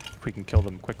bad. If we can kill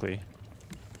them quickly,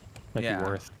 might be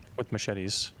worth with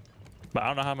machetes. But I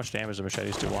don't know how much damage the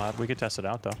machetes do. We could test it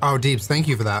out though. Oh, Deeps, thank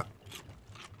you for that.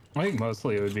 I think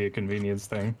mostly it would be a convenience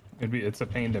thing. It's a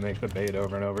pain to make the bait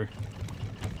over and over.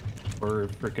 Or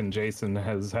frickin' Jason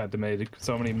has had to make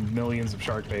so many millions of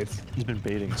shark baits. He's been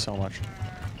baiting so much.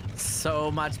 So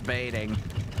much baiting.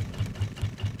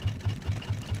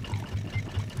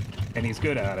 And he's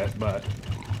good at it, but...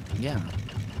 Yeah.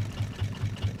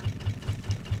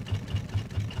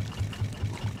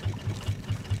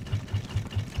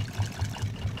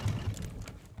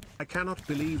 I cannot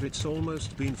believe it's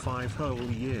almost been 5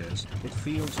 whole years. It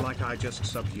feels like I just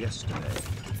subbed yesterday.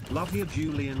 Love you,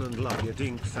 Julien, and love you,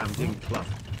 Dink Fam Dink Love.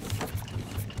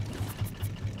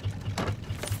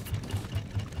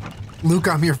 Luke,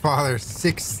 I'm your father.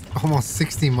 Almost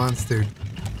 60 months, dude.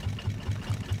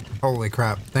 Holy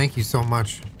crap. Thank you so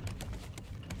much.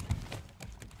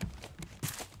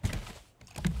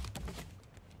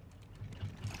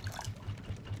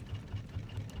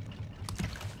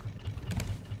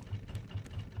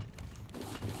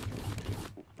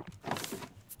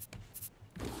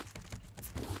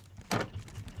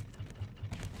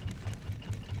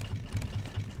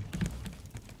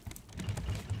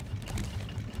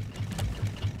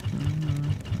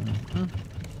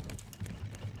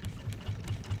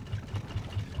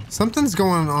 Something's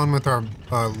going on with our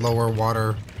lower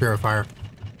water purifier.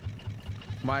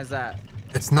 Why is that?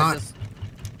 It's not.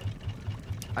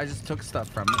 I just took stuff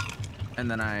from it,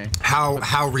 and then I.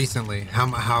 How recently?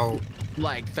 How?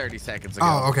 Like 30 seconds ago.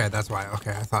 Oh, okay, that's why.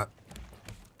 Okay, I thought.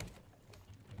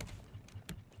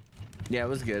 Yeah, it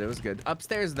was good. It was good.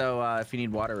 Upstairs though, if you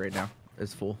need water right now,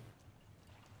 it's full.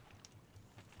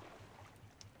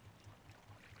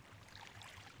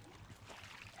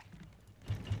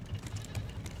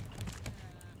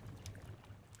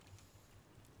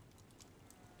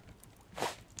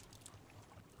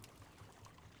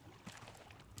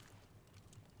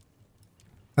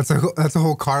 That's a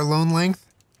whole car loan length?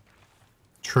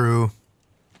 True.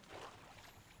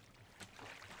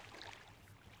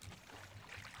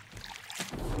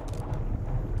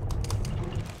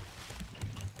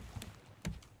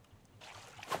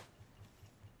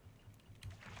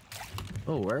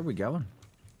 Oh, where are we going?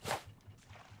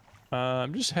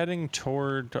 I'm just heading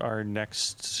toward our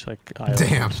next island.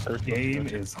 Damn. This game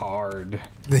is hard.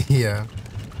 Yeah.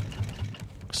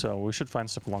 So we should find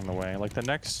stuff along the way. Like the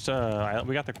next,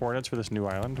 we got the coordinates for this new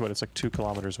island, but it's like 2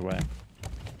 kilometers away.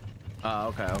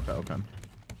 Okay.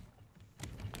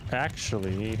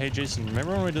 Actually, hey Jason,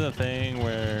 remember when we did that thing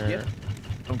where? Yep.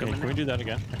 Okay, can we do that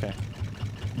again? Okay.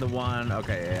 The one.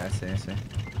 Okay, yeah, I see.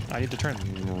 I need to turn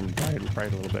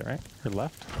right a little bit, right? Or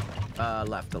left?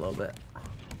 Left a little bit.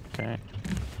 Okay.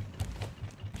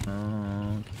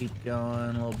 Keep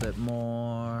going a little bit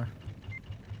more.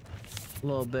 A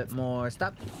little bit more.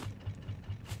 Stop.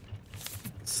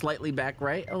 Slightly back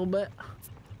right a little bit.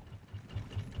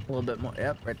 A little bit more.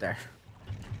 Yep, right there.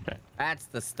 Okay. That's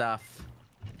the stuff.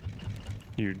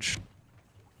 Huge.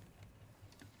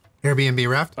 Airbnb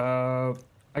Raft? I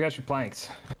got your planks.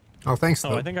 Oh, thanks.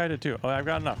 Oh, I think I did too. Oh, I've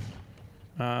got enough.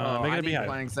 Make it I a need beehive.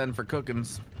 planks then for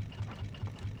cookings.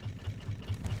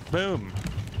 Boom.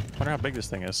 Wonder how big this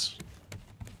thing is.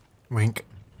 Wink.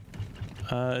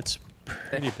 It's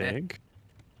pretty big.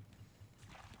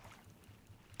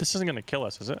 This isn't gonna kill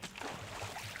us, is it?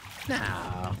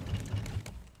 No.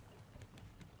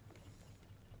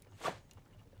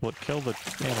 Will it kill the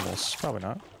animals? Probably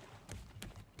not.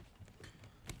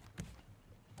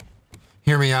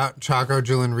 Hear me out. Chaco,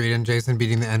 Julien, Reed, and Jason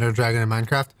beating the Ender Dragon in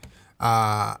Minecraft.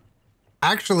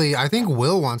 Actually, I think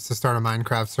Will wants to start a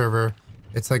Minecraft server.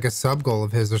 It's like a sub goal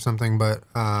of his or something, but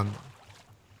I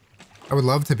would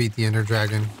love to beat the Ender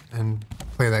Dragon and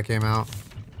play that game out.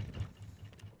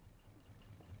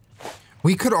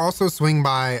 We could also swing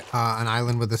by an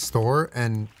island with a store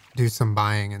and do some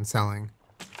buying and selling.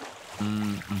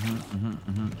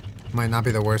 Might not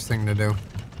be the worst thing to do.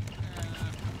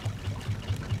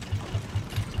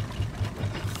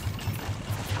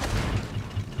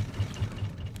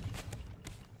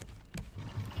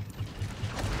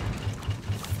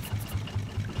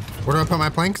 Where do I put my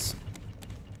planks?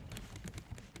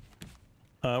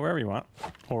 Wherever you want,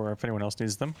 or if anyone else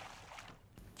needs them.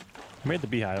 I made the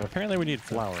beehive. Apparently we need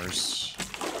flowers.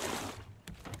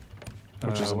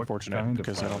 Which is unfortunate,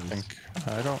 because I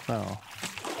don't know.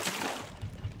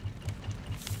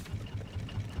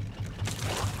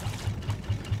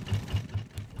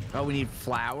 Oh, we need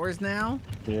flowers now?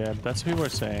 Yeah, that's what people are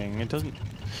saying. It doesn't...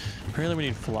 Apparently we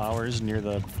need flowers near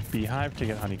the beehive to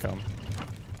get honeycomb.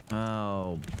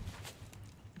 Oh.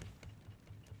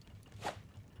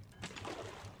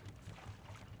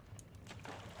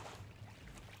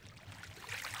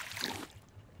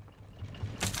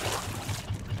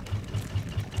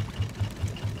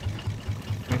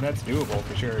 I mean, that's doable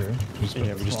for sure.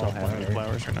 Yeah, we just don't have any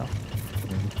flowers right now.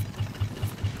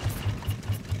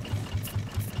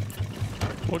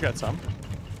 We'll get some.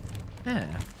 Yeah.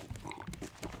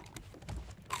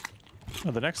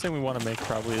 Well, the next thing we want to make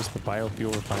probably is the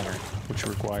biofuel refiner, which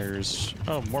requires...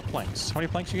 Oh, more planks. How many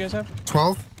planks do you guys have?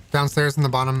 12 downstairs in the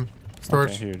bottom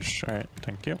storage. Okay, huge. All right,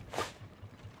 thank you.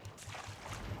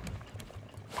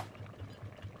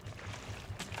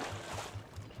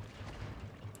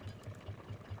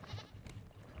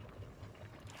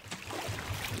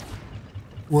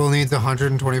 Will needs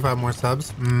 125 more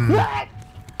subs.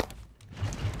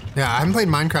 Yeah, I haven't played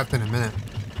Minecraft in a minute.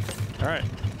 All right.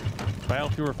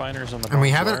 Biofuel refiners on the And we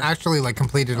bottom haven't floor. actually like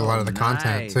completed a lot of the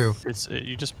content too. It's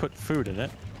you just put food in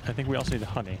it. I think we also need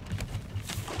honey.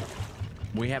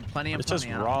 We have plenty of It's just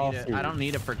honey. raw food. I don't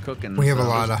need it for cooking. We have a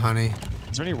lot of honey.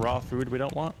 Is there any raw food we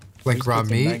don't want? Like Just raw put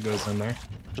some meat? mangoes in there.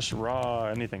 Just raw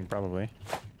anything, probably.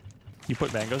 You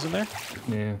put mangoes in there?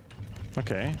 Yeah.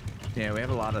 Okay. Yeah, we have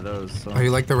a lot of those. So. Oh,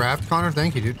 you like the raft, Connor?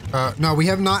 Thank you, dude. No, we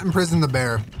have not imprisoned the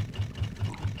bear.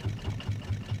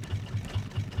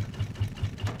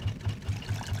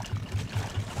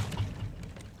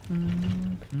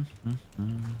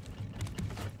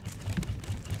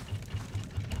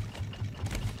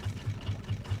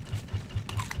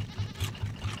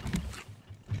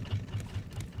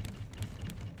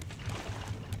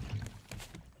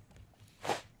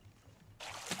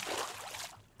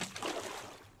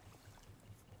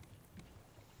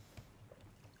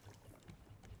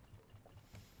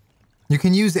 You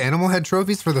can use animal head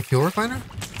trophies for the fuel refiner?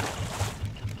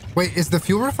 Wait, is the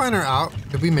fuel refiner out?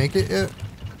 Did we make it yet?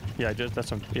 Yeah,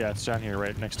 yeah, it's down here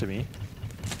right next to me.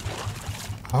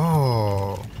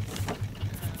 Oh.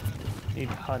 Need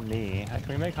honey. Can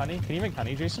we make honey? Can you make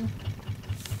honey, Jason?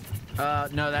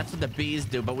 No, that's what the bees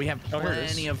do, but we have Oh, here it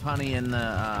is. plenty of honey in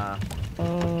the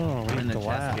Oh, we in need the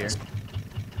chest here. glass.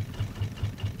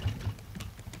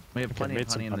 We have Okay, plenty made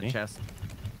of some honey in the honey. chest.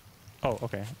 Oh,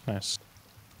 okay, nice.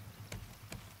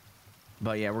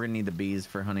 But yeah, we're gonna need the bees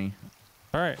for honey.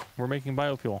 All right, we're making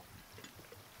biofuel.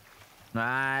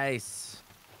 Nice.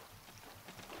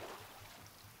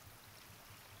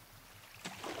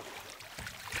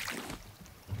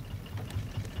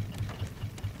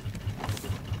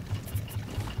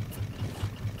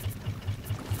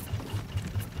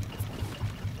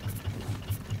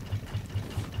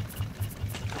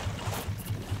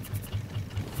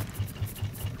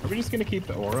 Are we just gonna keep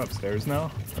the ore upstairs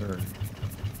now? Or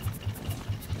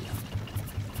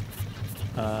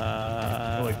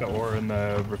like the ore and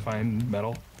the refined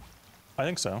metal? I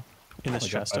think so. In this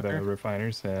Like chest by up the here.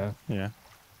 refiners, yeah. Yeah.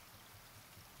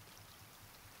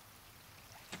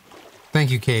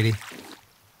 Thank you, Katie.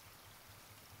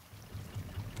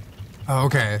 Oh,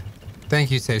 okay.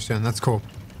 Thank you, Station. That's cool.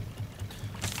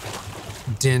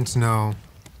 Didn't know.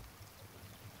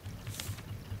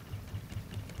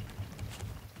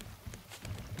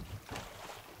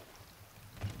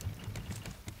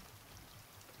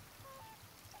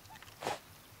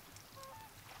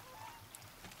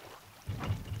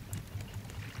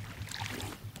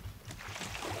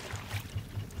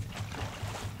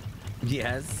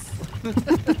 Yes.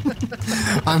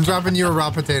 I'm dropping you a raw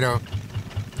potato.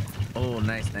 Oh,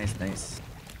 nice, nice, nice.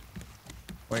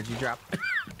 Where'd you drop?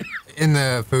 in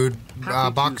the food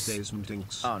Happy box. Tuesdays,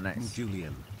 Mdinks. Oh, nice.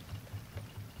 Julian.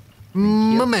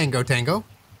 Mango Tango.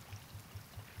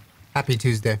 Happy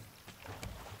Tuesday.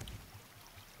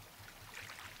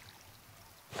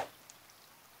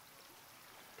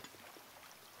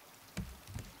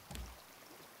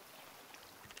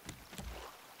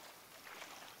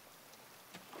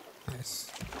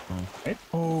 Nice. Right?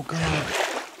 Oh god.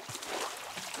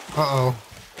 Uh-oh.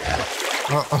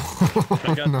 Uh-oh.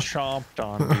 I got No. chomped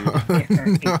on,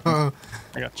 dude. No.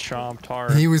 I got chomped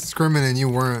hard. He was scrimming and you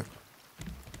weren't.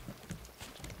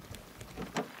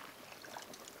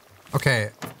 Okay,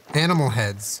 animal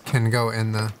heads can go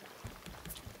in the...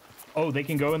 Oh, they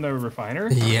can go in the refiner?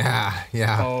 Yeah,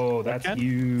 yeah. Oh, that's Okay.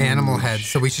 huge. Animal heads.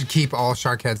 So we should keep all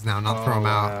shark heads now, not throw them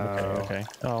out. Wow. Okay.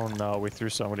 Oh no, we threw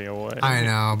somebody away. I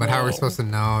know, but how are we supposed to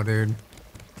know, dude?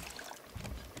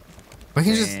 We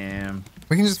can Damn.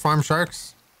 just farm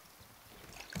sharks.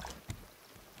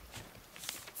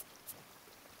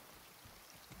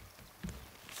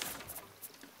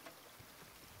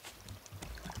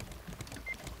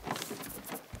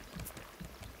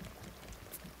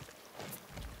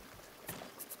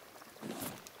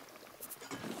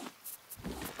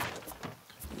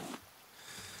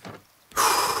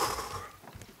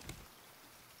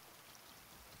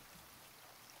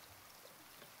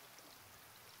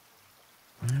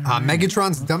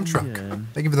 Megatron's dump truck.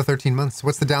 Thank you for the 13 months.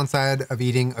 What's the downside of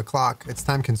eating a clock? It's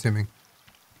time consuming.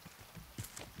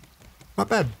 Not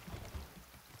bad.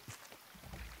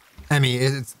 Emmy,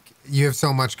 you have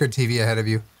so much good TV ahead of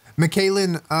you.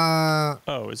 Michaelin,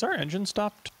 Oh, is our engine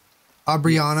stopped?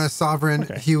 Aubriana, Sovereign,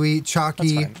 Okay. Huey,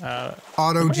 Chalky,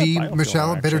 Auto might G, have biofuel,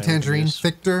 Michelle, Bitter actually, I can Tangerine, use.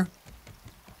 Victor,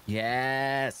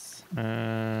 Yes.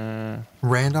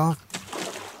 Randolph.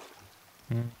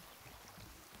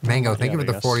 Mango, thank you for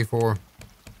yeah, I the guess. 44.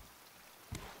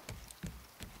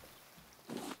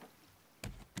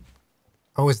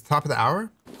 Oh, it's the top of the hour?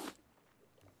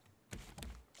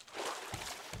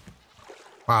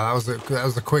 Wow, that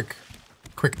was a quick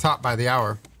top by the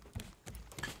hour.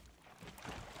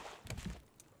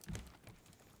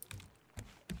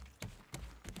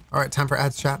 All right, time for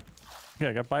ads, chat. Yeah,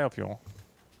 I got biofuel.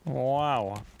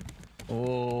 Wow.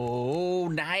 Oh,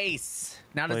 nice.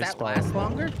 Now, does Place that last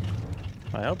longer?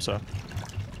 I hope so.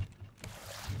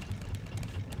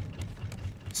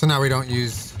 So now we don't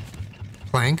use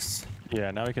planks.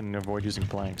 Yeah, now we can avoid using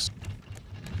planks.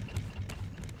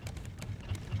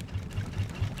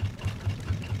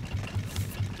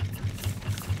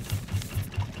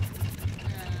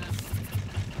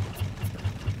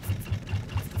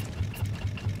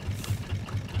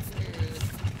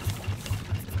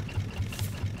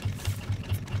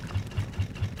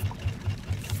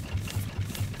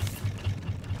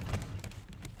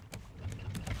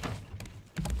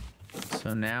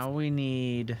 So now we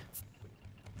need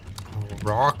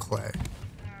Raw clay.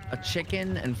 a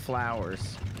chicken and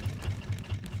flowers.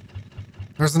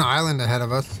 There's an island ahead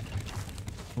of us.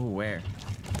 Ooh, where?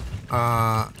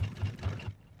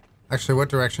 Actually, what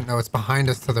direction? No, it's behind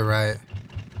us to the right.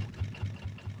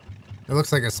 It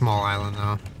looks like a small island,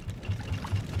 though.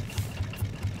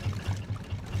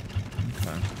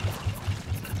 Okay.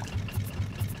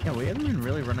 Yeah, we haven't been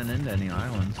really running into any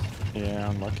islands. Yeah,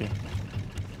 I'm lucky.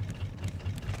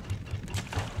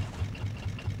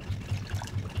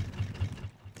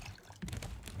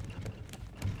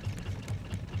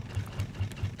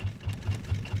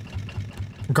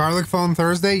 Garlic phone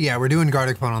Thursday? Yeah, we're doing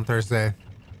garlic phone on Thursday.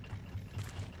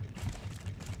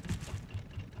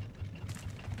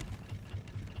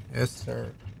 Yes,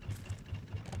 sir.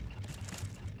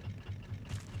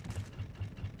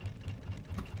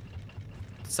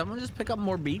 Someone just pick up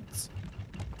more beets?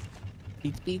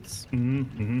 Beets?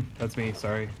 That's me.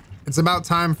 Sorry. It's about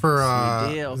time for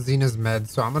Sweet deal. Xena's meds,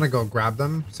 so I'm gonna go grab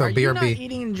them. So Are you not BRB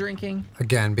eating and drinking?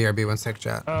 again. BRB 1 sec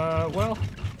chat. Well.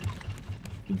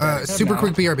 Super now.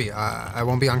 quick BRB. I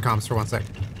won't be on comms for 1 sec.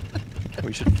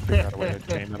 We should figure out a way to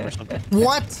tame them or something.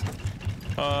 What?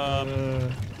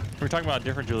 We're talking about a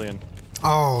different Julien.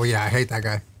 Oh yeah, I hate that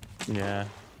guy. Yeah.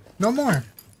 No more.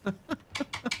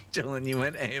 Dylan, you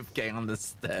went AFK on the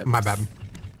step. My bad.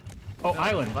 Oh,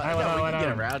 island.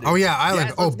 Island. Oh yeah, island.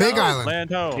 Yes, oh, let's big go. island. Land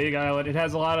ho. Big island. It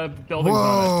has a lot of buildings on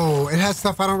it. Whoa, it has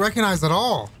stuff I don't recognize at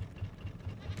all.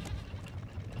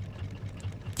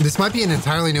 This might be an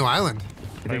entirely new island.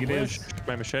 I think it wish is.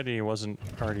 my machete wasn't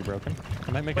already broken.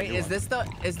 I might make Wait, a new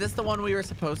one. is this the one we were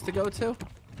supposed to go to?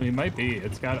 It might be.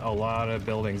 It's got a lot of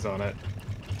buildings on it.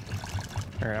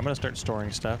 All right, I'm gonna start storing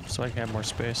stuff so I can have more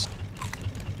space.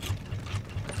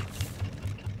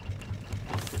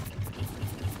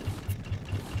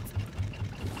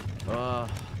 I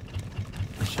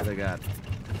should have got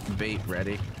bait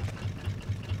ready.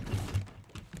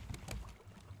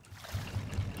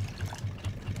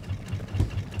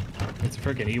 It's a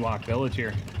freaking Ewok village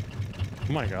here.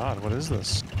 Oh my god, what is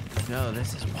this? No,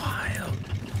 this is wild.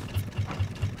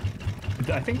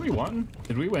 I think we won.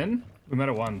 Did we win? We might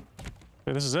have won.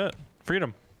 Hey, this is it.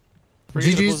 Freedom.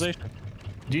 GG's. Civilization.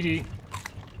 GG.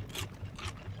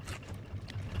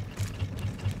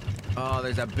 Oh,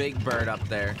 there's a big bird up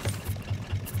there.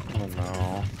 Oh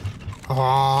no.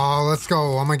 Oh, let's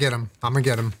go. I'm gonna get him. I'm gonna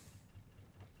get him.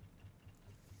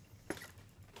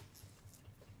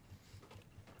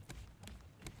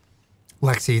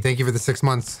 Lexi, thank you for the 6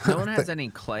 months. No one has any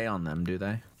clay on them, do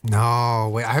they? No,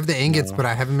 wait, I have the ingots, but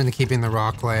I haven't been keeping the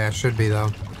raw clay. I should be, though.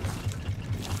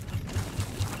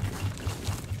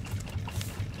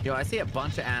 Yo, I see a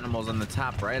bunch of animals on the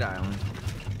top right island.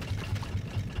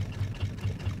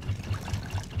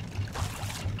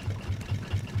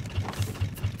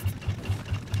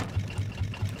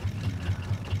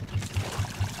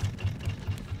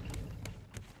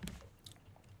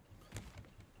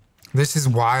 This is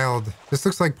wild. This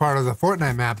looks like part of the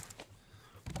Fortnite map.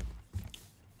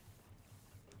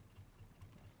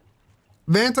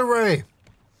 Vanta Ray.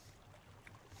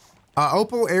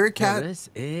 Opal, Eric Cat. Yeah, this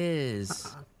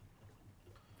is.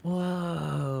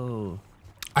 Whoa.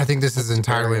 I think this is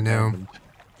entirely new.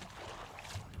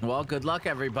 Well, good luck,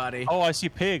 everybody. Oh, I see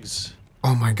pigs.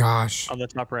 Oh my gosh. On the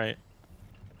top right.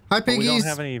 Hi, But piggies. we don't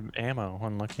have any ammo.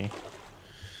 Unlucky.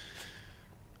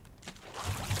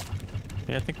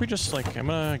 Yeah, I think we just like. I'm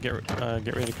gonna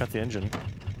get ready to cut the engine.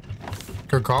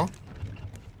 Good call.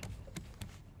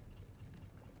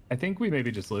 I think we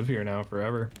maybe just live here now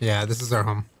forever. Yeah, this is our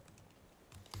home.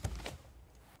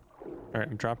 All right,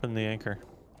 I'm dropping the anchor.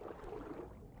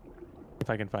 If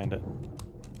I can find it.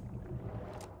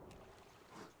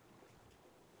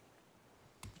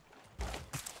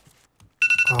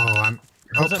 Oh, I'm.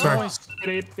 Oh, What's that sorry.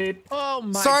 noise? Oh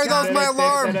my Sorry, god. that was my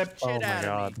alarm. Oh my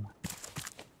god.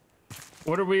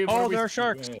 What are we? Oh, there are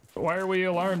sharks. Why are we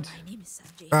alarmed? My name is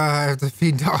Sanjay. I have to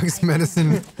feed dogs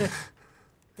medicine.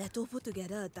 Dato put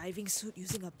together a diving suit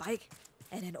using a bike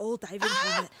and an old diving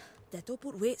helmet. Dato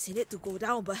put weights in it to go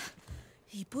down, but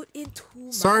he put in too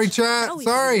much. Sorry, chat. Now if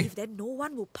Sorry. I leave, then no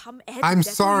one will pump air to I'm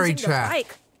Dato sorry, using the chat.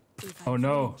 bike. If I Oh, put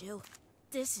no. him in jail,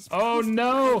 this is Oh proof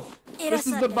no! It This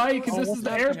is is the a bike. Dato- This is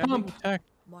the air pump.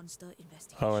 monster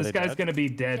investigation. Oh, are This they guy's dead? gonna be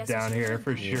dead Yes, down it's here just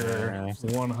for a- sure.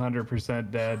 Yeah.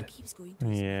 100% dead. Keeps going to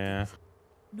his Yeah.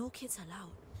 no kids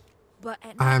allowed. But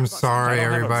at night I'm I got some sorry, I don't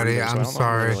have a everybody. breather, so I I'm don't know if we'll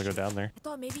sorry. really go down there. I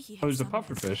thought maybe he had Oh, there's a some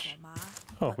pufferfish. medicine for Ma,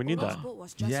 Oh, but we need Odo's that. boat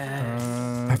was just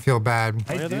Yeah. I feel bad.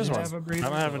 I Oh, yeah, do there's one. have a I breather.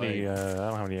 don't have but, any. like, I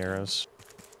don't have any arrows.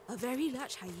 a very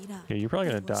large hyena. Yeah, you're probably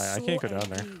gonna He was die. I so can't go down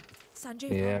there. angry. Sanjay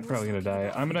Yeah, I'm almost probably gonna forgot die.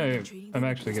 about I'm feeding gonna- and training I'm them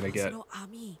actually into gonna get- personal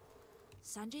army.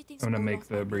 Sanjay thinks I'm gonna make Olaf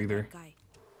the might be a breather. bad guy.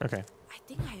 Okay. I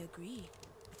think I agree.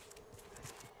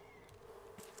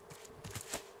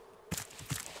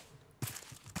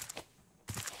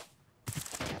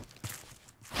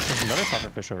 There's another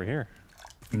pufferfish over here.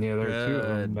 Yeah, there are two of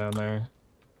them Good. down there.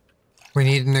 We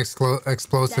need an explosive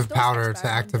Dato's powder to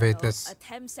activate experimental, this.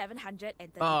 Attempt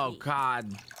 733. Oh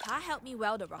god. Pa helped me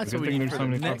weld the rocket. That's Good what we thing need there's for so the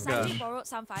many next Sanjay pufferfish. borrowed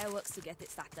some fireworks to get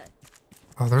it started.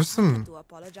 Oh, there's I some. had to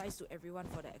apologize to everyone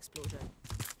for the explosion.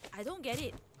 I don't get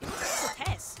it. It was just a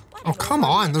test. What Oh, an come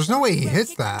on. There's no way he overreaction. hits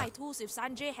Would have that. kicked my tools if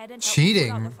Sanjay hadn't helped me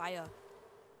put out Cheating. the fire.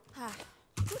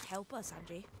 Good helper,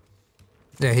 Sanjay.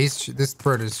 Yeah, this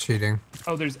bird is cheating.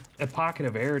 Oh, there's a pocket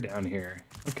of air down here.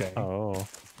 Okay. Oh.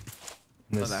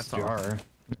 In this that's jar. awesome.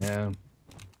 Yeah.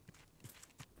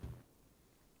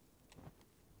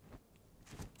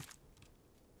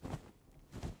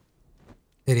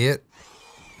 Idiot.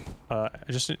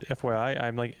 Just FYI,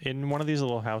 I'm like in one of these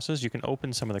little houses. You can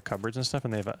open some of the cupboards and stuff,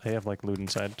 and they have like loot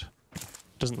inside.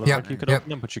 Doesn't look Yep, like you could yep. open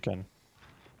them, but you can.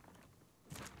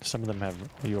 Some of them have.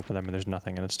 You open them and there's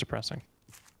nothing, and it's depressing.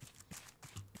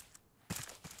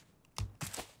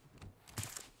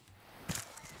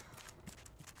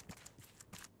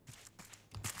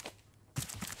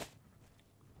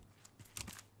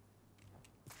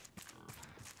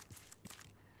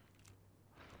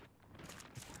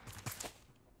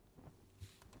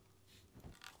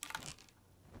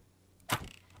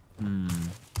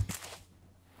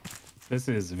 This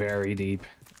is very deep.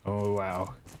 Oh,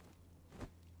 wow.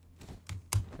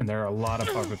 And there are a lot of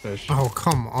pufferfish. Oh,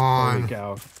 come Holy on.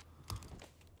 cow.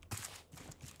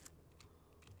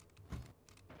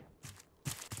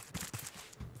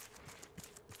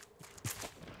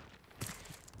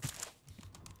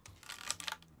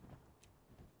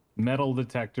 Metal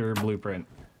detector blueprint.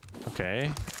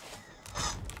 Okay.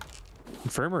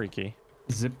 Infirmary key.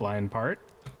 Zipline part.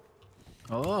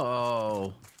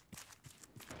 Oh.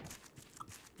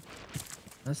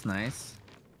 That's nice.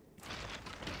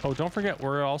 Oh, don't forget,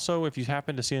 we're also, if you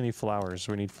happen to see any flowers,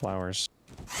 we need flowers.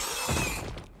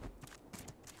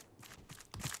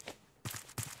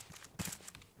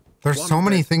 There's so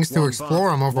many things to explore.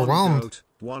 I'm overwhelmed. One goat,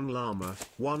 one llama,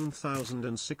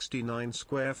 1,069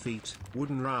 square feet,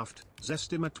 wooden raft,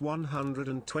 estimate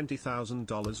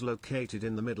 $120,000 located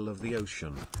in the middle of the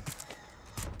ocean.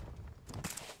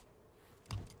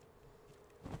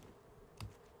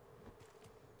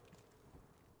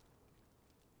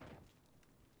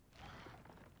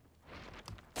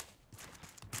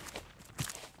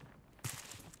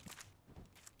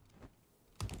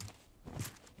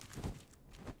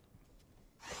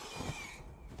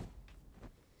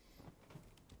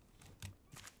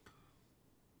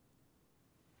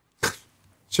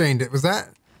 Shane, was that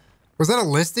a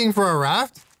listing for a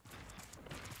raft?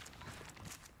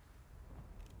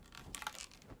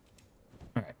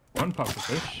 All right, one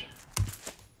pufferfish.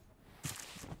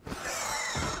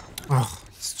 Oh,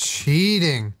 it's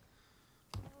cheating.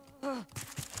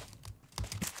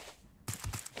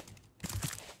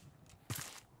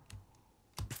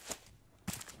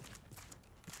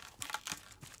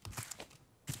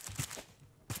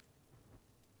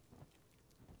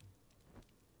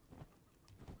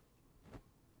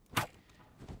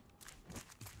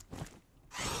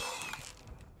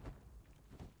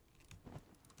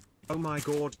 Oh my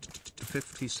god,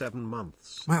 57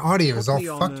 months. My audio is all Put me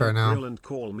fucked on right a now. grill and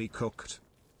call me cooked.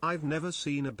 I've never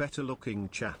seen a better looking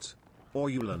chat. Or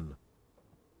Julien.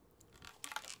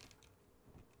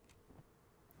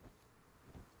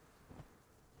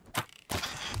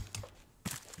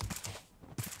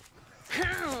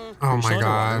 Oh my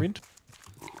god.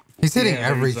 He's hitting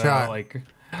every shot. Like,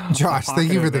 Josh,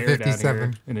 thank you for the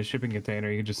 57. In a shipping container,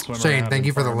 you can just swim Shane, around thank and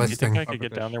you for the farm. listing. You think I could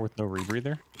get down there with no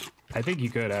rebreather? I think you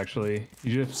could actually.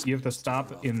 You have to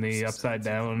stop in the upside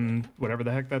down, whatever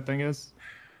the heck that thing is.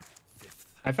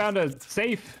 I found a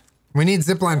safe. We need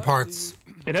zipline parts.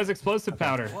 It has explosive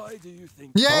powder. Why do you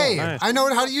think Yay! nice. I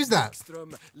know how to use that.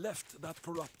 Ekstrom left that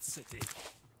corrupt city?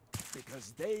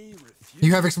 Because they refused.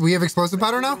 You have we have explosive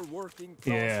powder now?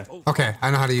 Yeah. Okay,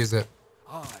 I know how to use it.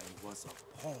 I was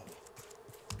appalled.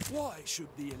 Why should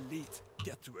the elite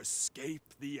get to escape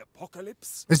the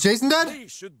apocalypse? Is Jason dead? They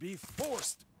should be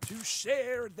forced to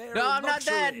share their No, I'm not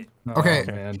luxury. dead. Okay,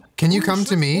 Oh, man. can you come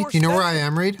to me? Do you know where I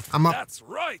am, Reed? I'm up That's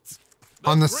right.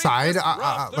 on the greatest side, like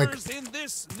rafters in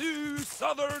this new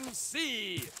southern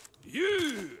sea.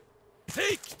 You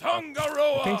take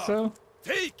Tangaroa. I think so.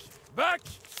 Take back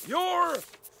your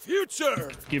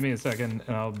future. Give me a second,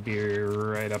 and I'll be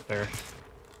right up there.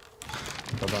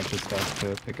 A bunch of stuff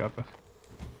to pick up.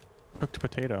 Cooked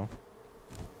potato.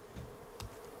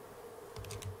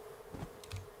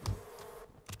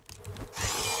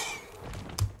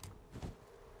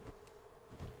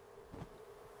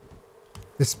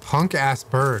 this punk ass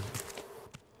bird.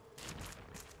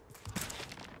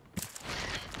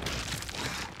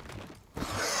 I'm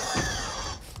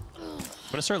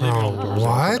gonna start leaving all the doors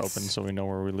what? open so we know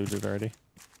where we looted already.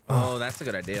 Oh, that's a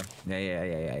good idea.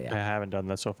 Yeah. I haven't done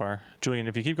that so far. Julian,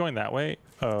 if you keep going that way,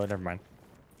 oh, never mind.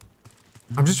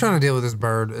 I'm just trying to deal with this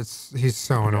bird. He's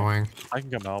so annoying. I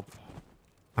can come help.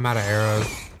 I'm out of arrows.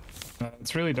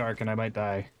 It's really dark, and I might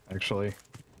die, actually.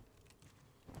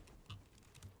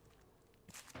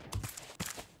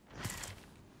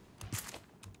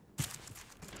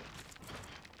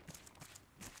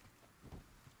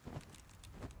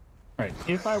 Alright,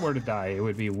 if I were to die, it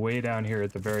would be way down here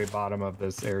at the very bottom of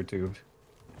this air tube.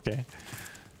 Okay.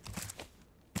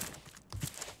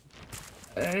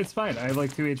 It's fine. I have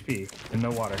like 2 HP and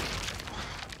no water.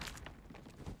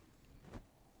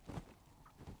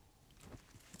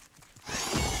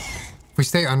 If we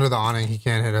stay under the awning, he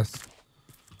can't hit us.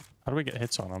 How do we get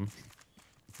hits on him?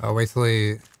 Wait till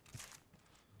he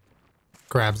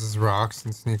grabs his rocks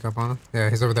and sneak up on him.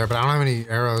 Yeah, he's over there, but I don't have any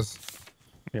arrows.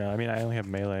 Yeah, I mean, I only have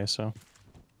melee, so.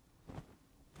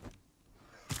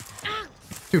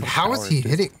 Dude, how is he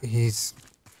hitting? He's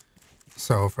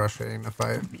so frustrating to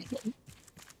fight.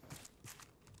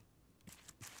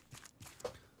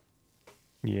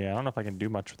 Yeah, I don't know if I can do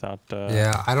much without.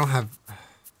 Yeah, I don't have.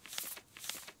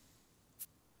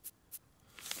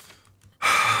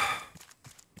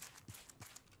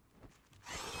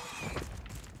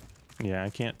 Yeah, I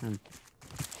can't.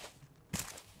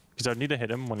 Because I'd need to hit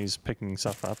him when he's picking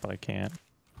stuff up, but I can't.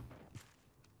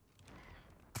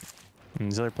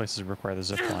 And these other places require the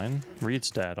zip line.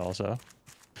 Reed's dead also.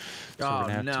 So Oh, we're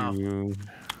gonna have no. to.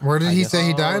 Where did he say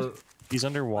he died? He's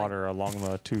underwater along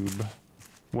the tube.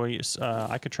 Well,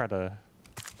 I could try to.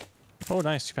 Oh,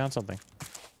 nice! You found something.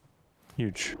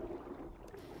 Huge.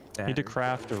 Need to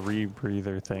craft a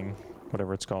rebreather thing.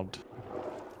 whatever it's called.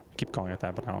 I keep calling it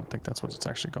that, but I don't think that's what it's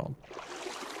actually called.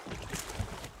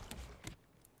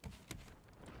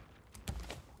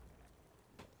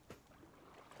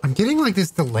 I'm getting like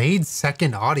this delayed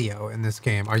second audio in this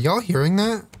game. Are y'all hearing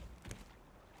that?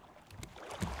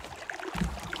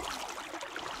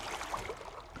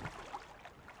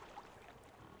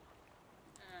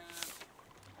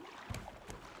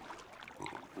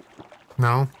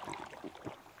 No?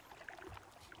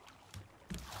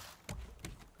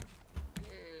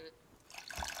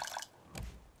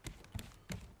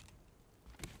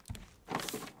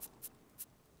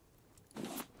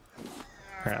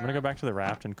 Alright, I'm gonna go back to the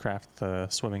raft and craft the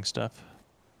swimming stuff.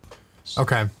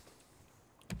 Okay.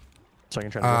 So I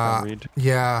can try to work on Reed.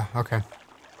 Yeah, okay.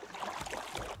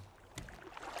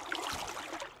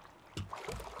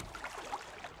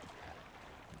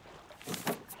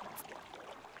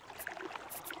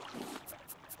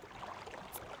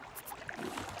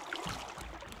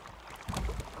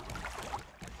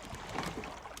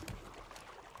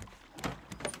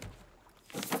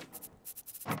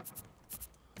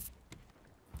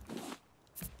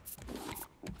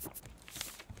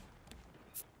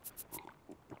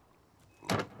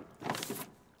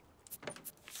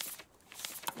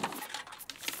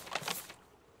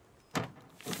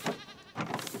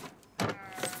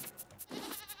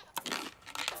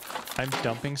 I'm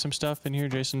dumping some stuff in here,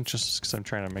 Jason, just because I'm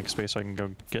trying to make space so I can go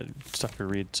get stuff to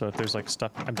read. So if there's like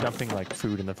stuff, I'm dumping like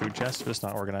food in the food chest, but it's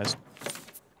not organized.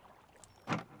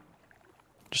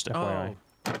 Just FYI.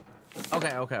 Oh.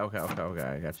 Okay.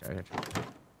 I got you.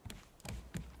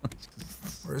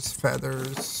 Where's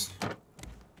feathers?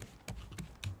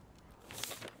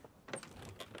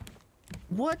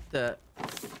 What the?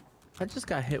 I just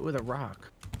got hit with a rock.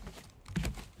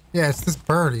 Yeah, it's this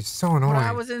bird. He's so annoying. But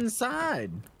I was inside.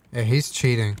 Yeah, he's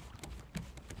cheating.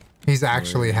 He's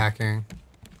actually hacking.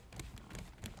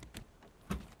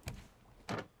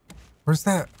 Where's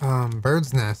that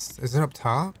bird's nest? Is it up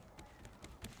top?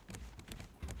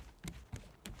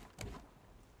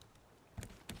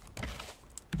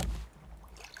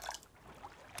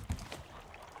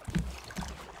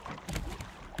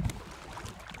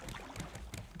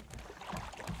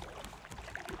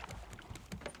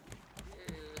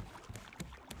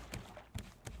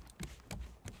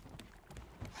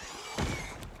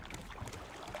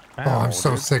 Oh, I'm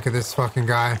so sick of this fucking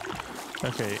guy.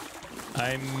 Okay,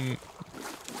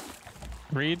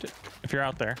 Reed, if you're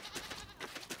out there,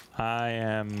 I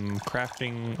am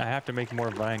crafting. I have to make more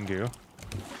vine goo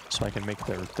so I can make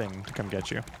their thing to come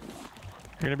get you.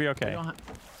 You're gonna be okay.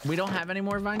 We don't have any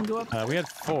more vine goo up? We had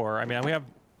 4. I mean, we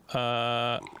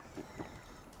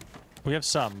have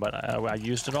some, but I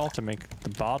used it all to make the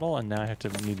bottle, and now I have to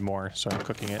need more, so I'm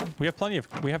cooking it. We have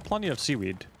plenty of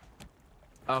seaweed.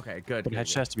 Okay, good. But it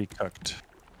just has to be cooked.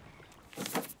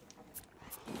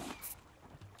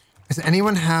 Does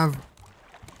anyone have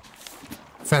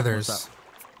feathers?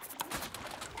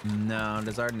 No,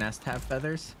 does our nest have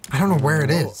feathers? I don't know where it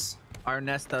is. Our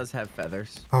nest does have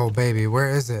feathers. Oh baby,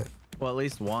 where is it? Well, at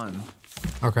least one.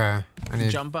 Okay, I need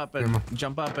jump up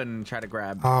and try to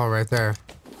grab. Oh, right there.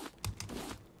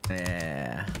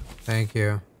 Yeah. Thank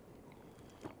you.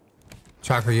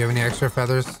 Chopper, you have any extra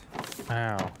feathers?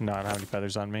 Ow. No, I don't have any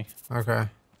feathers on me. Okay.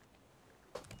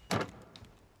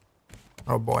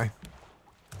 Oh boy.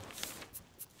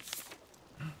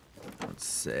 Let's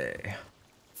see.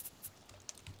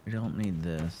 We don't need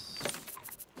this.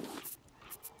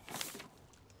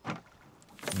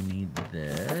 We need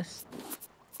this.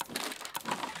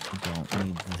 We don't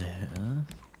need this.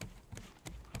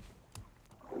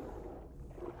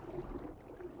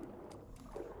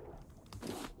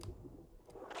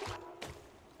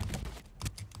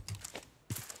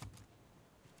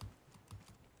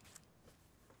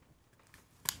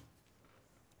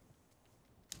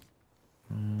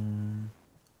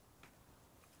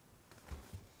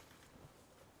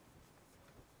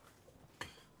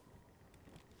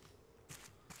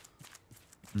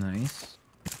 Nice.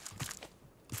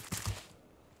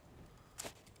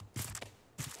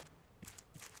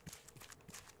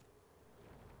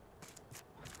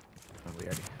 Oh, we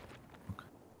already. Okay.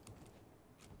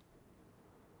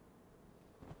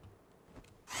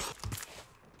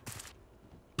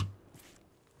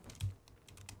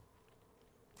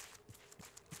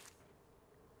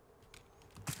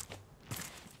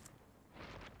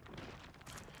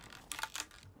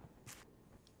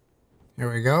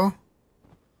 Here we go.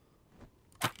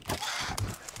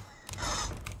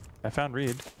 I found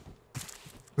Reed.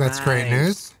 That's great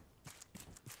news.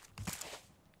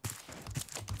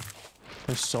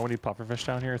 There's so many pufferfish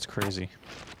down here. It's crazy.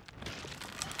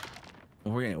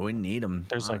 We need them.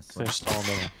 There's honestly. There's all of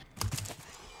them.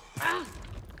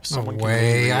 Someone No can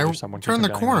way. read I or someone can turned the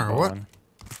come down here with corner. a What? bone.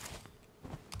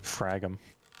 Frag him.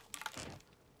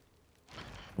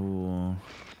 Ooh.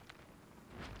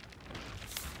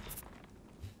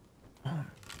 Oh,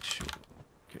 shoot.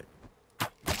 Good.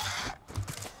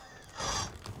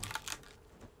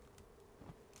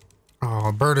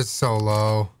 Oh, bird is so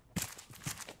low.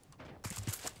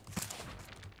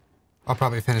 I'll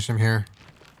probably finish him here.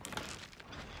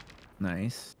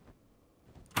 Nice.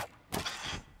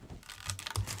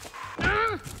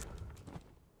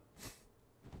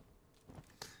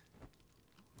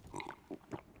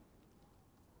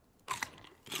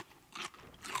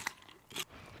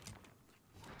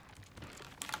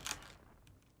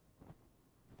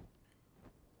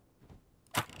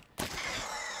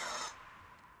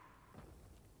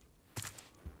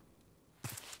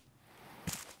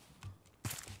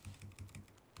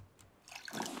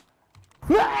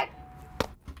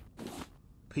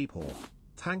 People,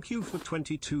 thank you for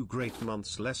 22 great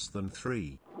months less than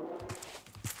 3.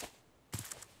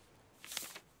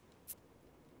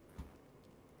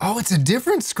 Oh, it's a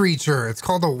different screecher. It's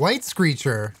called a white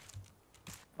screecher.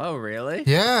 Oh, really?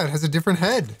 Yeah, it has a different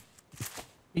head.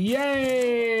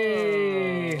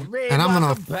 Yay! And I'm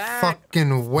gonna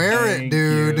fucking wear it,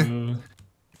 dude. You.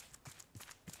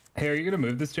 Hey, are you gonna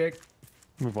move this, Jake?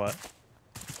 Move what?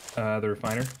 The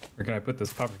refiner? Or can I put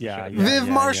this puffer? Yeah, shit? yeah. Viv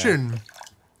Martian.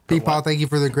 Peepaw, thank you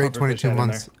for the great Puffer fish 22 out in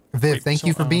months. there. Viv, Wait, thank so-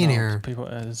 you for oh, being no, here. People,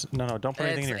 no, don't put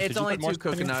anything in here. It's Did you only put more 2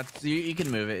 stuff in here? coconuts. You can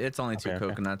move it. It's only 2 Okay.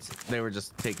 coconuts. They were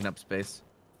just taking up space.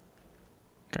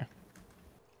 Okay.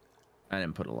 I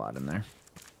didn't put a lot in there.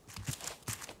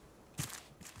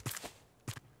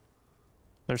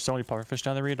 There's so many pufferfish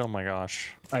down there, Reed. Oh my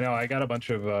gosh. I know, I got a bunch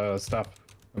of stuff.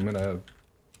 I'm gonna...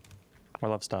 I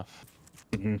love stuff.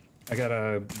 I got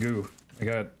a goo. I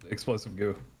got explosive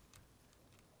goo.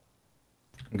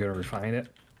 I'm gonna refine it.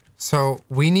 So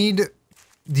we need.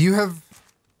 Do you have?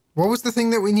 What was the thing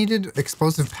that we needed?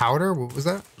 Explosive powder. What was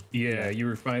that? Yeah, you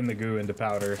refine the goo into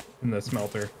powder in the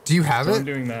smelter. Do you have So it? I'm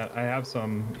doing that. I have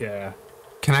some. Yeah.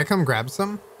 Can I come grab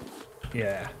some?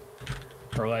 Yeah.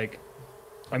 Or like,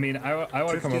 I mean, I want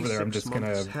to come over there. I'm just gonna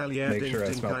 56 months. Hell yeah, make sure I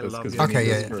ding, smelt I this love because you. we Okay, need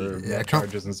yeah, this for yeah, net come-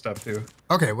 charges and stuff too.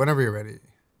 Okay, whenever you're ready.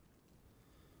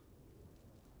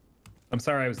 I'm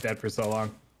sorry I was dead for so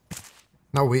long.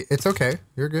 No, it's okay.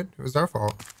 You're good. It was our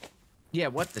fault. Yeah,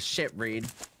 what the shit, Reed?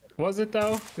 Was it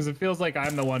though? Because it feels like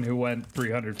I'm the one who went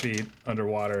 300 feet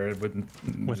underwater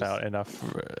Without enough.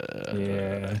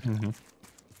 Yeah.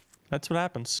 That's what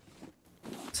happens.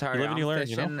 Sorry, You live and you I'm learn,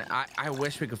 you know? fishing. I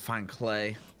wish we could find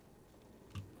clay.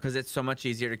 Because it's so much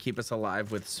easier to keep us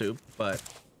alive with soup, but...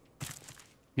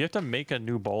 You have to make a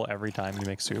new bowl every time you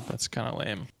make soup. That's kind of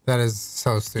lame. That is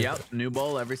so stupid. Yep, new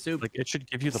bowl every soup. Like, it should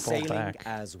give you the bowl Sailing back.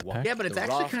 as one. Yeah, but it's The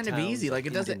actually raft kind of towns easy. Like,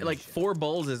 it doesn't... Like, Indonesia. 4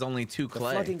 bowls is only 2 The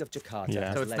clay. flooding of Jakarta Yeah.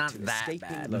 has So it's led not to that escaping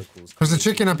bad. locals There's a creating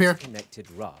chicken up here.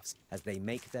 connected rafts as they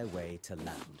make their way to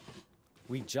land.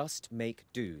 We just make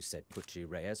do, said Pucci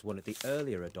Reyes, one of the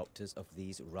earlier adopters of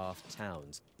these raft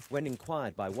towns, when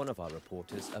inquired by one of our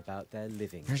reporters about their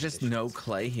living There's just no conditions.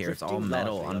 clay here. It's all Drifting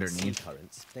metal largely on sea underneath.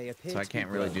 currents, they appear So I to be can't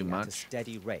really do growing at a much.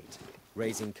 steady rate,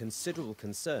 raising considerable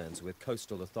concerns with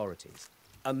coastal authorities.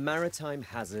 A maritime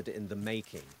hazard in the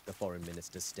making, the foreign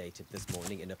minister stated this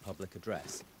morning in a public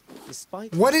address.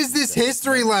 Despite What these is this concerns,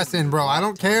 history many lesson, bro? I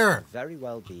don't raft towns care. could very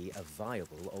well be a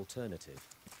viable alternative.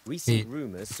 Recent He-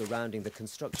 rumors surrounding the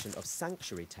construction of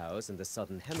sanctuary towers in the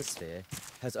southern hemisphere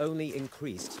has only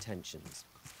increased tensions.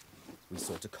 We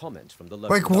sought a comment from the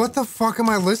local Like, what the government. fuck am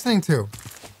I listening to?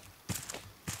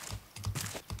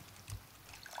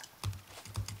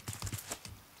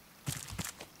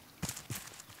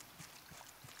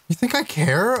 You think I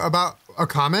care about a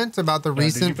comment about the did you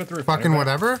recent put the refiner fucking back?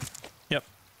 whatever? Yep.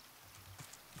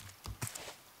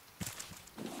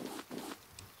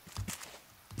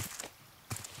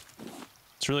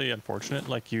 It's really unfortunate.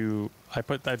 Like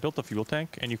I built the fuel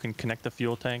tank, and you can connect the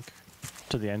fuel tank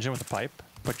to the engine with a pipe,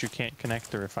 but you can't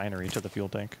connect the refinery to the fuel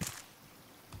tank.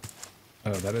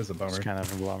 Oh, that is a bummer. It's kind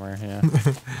of a bummer, yeah.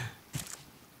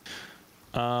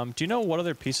 Do you know what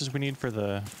other pieces we need for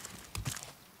the...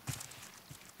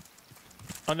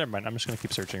 Oh, never mind. I'm just going to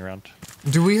keep searching around.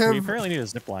 Do we have? We apparently need a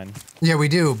zip line. Yeah, we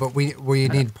do, but we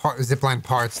need zipline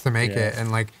parts to make Yeah. it,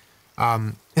 and like,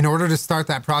 in order to start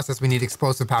that process, we need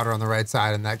explosive powder on the right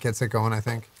side, and that gets it going. I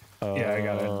think. Yeah, I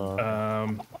got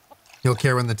it. You'll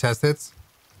care when the test hits.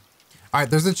 All right,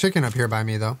 there's a chicken up here by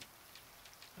me though.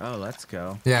 Oh, let's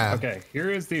go. Yeah. Okay, here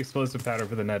is the explosive powder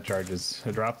for the net charges.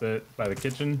 I dropped it by the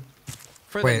kitchen.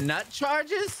 For Wait. the nut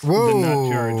charges? Whoa. The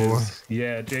nut charges.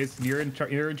 Yeah, Jason, you're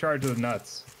in charge of the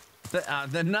nuts.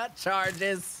 The nut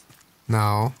charges.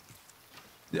 No.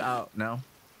 Oh, no.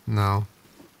 No.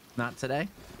 Not today?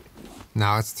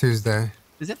 No, it's Tuesday.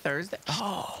 Is it Thursday?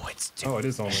 Oh, it's Tuesday. Oh, it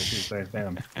is only Tuesday.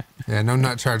 Damn. Yeah, no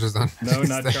nut charges on No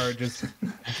Tuesday. nut charges.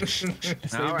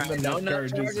 All right, no nut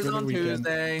charges on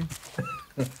Tuesday.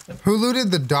 Who looted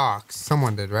the docks?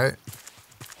 Someone did, right?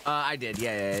 I did.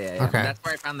 Yeah. Okay. That's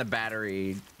where I found the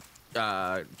battery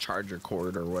charger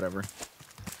cord or whatever.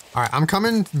 All right, I'm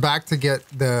coming back to get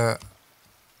the...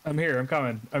 I'm here. I'm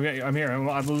coming. I'm here.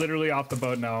 I'm literally off the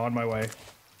boat now, on my way.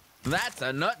 That's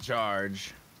a nut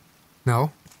charge.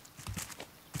 No.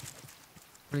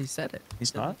 But he said it. He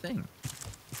said the thing.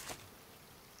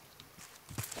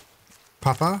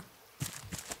 Papa?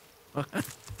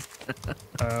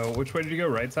 Which way did you go?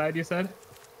 Right side, you said?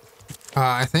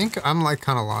 I think I'm like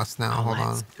kind of lost now. Hold on.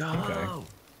 Let's go. Okay.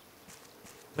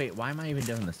 Wait, why am I even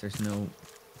doing this? There's no...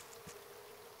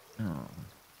 Oh.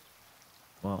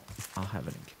 Well, I'll have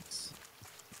it in case.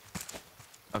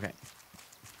 Okay.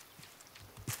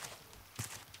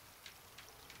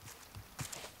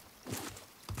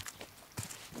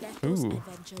 Ooh.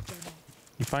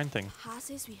 You find things. Ha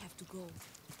says we have to go.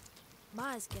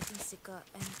 Ma is getting sicker,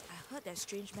 and I heard that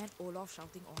strange man Olaf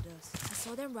shouting orders. I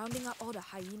saw them rounding up all the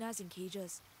hyenas in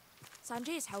cages.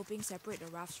 Sanjay is helping separate the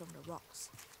rafts from the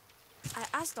rocks. I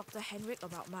asked Dr. Henrik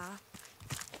about Ma.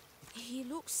 He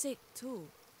looks sick too.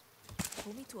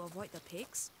 Told me to avoid the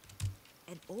pigs.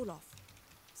 And Olaf.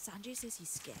 Sanjay says he's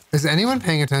scared. Is anyone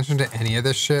paying attention to any of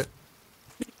this shit?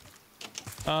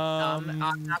 I'm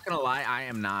not gonna lie, I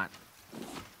am not.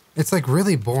 It's like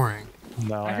really boring.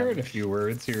 No, I heard a few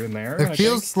words here and there. It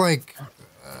feels like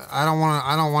I don't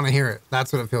want to hear it.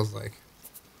 That's what it feels like.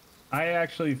 I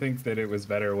actually think that it was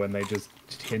better when they just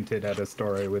hinted at a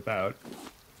story without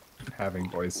having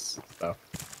voice stuff.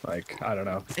 Like, I don't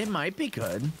know. It might be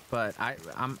good, but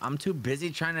I'm too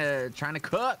busy trying to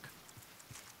cook.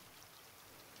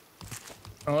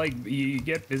 Like, you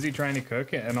get busy trying to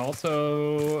cook, and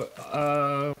also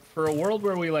for a world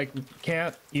where we like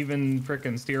can't even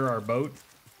frickin' steer our boat,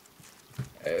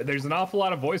 there's an awful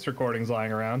lot of voice recordings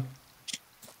lying around.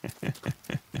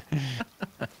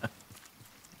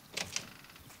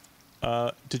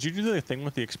 Did you do the thing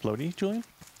with the explodey, Julian?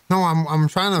 No, I'm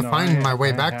trying to find my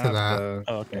way back to that.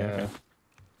 Oh, okay. Yeah. Okay.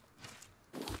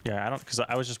 Yeah, I don't, because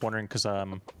I was just wondering, because I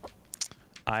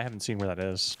haven't seen where that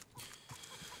is.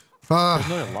 All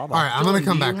right, I'm gonna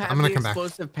come back. I'm gonna come back.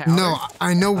 No,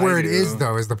 I know where it is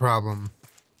though. Is the problem?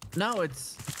 No,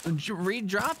 it's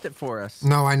re-dropped it for us.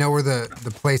 No, I know where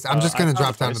the place. I'm just gonna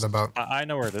drop down to the boat. I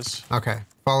know where it is. Okay,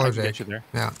 follow I can Jake. get you there.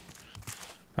 Yeah. All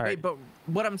right. Wait, but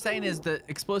what I'm saying is the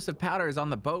explosive powder is on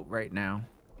the boat right now.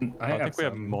 I think we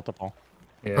have multiple.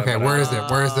 Yeah, okay, where is it?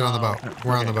 Where is it on the boat?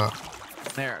 We're on the boat.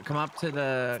 There, come up to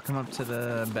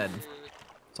the bed.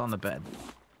 It's on the bed.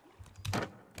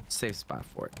 Safe spot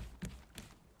for it.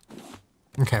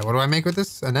 Okay, what do I make with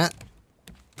this? A net?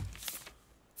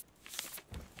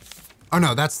 Oh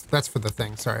no, that's for the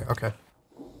thing. Sorry. Okay.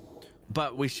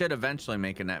 But we should eventually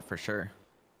make a net for sure.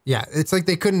 Yeah, it's like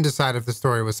they couldn't decide if the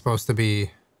story was supposed to be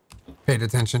paid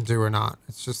attention to or not.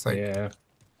 It's just like yeah.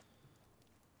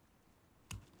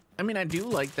 I mean, I do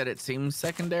like that it seems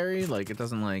secondary. Like it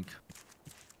doesn't like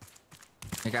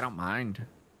I don't mind.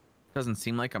 It doesn't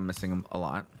seem like I'm missing a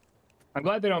lot. I'm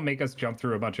glad they don't make us jump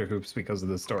through a bunch of hoops because of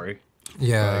the story.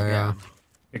 Yeah, like, yeah.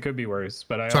 It could be worse,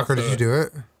 but I Tucker, also... did you do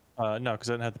it? No, because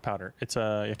I didn't have the powder. It's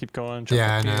you keep going. Jump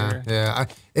Yeah, I up know. here. Yeah,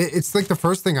 it's like the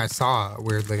first thing I saw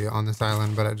weirdly on this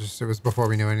island, but it was before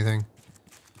we knew anything.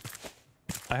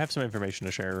 I have some information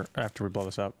to share after we blow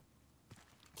this up.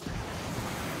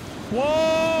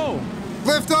 Whoa!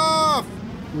 Lift off!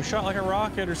 We shot like a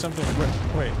rocket or something.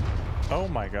 Wait. Oh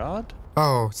my god.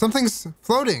 Oh, something's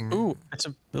floating. Ooh, it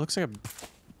looks like a.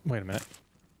 Wait a minute.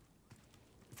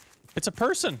 It's a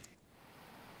person.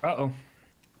 Uh-oh.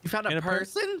 You found a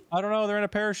person? I don't know. They're in a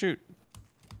parachute.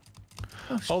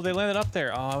 Oh, they landed up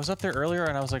there. Oh, I was up there earlier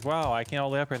and I was like, wow, I can't all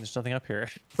the way up here and there's nothing up here.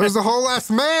 There's a whole ass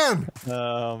man.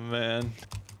 Oh, man.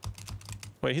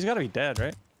 Wait, he's got to be dead,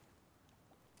 right?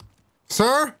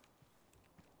 Sir?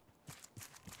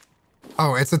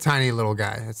 Oh, it's a tiny little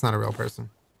guy. It's not a real person.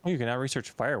 Oh, you can now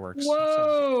research fireworks.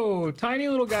 Whoa! Tiny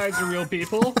little guys are real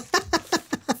people.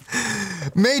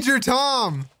 Major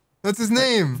Tom. That's his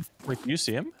name. Wait, do you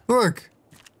see him? Look.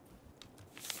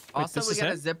 Also, we got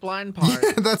a zip line part.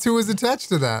 Yeah, that's who was attached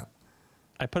to that.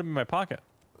 I put him in my pocket.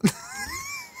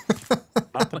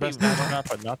 Not the best astronaut,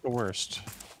 but not the worst.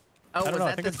 Oh, I don't know. I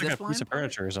that think the it's like a zip piece of line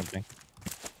furniture or something.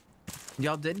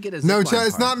 Y'all did get a zip No, line Chad,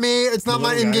 it's part. not me. It's not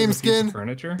my Little guy in-game with a piece of skin.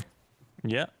 Furniture.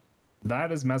 Yeah.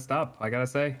 That is messed up, I gotta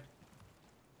say.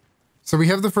 So we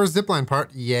have the first zipline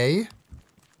part. Yay.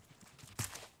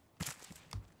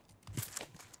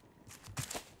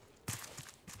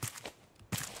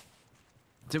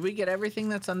 Did we get everything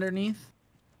that's underneath?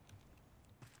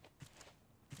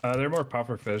 They're more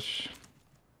puffer fish.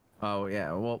 Oh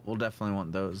yeah, we'll definitely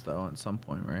want those though at some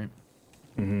point, right?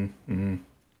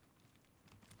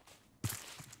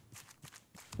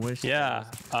 Wish Yeah,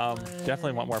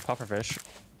 definitely want more pufferfish.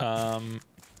 Are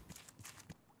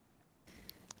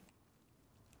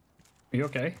you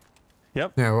okay?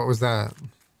 Yep. Yeah, what was that?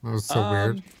 That was so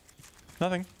weird.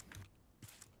 Nothing.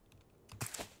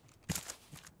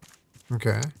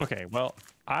 Okay. Okay, well,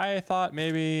 I thought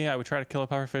maybe I would try to kill a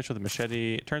pufferfish with a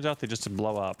machete. It turns out they just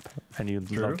blow up and you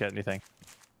don't get anything.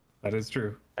 That is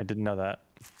true. I didn't know that.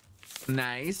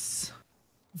 Nice.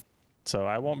 So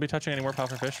I won't be touching any more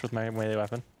pufferfish with my melee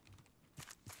weapon.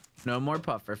 No more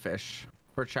pufferfish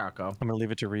for Chaco. I'm gonna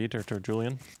leave it to Reed or to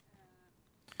Julian.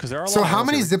 Because there are a lot So of how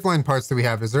animals many that zipline parts do we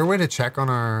have? Is there a way to check on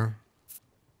our...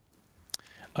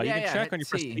 you Yeah, can yeah, check hit when you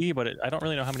press T. E, but I don't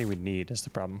really know how many we need is the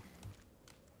problem.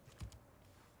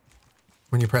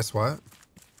 When you press what?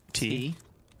 T.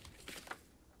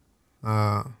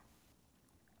 Yeah,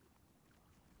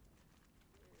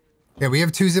 we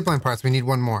have 2 zipline parts. We need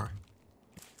 1 more.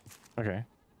 Okay.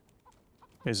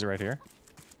 Is it right here?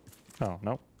 Oh,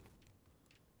 nope.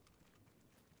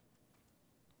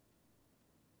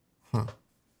 Huh.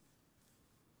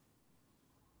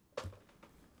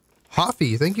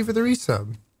 Hoffy, thank you for the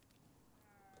resub.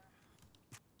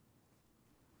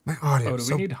 My audio. Oh,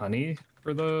 do we need honey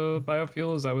for the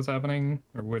biofuel? Is that what's happening?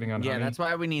 Or waiting on honey? Yeah, that's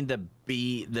why we need the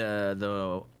bee,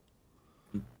 the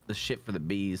shit for the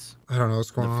bees. I don't know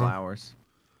what's going the on. flowers.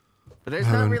 But there's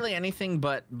not really anything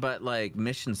but like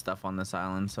mission stuff on this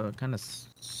island, so it kind of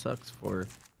sucks for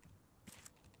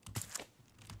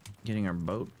getting our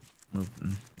boat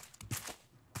moving.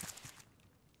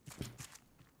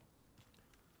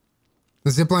 The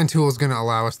zipline tool is going to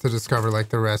allow us to discover like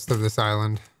the rest of this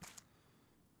island,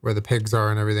 where the pigs are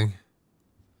and everything.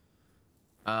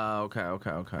 Okay.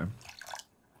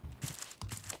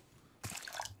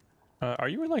 Are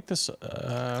you in like this?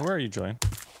 Where are you, Julian?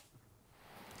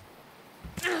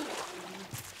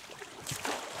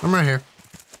 I'm right here.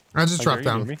 I just Are dropped you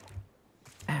down. near me?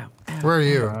 Ow. Where are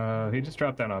you? He just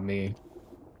dropped down on me.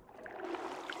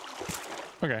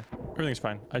 Okay, everything's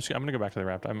fine. I'm gonna go back to the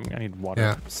raft. I need water.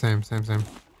 Yeah, same.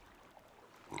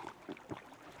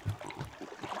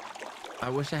 I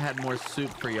wish I had more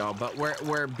soup for y'all, but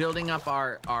we're building up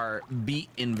our beet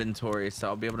inventory, so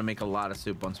I'll be able to make a lot of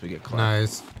soup once we get close.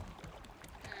 Nice.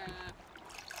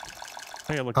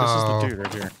 Hey, look, this is the dude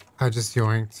right here. I just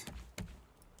yoinked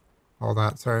all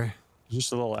that. Sorry.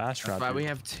 Just a little astronaut. That's why we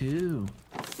have 2.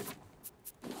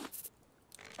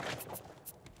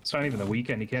 It's not even the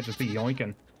weekend. You can't just be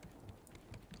yoinking.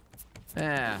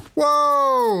 Yeah.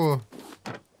 Whoa!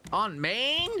 On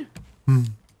Maine?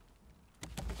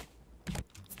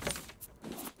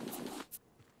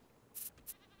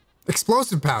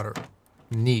 Explosive powder.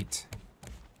 Neat.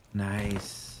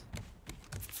 Nice.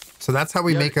 So that's how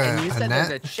we make a, and you said there's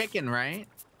net. a chicken, right?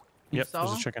 Yep,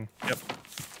 there's a chicken. Yep.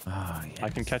 Oh, yes. I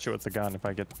can catch it with the gun if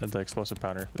I get the explosive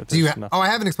powder. Do you? Oh, I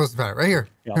have an explosive powder right here.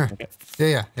 Yeah, Here. I'll take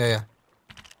it. Yeah.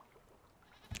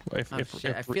 If, Oh, if,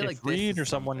 shit, I if, feel if like this Reed or is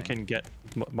someone something. can get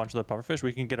a bunch of the pufferfish,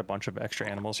 we can get a bunch of extra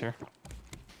animals here.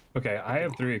 Okay, I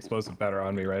have 3 explosive powder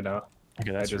on me right now.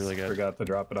 Okay, that's I just really good. forgot to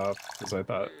drop it off because I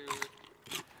thought.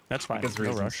 That's fine. Because No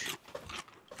reasons. rush.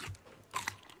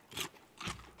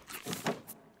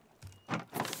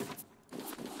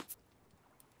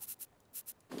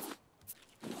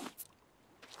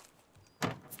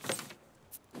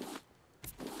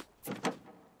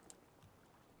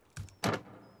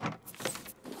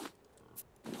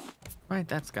 Right,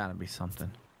 that's gotta be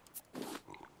something.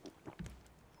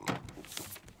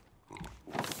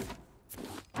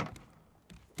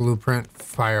 Blueprint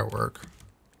firework.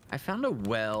 I found a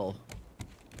well,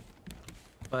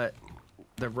 but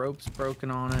the rope's broken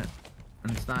on it,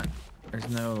 and it's not. There's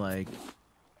no like.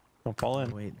 Don't fall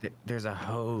in. Wait, there's a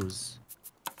hose.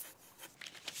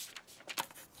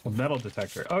 A metal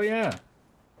detector. Oh yeah,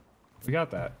 we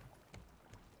got that.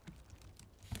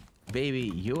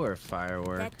 Baby, you're a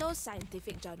firework. Metal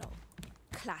Scientific Journal.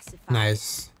 Classified.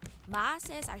 Nice. Ma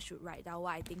says I should write down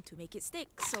what I think to make it stick,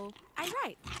 so I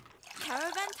write.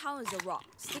 Caravan Town is a rock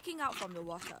sticking out from the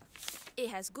water. It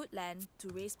has good land to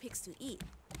raise pigs to eat.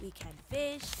 We can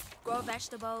fish, grow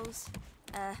vegetables.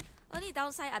 Only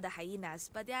downside are the hyenas,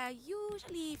 but they are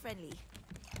usually friendly.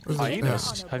 We live here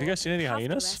Hyenas? on a Have you guys boat seen any half the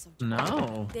hyenas? rest of July.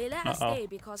 No. They let us Uh-oh. stay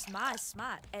because Ma is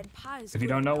smart and Pa is If you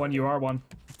good don't know at one, you building. are one.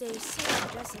 They say I'm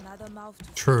just another mouth to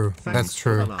feed. True. Thanks That's for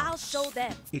the true. laugh. I'll show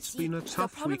them. It's See, been a the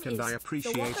tough problem week and is I the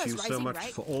appreciate water is you so rising, much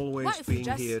right? for always What if we being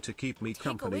just here to keep me take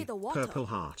away company. the water? Purple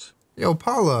Heart. Yo,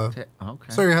 Paula.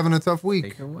 Okay. Sorry you're having a tough week.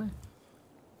 Take her away.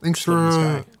 Thanks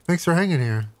for hanging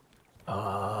here.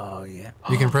 Oh yeah.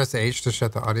 You can press H to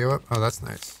shut the audio up. Oh, that's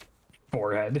nice.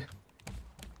 Forehead.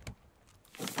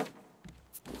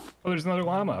 Oh, there's another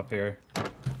llama up here.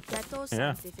 Ghetto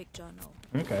Scientific Journal.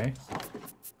 Okay.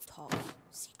 Top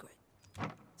secret.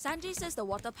 Sanjay says the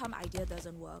water pump idea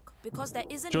doesn't work because there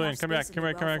isn't Julian, enough come space back, in come the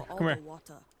here, well come for here, all come the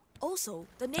water. Also,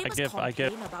 the neighbors I get.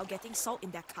 complain about getting salt in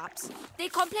their cups. They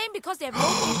complain because they have no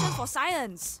patience for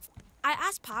science. I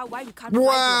asked Pa why we can't fly to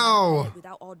another planet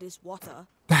without all this water.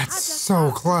 That's so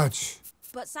clutch.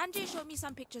 But Sanjay showed me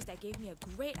some pictures that gave me a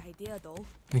great idea though.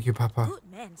 Thank you, Papa.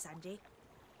 Good man, Sanjay.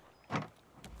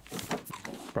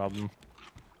 Problem.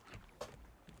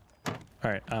 All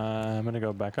right, I'm gonna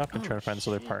go back up and try to find this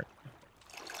other part.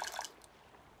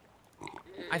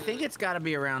 I think it's got to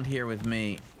be around here with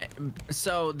me.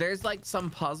 So there's like some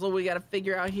puzzle we got to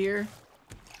figure out here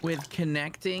with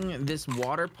connecting this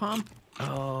water pump.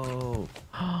 Oh.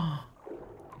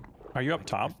 Are you up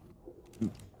top?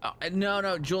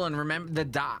 No, Julian, remember the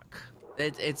dock.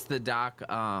 It's the dock.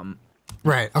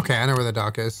 Right. Okay, I know where the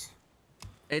dock is.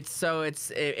 It's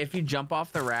if you jump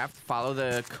off the raft, follow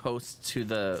the coast to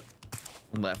the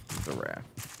left of the raft.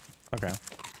 Okay.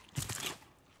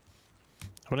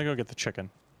 I'm gonna go get the chicken.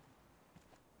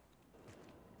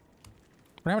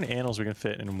 I wonder how many animals we can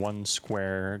fit in one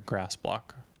square grass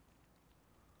block.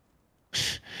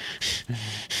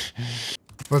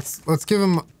 Let's give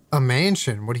him a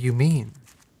mansion. What do you mean?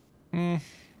 Sounds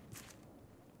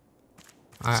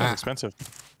expensive.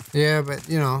 Yeah, but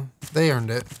you know, they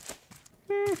earned it.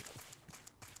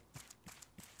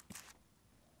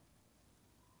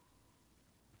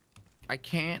 I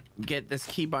can't get this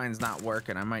keybind's not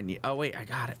working. I might need. Oh wait, I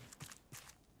got it.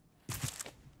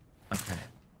 Okay.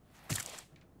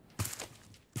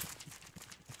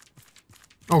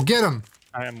 Oh, get him!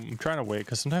 I'm trying to wait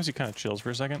because sometimes he kind of chills for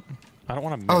a second. I don't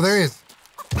want to miss. Oh, there he is.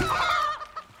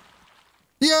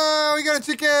 Yeah, we got a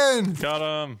chicken! Got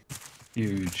him.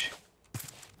 Huge.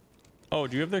 Oh,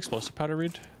 do you have the explosive powder,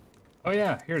 Reed? Oh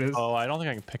yeah, here it is. Oh, I don't think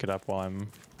I can pick it up while I'm.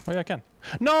 Oh yeah, I can.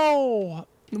 No!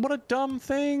 What a dumb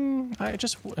thing! I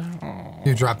just. Oh.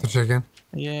 You dropped the chicken.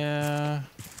 Yeah.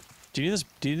 Do you need this?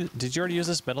 Did you already use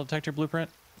this metal detector blueprint?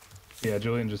 Yeah,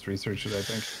 Julian just researched it, I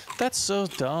think. That's so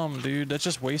dumb, dude. That's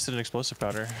just wasted an explosive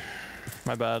powder.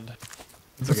 My bad.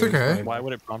 It's okay. Why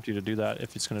would it prompt you to do that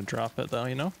if it's gonna drop it though?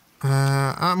 You know.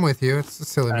 I'm with you. It's a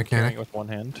silly I'm carrying mechanic. it with one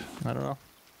hand. I don't know.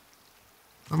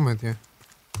 I'm with you.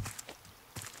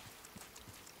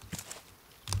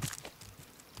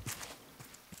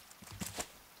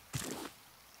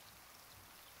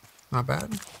 Not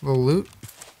bad. A little loot.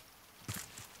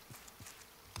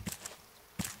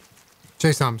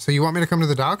 Jason, so you want me to come to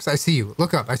the docks? I see you.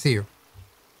 Look up. I see you.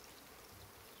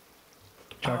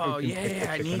 Oh yeah,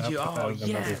 I need you. Oh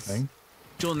yes.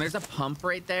 Julian, there's a pump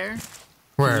right there.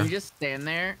 Where? Can you just stand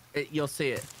there? You'll see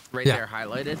it right there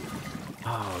highlighted.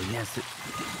 Oh yes.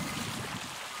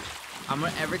 I'm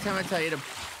gonna, every time I tell you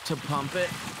to pump it,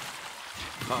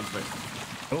 pump it.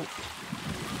 Oh.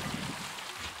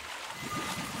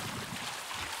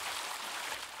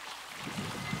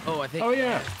 Oh, I think. Oh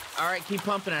yeah. All right, keep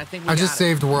pumping it. I think we I got just it.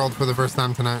 saved world for the first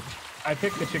time tonight. I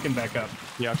picked the chicken back up.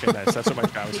 Yeah, okay, nice. That's what my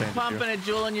guy was saying. Keep pumping it,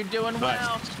 Julian. You're doing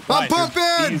well. I'm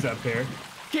pumping! He's up here.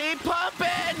 Keep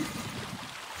pumping.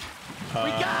 We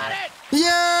got it.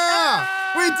 Yeah!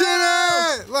 We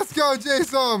did it! Let's go,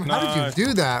 Jason. How did you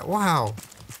do that? Wow.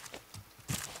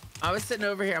 I was sitting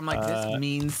over here. I'm like, this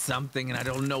means something, and I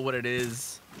don't know what it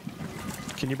is.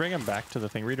 Can you bring him back to the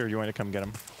thing, Reader, or do you want to come get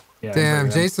him? Yeah,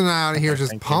 damn, Jason and I out of here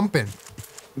just pumping.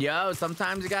 Yo,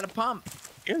 sometimes you gotta pump.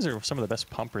 You guys are some of the best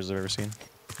pumpers I've ever seen.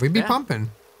 We be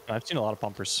pumping. I've seen a lot of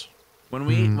pumpers. When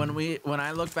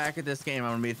I look back at this game,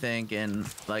 I'm gonna be thinking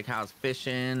like how I was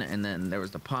fishing, and then there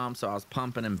was the pump, so I was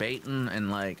pumping and baiting, and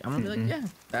like I'm gonna be like, yeah,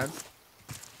 that's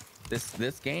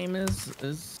this game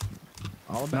is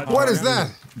all about. What is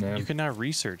that? Yeah. You can now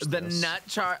research The this. nut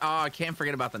charge. Oh, I can't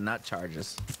forget about the nut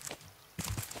charges.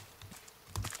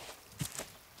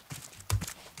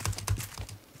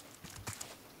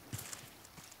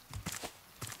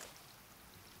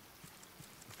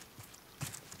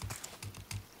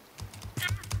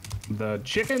 The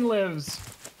chicken lives.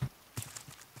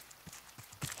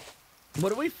 What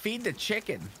do we feed the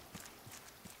chicken?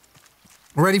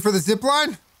 Ready for the zip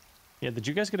line? Yeah, did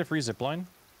you guys get a free zip line?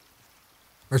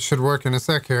 It should work in a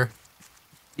sec here.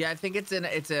 Yeah, I think it's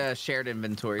a shared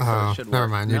inventory, so it should work. Never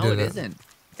mind, you no, did it it. isn't.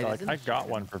 It Like, isn't I got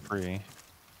one for free,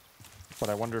 but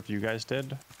I wonder if you guys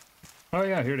did. Oh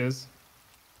yeah, here it is.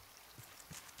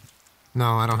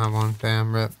 No, I don't have one.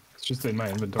 Damn, rip. It's just in my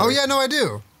inventory. Oh, yeah, no, I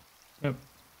do. Yep.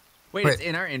 Wait, it's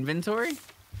in our inventory?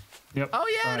 Yep. Oh,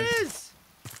 yeah, it is.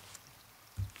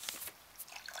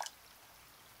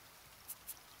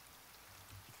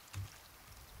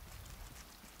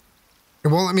 It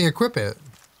won't let me equip it.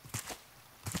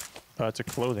 Oh, it's a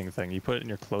clothing thing. You put it in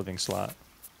your clothing slot.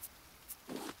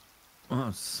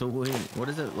 Oh, sweet. What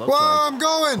does it look Whoa, like? I'm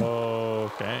going.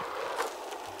 Okay.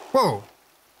 Whoa.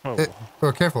 Oh.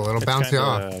 Oh, careful. It'll bounce you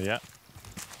off. Yeah.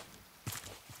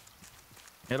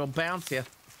 It'll bounce you.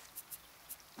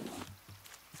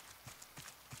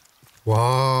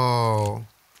 Whoa.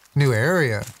 New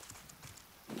area.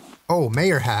 Oh,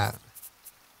 mayor hat.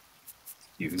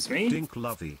 Excuse me? Dink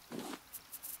lovey.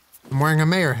 I'm wearing a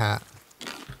mayor hat.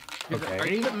 Okay. Are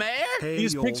you the mayor? Hey,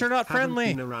 These pigs are not friendly.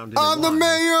 I'm the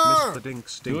mayor! Mr. Dink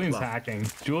Stink Julian's Love. hacking.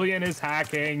 Julian is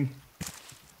hacking.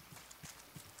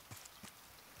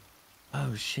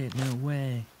 Oh, shit. No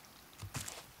way.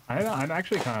 I'm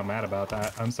actually kind of mad about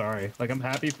that. I'm sorry. Like, I'm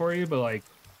happy for you, but like,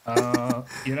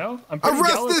 you know, I'm pretty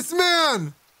Arrest jealous. this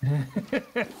man!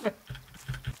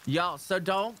 Y'all, so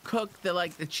don't cook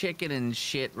the chicken and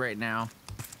shit right now.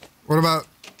 What about...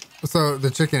 So, the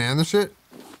chicken and the shit?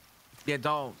 Yeah,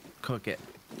 don't cook it.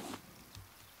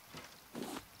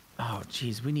 Oh,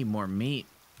 jeez, we need more meat.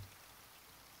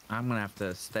 I'm gonna have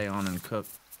to stay on and cook.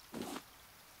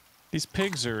 These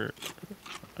pigs are...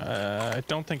 I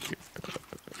don't think...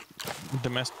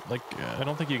 I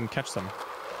don't think you can catch them.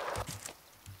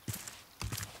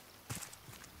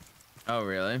 Oh,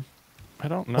 really? I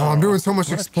don't know. Oh, I'm doing so much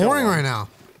I'm gonna kill exploring one. right now.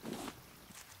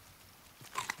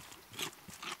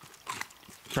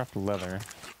 Drop leather.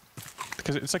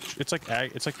 Because it's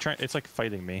like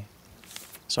fighting me.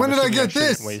 So When I'm did I assuming get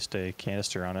shouldn't this? Waste a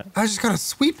canister on it. I just got a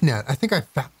sweep net. I think I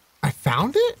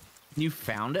found it? You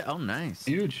found it? Oh, nice.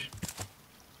 Huge.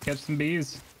 Catch some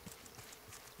bees.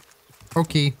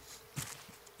 Okay.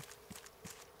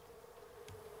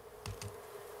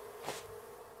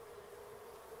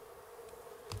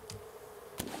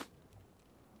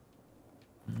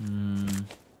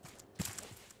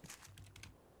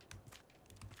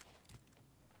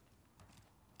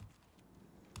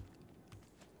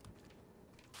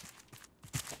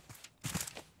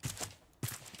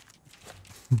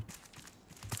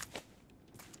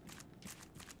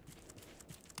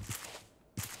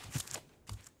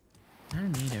 I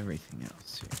don't need everything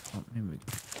else here. Oh, maybe we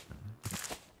can.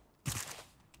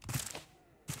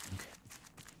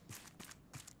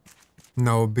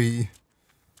 No bee.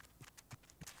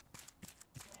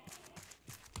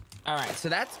 All right, so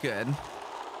that's good.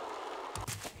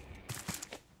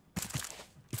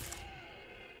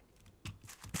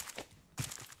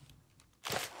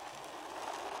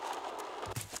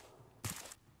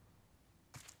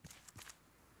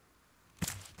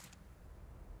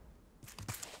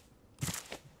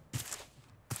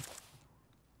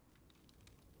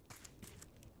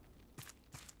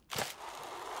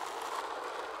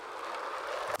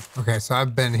 Okay, so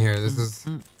I've been here. This is...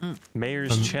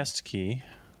 Mayor's chest key.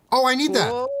 Oh, I need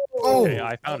that. Whoa. Oh, Okay,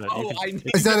 I found it. You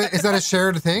can- is that a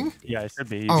shared thing? yeah, it should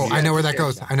be. You Oh, can- I know where that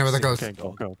goes. I know where that goes. Okay,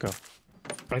 go.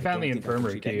 I found the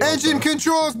infirmary key. Engine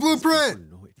controls blueprint.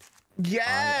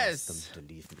 Yes.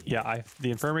 Yeah,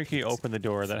 the infirmary key opened the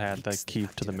door that had the key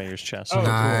to the mayor's chest. Oh,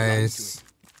 Nice.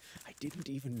 I didn't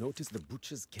even notice the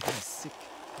butchers getting sick.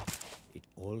 It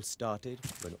all started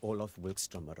when Olaf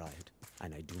Wilkstrom arrived,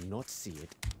 and I do not see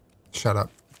it. Shut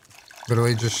up.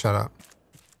 Literally just shut up.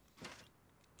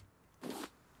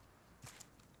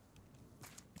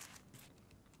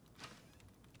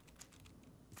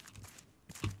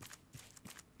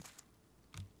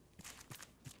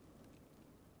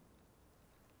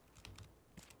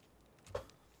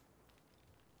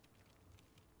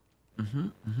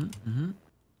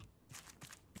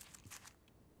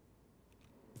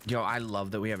 Yo, I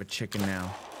love that we have a chicken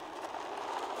now.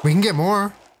 We can get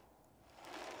more.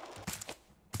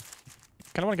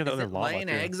 Kind of want to get the Is other it llama. laying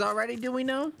too. eggs already? Do we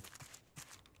know?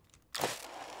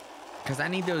 Because I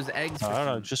need those eggs. I For don't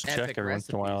know. some Just epic check every once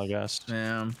in a while, I recipes. guess.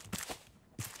 Yeah.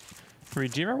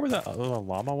 Reed, do you remember where that other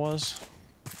llama was?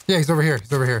 Yeah, he's over here.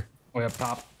 He's over here. Way up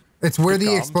top. It's where Good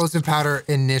the job. explosive powder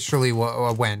initially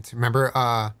went. Remember?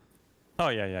 Oh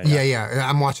yeah. Yeah.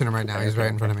 I'm watching him right now. He's right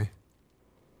in front of me.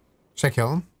 Should I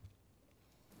kill him?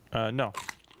 No.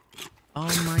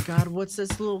 Oh my God! What's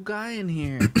this little guy in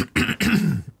here?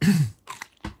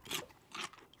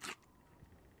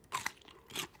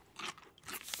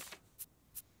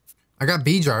 I got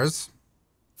bee jars.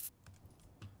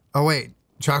 Oh wait,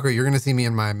 Chakra, you're gonna see me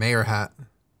in my mayor hat.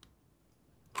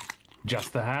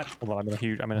 Just the hat. Hold on,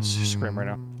 I'm in a scrim right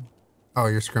now. Oh,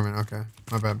 you're scrimming. Okay,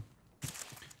 my bad.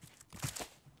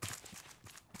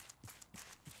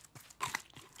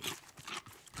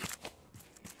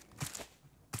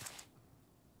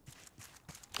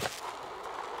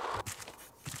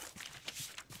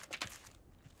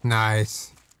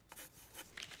 Nice.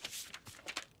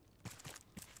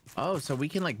 Oh, so we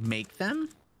can like make them?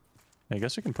 I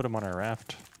guess we can put them on our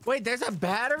raft. Wait, there's a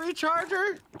battery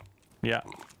charger? Yeah.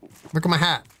 Look at my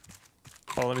hat.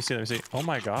 Oh, let me see. Let me see. Oh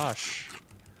my gosh.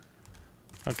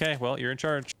 Okay, well, you're in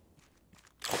charge.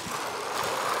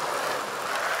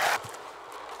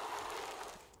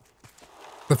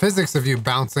 The physics of you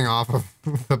bouncing off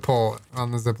of the pole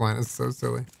on the zipline is so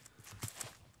silly.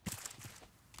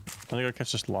 I'm gonna go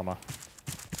catch this llama.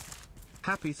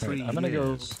 Happy 3 I'm gonna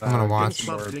go. years. I'm gonna watch.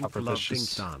 Love More Dink, puffer love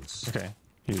fishes. Dink dance. Okay,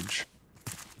 huge.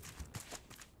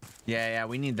 Yeah,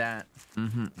 we need that.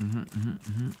 Put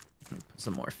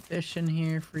some more fish in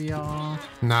here for y'all.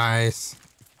 Nice.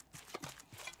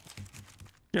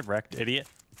 Get wrecked, idiot.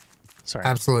 Sorry.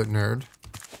 Absolute nerd. Do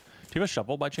you have a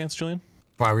shovel by chance, Julian?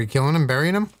 Why, are we killing him,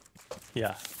 burying him?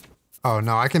 Yeah. Oh,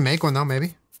 no, I can make one though,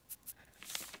 maybe.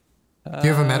 Do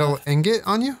you have a metal ingot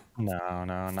on you? No,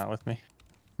 not with me.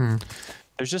 Hmm.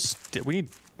 There's just, we need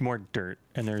more dirt,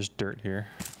 and there's dirt here.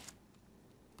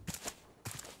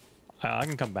 I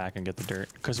can come back and get the dirt,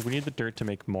 because we need the dirt to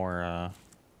make more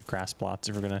grass plots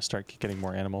if we're going to start getting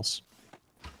more animals.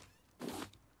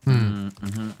 Hmm.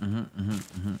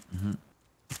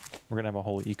 We're going to have a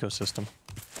whole ecosystem.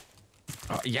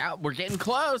 Yeah, we're getting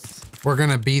close. We're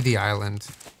gonna be the island.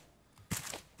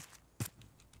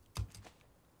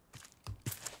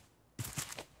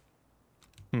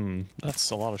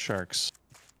 That's a lot of sharks.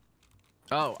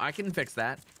 Oh, I can fix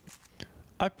that.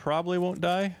 I probably won't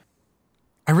die.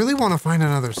 I really want to find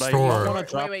another But I store. don't wanna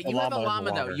drop Wait, the you have a llama in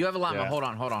the llama though. water. You have a llama. Yeah. Hold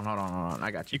on.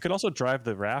 I got you. You could also drive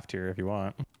the raft here if you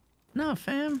want. No,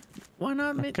 fam. Why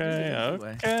not make do it Okay, easy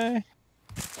way? okay.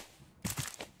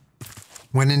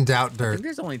 When in doubt, I dirt. think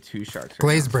there's only 2 sharks.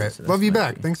 Glaze now, Brit, so this love you might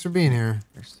back. be- Thanks for being here.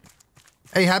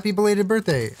 Hey, happy belated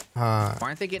birthday. Why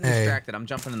aren't they getting Hey. distracted? I'm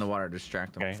jumping in the water to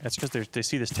distract them. Okay, that's because they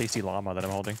see this tasty llama that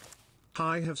I'm holding.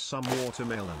 I have some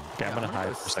watermelon. Okay, I'm gonna I'm hide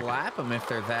gonna for a second. slap them if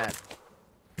they're that.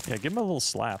 Yeah, give him a little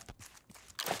slap.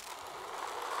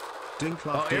 Dink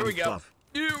love, Oh, here we dink go. love.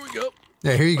 Here we go.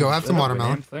 Yeah, here you go. What Have is some that,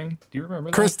 watermelon. Winamp thing? Do you remember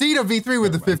that? Christina V3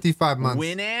 with the Never mind. 55 months.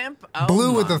 Winamp. Oh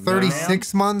Blue with my the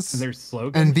 36 months. Their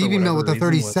slogan And for BB Mill with the whatever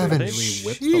reason was 37. they really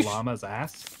whipped the Sheesh. llama's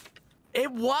ass. God.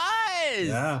 It was.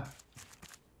 Yeah.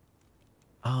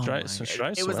 Oh Should I- my so God. should I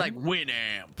It was swim? like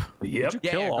Winamp. Yep. You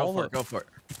Yeah, kill go all for the- it. Go for it.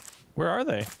 Where are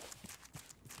they?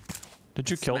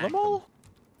 Did you kill Smack them all?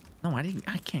 No, I didn't.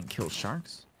 I can't kill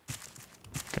sharks.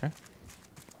 Okay.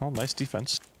 Well, nice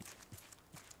defense.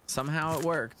 Somehow it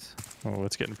worked. Oh,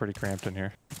 it's getting pretty cramped in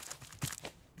here.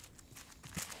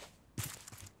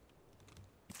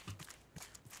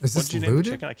 Is What this did you name the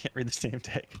looted? chicken? I can't read the name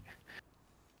tag.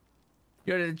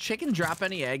 Yo, did the chicken drop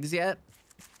any eggs yet?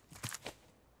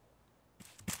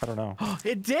 I don't know.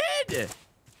 It did.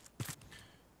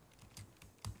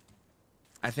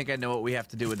 I think I know what we have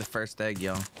to do with the first egg,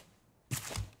 y'all.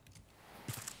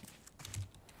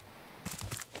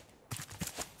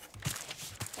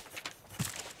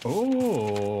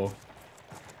 Oh.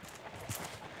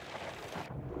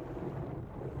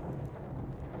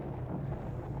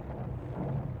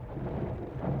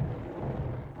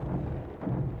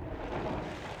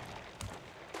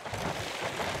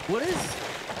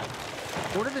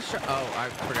 What are the shark? Oh, I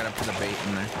forgot to put a bait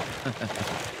in there.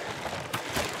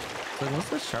 So what's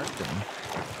the shark doing?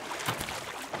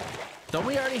 Don't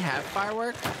we already have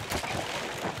firework?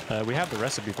 We have the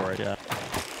recipe for it, yeah.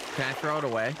 Can I throw it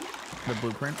away? The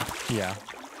blueprint? Yeah.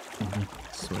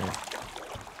 Sweet.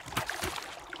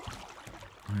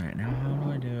 All right, now how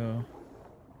do I do?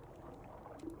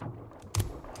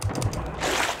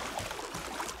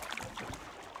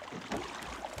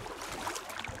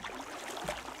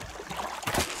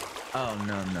 Oh,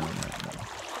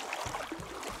 no.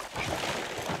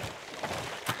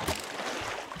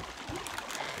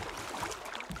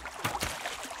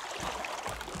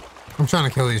 I'm trying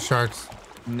to kill these sharks.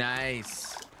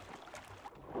 Nice.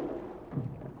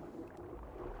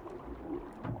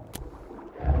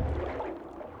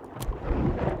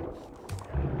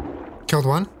 Killed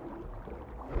one.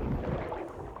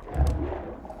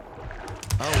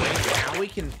 Oh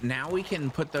wait, now we can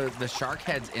put the shark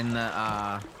heads in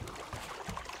the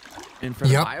in for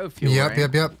the Yep. biofuel. Yep.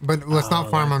 right? Yep. But let's not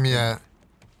farm them yet.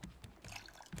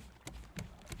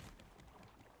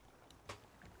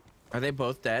 Are they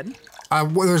both dead?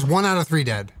 Well, there's 1 out of 3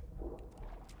 dead.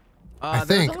 I there's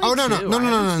think. only Oh no. two. I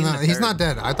haven't seen the He's third. not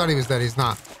dead. I thought he was dead. He's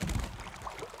not.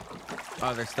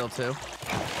 Oh, there's still 2.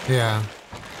 Yeah.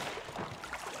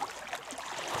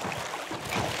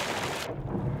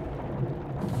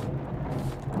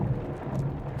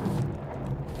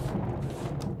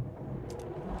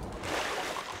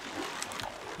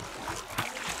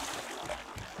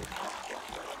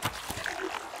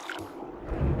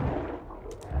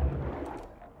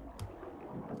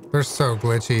 They're so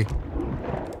glitchy.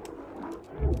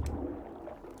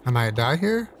 I might die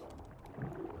here.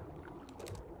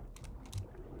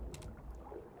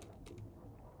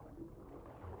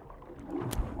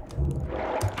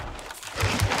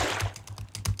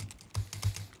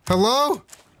 Hello?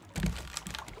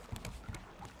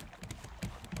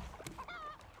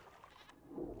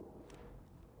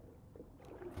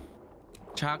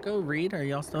 Chaco, Reed, are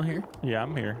y'all still here? Yeah,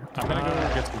 I'm here. I'm gonna go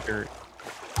get some dirt.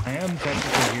 I am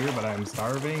technically here, but I'm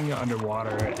starving,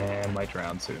 underwater, and might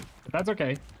drown soon. But that's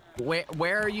okay.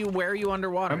 Where are you? Where are you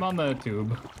underwater? I'm on the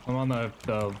tube. I'm on the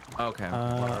Okay.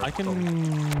 I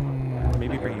can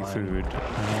maybe bring you food.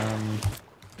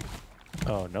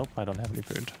 Oh nope, I don't have any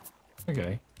food.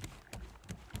 Okay.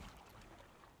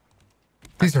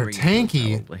 These are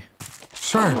tanky.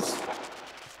 Sharks.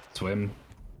 Swim.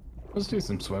 Let's do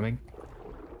some swimming.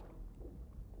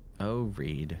 Oh,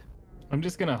 Reed. I'm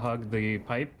just gonna hug the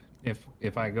pipe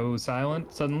if I go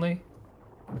silent suddenly.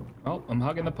 Oh, I'm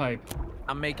hugging the pipe.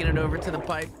 I'm making it over to the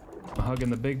pipe. I'm hugging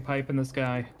the big pipe in the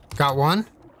sky. Got one.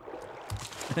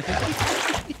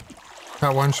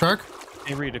 Got one shark.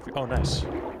 Hey Reed, oh nice.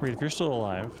 Reed, if you're still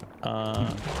alive,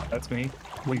 that's me.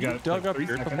 We got dug up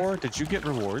dirt before. Did you get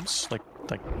rewards like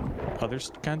other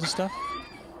kinds of stuff?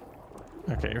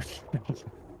 Okay.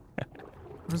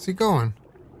 Where's he going?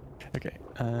 Okay.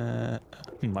 I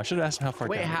should have asked him how far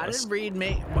Wait, down how it was. did Reed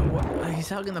make? He's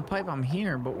hugging the pipe. I'm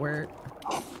here, but where?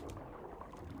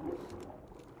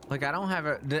 Like I don't have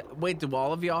a. Wait, do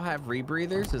all of y'all have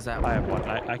rebreathers? Is that? I have one.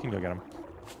 I can go get him.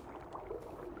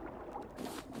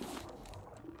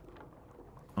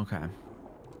 Okay.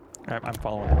 I'm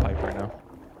following the pipe right now.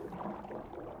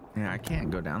 Yeah, I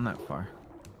can't go down that far.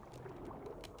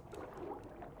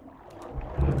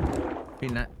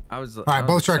 I was. All right,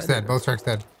 both sharks dead. Both sharks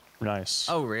dead. Nice.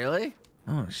 Oh really?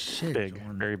 Oh shit. Big,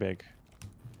 very big.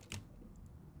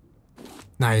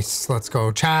 Nice. Let's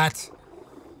go, chat.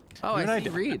 Oh, I see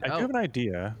Reed. I do have an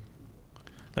idea.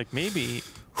 Like maybe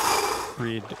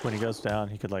Reed, when he goes down,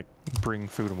 he could like bring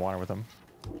food and water with him.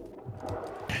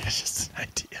 It's just an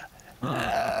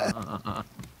idea.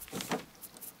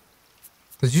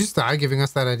 Did you just die giving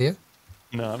us that idea?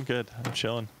 No, I'm good. I'm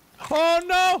chilling. Oh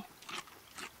no!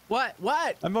 What?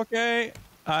 What? I'm okay.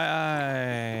 I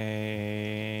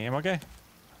am okay.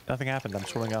 Nothing happened. I'm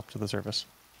swimming up to the surface.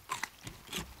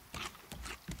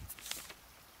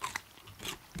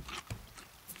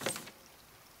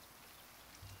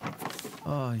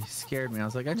 Oh, you scared me. I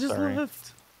was like, I just Sorry.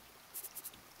 left.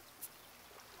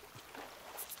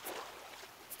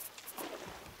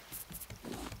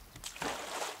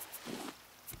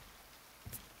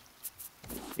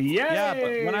 Yay! Yeah,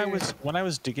 but when I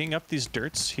was digging up these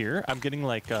dirts here, I'm getting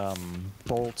like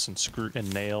bolts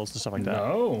and nails and stuff like that.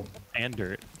 No. And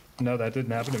dirt. No, that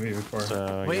didn't happen to me before.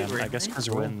 So Wait, yeah, I really? guess because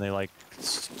when they like,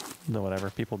 no whatever,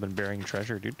 people have been burying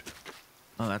treasure, dude.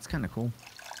 Oh, that's kind of cool.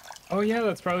 Oh yeah,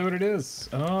 that's probably what it is.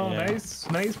 Oh, Yeah.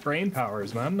 nice brain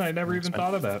powers, man. I never even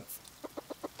thought of that.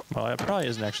 Well, it probably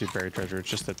isn't actually buried treasure. It's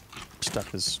just that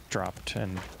stuff is dropped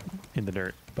and in the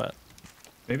dirt. But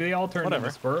Maybe they all turned Whatever.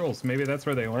 into squirrels. Maybe that's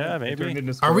where they went. Yeah, They maybe. turned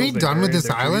into Are we squirrels, they done with buried this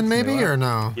their island, treats, and they maybe, or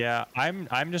left. no? yeah,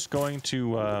 I'm just going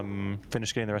to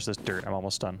finish getting the rest of this dirt. I'm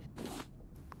almost done.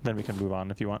 Then we can move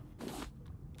on if you want.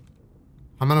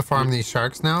 I'm gonna farm these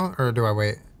sharks now, or do I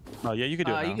wait? Oh yeah, you can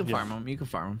do it now. You can Yeah. farm them. You can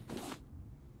farm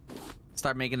them.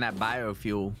 Start making that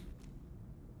biofuel.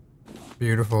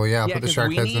 Beautiful. Yeah, I'll put the 'cause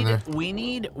shark heads in there. We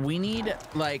need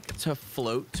like to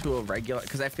float to a regular,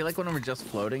 because I feel like when we're just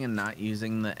floating and not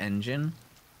using the engine,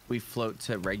 we float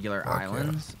to regular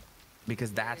islands,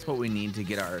 because that's what we need to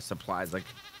get our supplies, like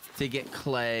to get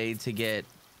clay, to get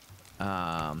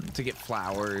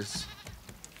flowers.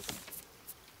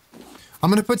 I'm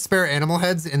gonna put spare animal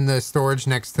heads in the storage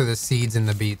next to the seeds and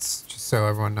the beets, just so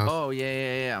everyone knows. Oh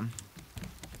yeah.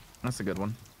 That's a good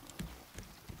one.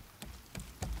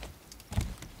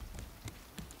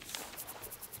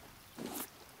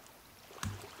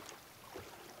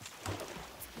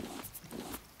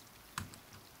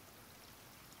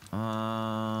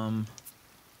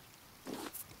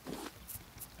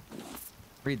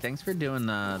 Reed, thanks for doing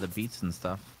the beats and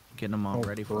stuff, getting them all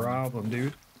ready for No me. problem,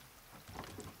 dude.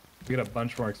 We got a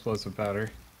bunch more explosive powder.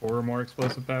 4 more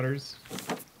explosive powders.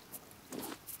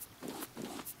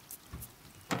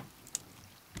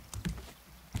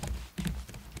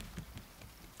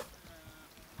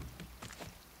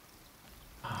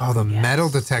 Oh, the metal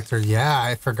detector. Yeah,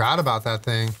 I forgot about that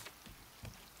thing.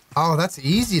 Oh, that's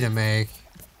easy to make.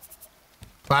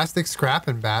 Plastic scrap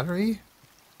and battery?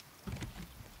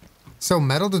 So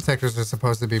metal detectors are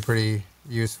supposed to be pretty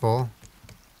useful.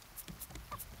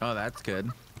 Oh, that's good.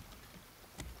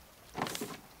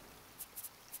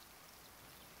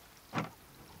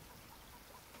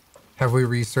 Have we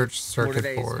researched circuit What are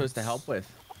they boards? supposed to help with?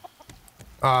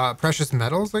 Precious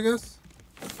metals, I guess.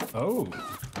 Oh.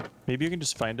 Maybe you can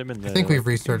just find them in the. I think we've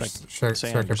researched sand or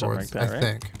circuit something boards. like that, I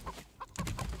right? think.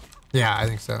 Yeah, I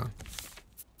think so.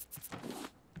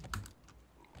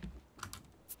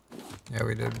 Yeah,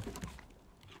 we did.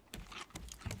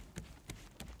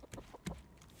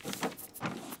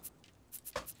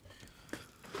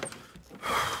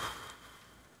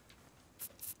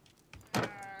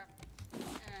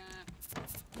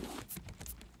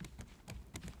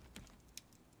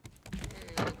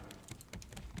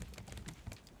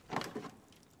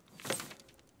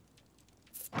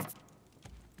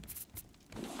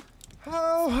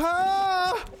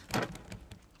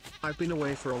 I've been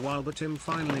away for a while, but I'm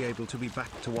finally able to be back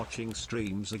to watching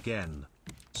streams again.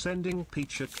 Sending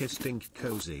Peach a kiss, Dink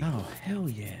Cozy. Oh, hell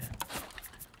yeah.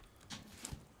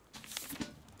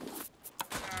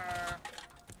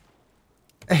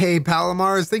 Hey,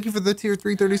 Palomars, thank you for the tier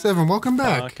 337. Welcome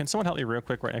back. Can someone help me real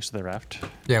quick right next to the raft?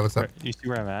 Yeah, what's up? Right, you see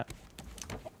where I'm at?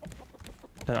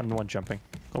 I'm the one jumping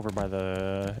over by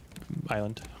the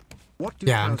island. What do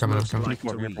Yeah, I'm cows coming, most I'm coming. like Come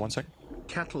over to here for 1 eat? second.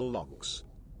 Cattle logs.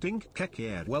 Dink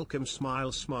Kekier, welcome,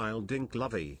 smile, smile, Dink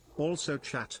Lovey. Also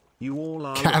chat, you all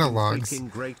are Catalogs. looking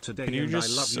freaking great today, Can you and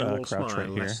just I love you all, crouch smile right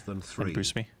here less than 3. and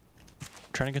boost me? I'm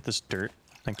trying to get this dirt.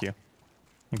 Thank you.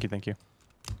 Thank you, thank you.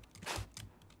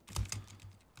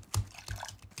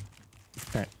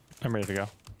 Alright, I'm ready to go.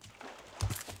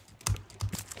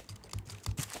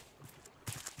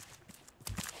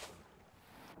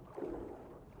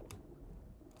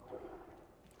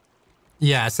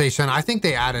 Yeah, Seishan, I think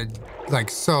they added like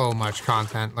so much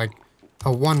content, like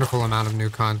a wonderful amount of new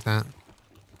content.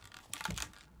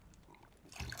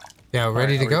 Yeah,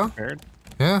 ready to go? Prepared?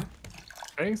 Yeah.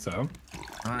 I think so.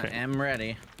 I am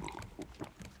ready.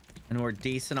 And we're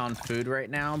decent on food right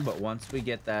now, but once we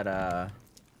get that,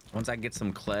 once I get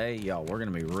some clay, yo, we're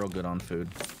gonna be real good on food.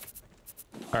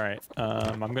 All right,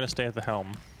 I'm gonna stay at the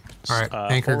helm. All right,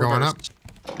 anchor full going up.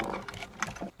 reverse.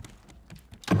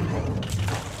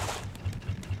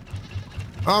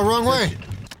 Oh, wrong way.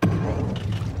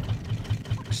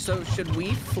 So should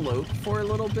we float for a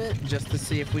little bit just to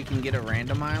see if we can get a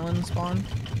random island spawn?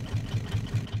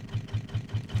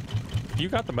 You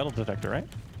got the metal detector, right?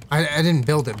 I didn't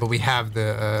build it, but we have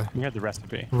the You had the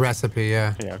recipe. recipe.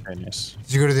 Yeah. Yeah. Okay. Nice.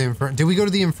 Did you go to the Did we go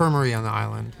to the infirmary on the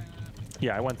island?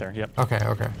 Yeah, I went there. Yep. Okay.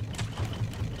 Okay.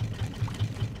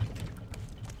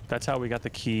 That's how we got the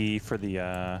key for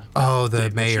the. Oh, the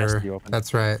chest mayor. you opened.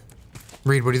 That's right.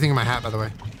 Reed, what do you think of my hat, by the way?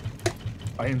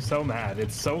 I am so mad.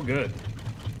 It's so good.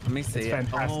 Let me see It's it.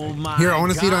 fantastic. Oh my Here, I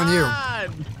want to see it on you.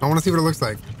 God. I want to see what it looks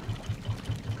like.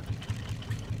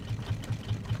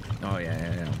 Oh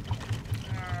yeah.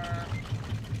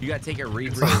 You gotta take a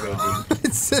read.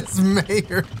 It says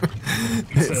mayor.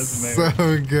 It's says mayor.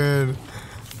 so good.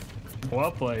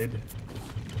 Well played.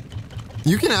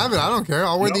 You can have it. I don't care.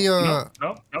 I'll wear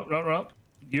Nope.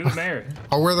 You're the mayor.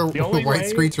 I'll wear the only white way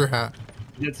screecher hat.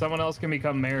 that someone else can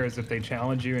become mayor is if they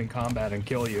challenge you in combat and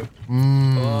kill you.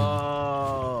 Mm. Oh.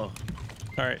 All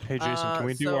right. Hey, Jason, can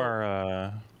we do so-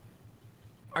 our?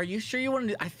 Are you sure you want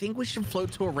to? I think we should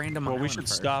float to a random Well, island we should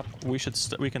first. stop.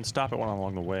 We can stop at one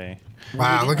along the way.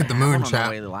 Wow, We look at didn't the have moon, one on the chat.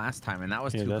 way the last time, and that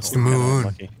was Yeah, too that's cold. the kinda moon.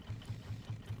 unlucky.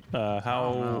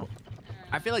 How?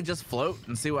 I feel like just float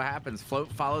and see what happens. Float,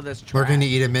 follow this track. Looking to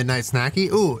eat a midnight snacky?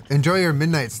 Ooh, enjoy your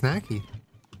midnight snacky.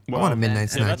 I want a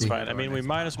midnight Yeah, that's snacky. fine. I mean, we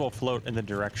might as well float in the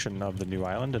direction of the new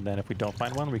island, and then if we don't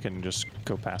find one, we can just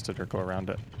go past it or go around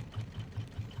it.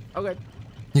 Okay.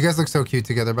 You guys look so cute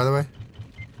together, by the way.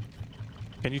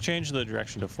 Can you change the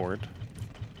direction to forward?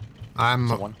 I'm.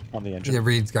 Someone on the engine. Yeah,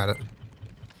 Reed's got it.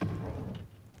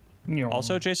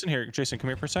 Also, Jason, Jason, come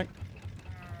here for a sec.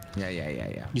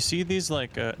 Yeah. You see these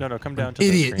like? No, come down to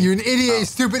Idiot! the You're screen. an idiot! You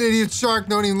stupid idiot shark!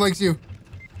 No one even likes you.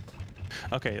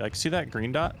 Okay, like see that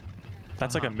green dot?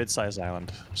 That's like a mid-sized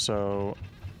island. So.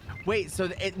 Wait, so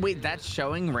wait, that's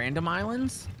showing random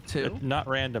islands too? Not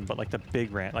random, but like the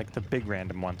big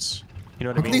random ones. You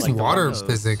know what Look I at mean? these Like the water ones-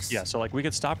 physics. Yeah, so like we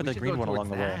could stop at the should green go one along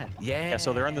towards the way. that. Yeah.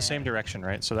 So they're in the same direction,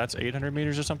 right? So that's 800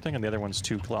 meters or something, and the other one's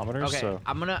 2 kilometers. Okay, So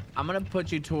I'm gonna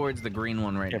put you towards the green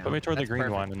one right yeah, now. put me toward the That's green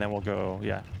perfect. one, and then we'll go.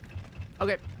 Yeah.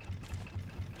 Okay,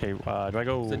 Okay. Do I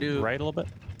go So do- right a little bit?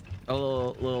 a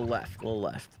little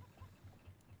left.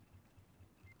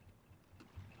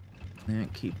 Yeah,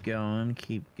 keep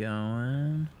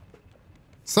going.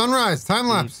 Sunrise, time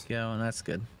lapse. Keep going. That's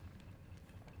good.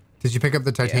 Did you pick up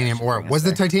the titanium should ore? bring us Was the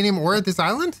there. titanium ore at this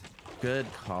island? Good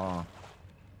call.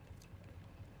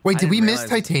 Wait, I did we didn't miss realize-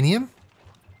 titanium?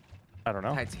 I don't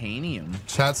know. Titanium.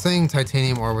 Chat saying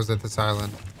titanium ore was at this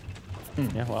island.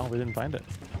 Yeah. Well, we didn't find it.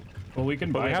 Well, we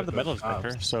can But buy we it have at the metal those shops.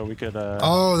 detector, so we could.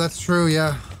 Oh, that's true.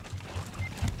 Yeah.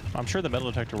 I'm sure the metal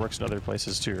detector works in other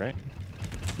places too, right?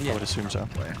 I would assume so.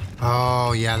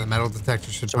 Oh yeah, the metal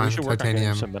detector should So we find should the work on getting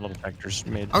titanium. some metal detectors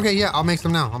made. Okay, yeah, I'll make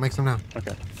some now. I'll make some now.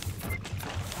 Okay.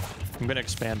 I'm gonna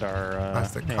expand our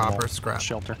Plastic, animal copper, scrap.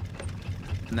 shelter.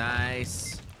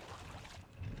 Nice.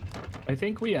 I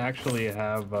think we actually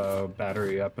have a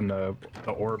battery up in the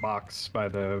ore box by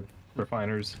the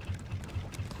refiners.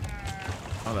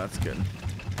 Oh, that's good.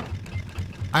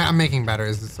 I'm making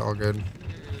batteries. It's all good.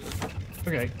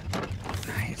 Okay.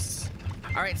 Nice.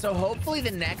 All right, so hopefully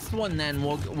the next one then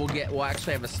we'll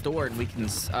actually have a store and we can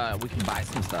buy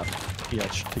some stuff. Yeah,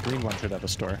 the green one should have a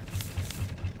store.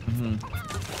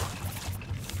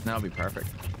 Mm-hmm. That'll be perfect.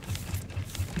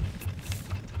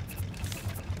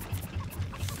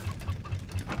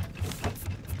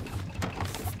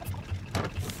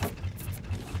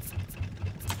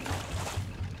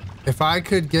 If I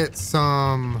could get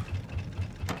some...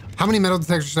 How many metal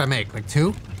detectors should I make? Like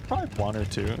 2? Probably 1 or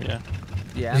 2, yeah.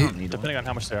 Yeah, I don't need Depending on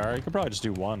how much they are, you could probably just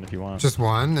do 1 if you want. Just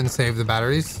 1 and save the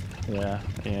batteries? Yeah,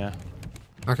 yeah.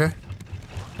 Okay.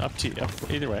 Up to you.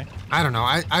 Either way. I don't know.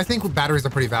 I think batteries are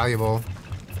pretty valuable.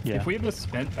 Yeah. If we have a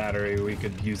spent battery, we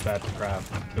could use that to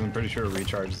craft. I'm pretty sure it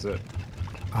recharges it.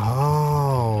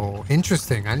 Oh,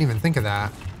 interesting. I didn't even think of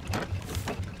that.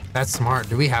 That's smart.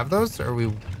 Do we have those, or are we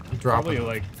drop Probably them?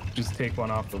 like just take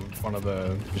one off of one of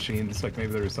the machines, like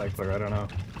maybe the recycler. I don't know.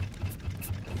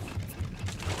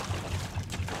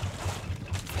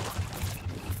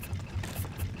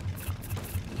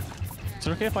 Is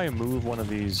it okay if I move one of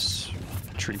these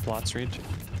tree plots, Reed?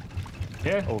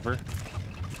 Yeah. Over.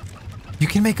 You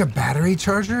can make a battery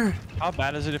charger? How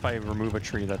bad is it if I remove a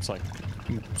tree that's like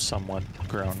somewhat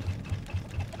grown?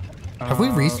 Have we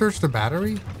researched the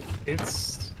battery?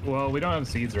 It's well, we don't have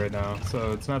seeds right now,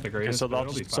 so it's not the Okay, greatest. so but I'll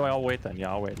it'll be just, so fine. I'll wait then.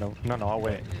 Yeah, I'll wait. No, I'll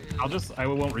wait. I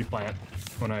won't replant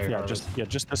when I Yeah, harvest.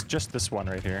 just this one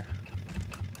right here.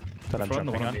 That I'm Which one?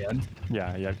 The jumping one on. at the end?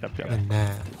 Yeah, yep. And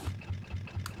that.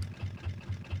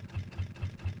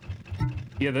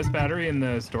 Yeah, this battery in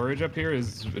the storage up here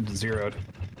is zeroed.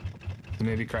 So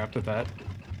maybe craft with that.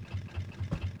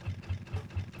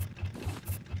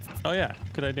 Oh yeah,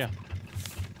 good idea.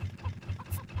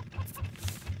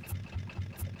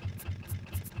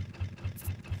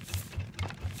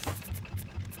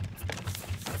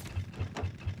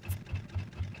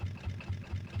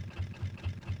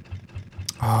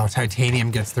 Oh,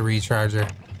 titanium gets the recharger.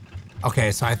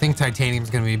 Okay, so I think titanium's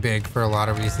going to be big for a lot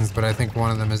of reasons, but I think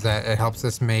one of them is that it helps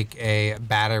us make a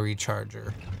battery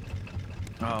charger.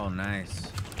 Oh, nice.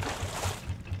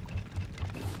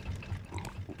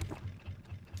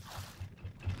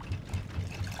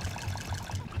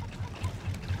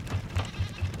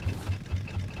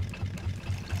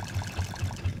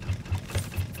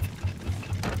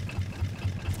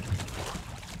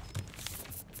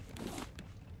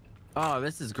 Oh,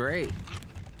 this is great.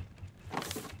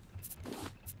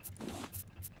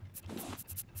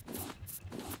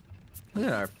 Look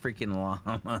at our freaking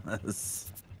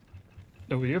llamas.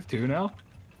 Oh, we have 2 now?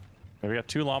 Yeah, we got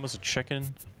 2 llamas, a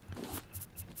chicken,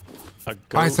 a goat.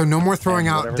 All right, so no more throwing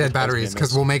and out whatever dead the batteries first game because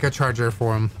is. we'll make a charger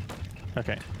for them.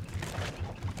 Okay.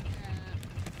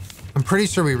 I'm pretty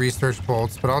sure we researched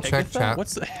bolts, but I'll Hey, check get that- chat.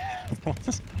 What's the...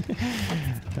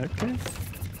 Okay.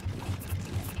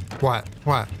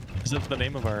 What? Is that the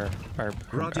name of our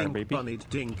Dink baby? bunny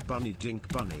dink bunny dink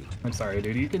bunny. I'm sorry,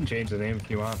 dude. You can change the name if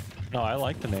you want. No, I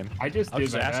like the name. I just I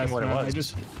was did just my asking best, what it man. was. I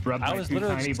just rubbed I my was 2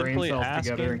 literally tiny brain simply cells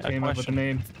together and asking a came up with a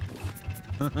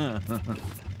question. name.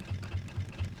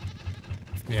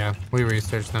 Yeah, we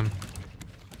researched them.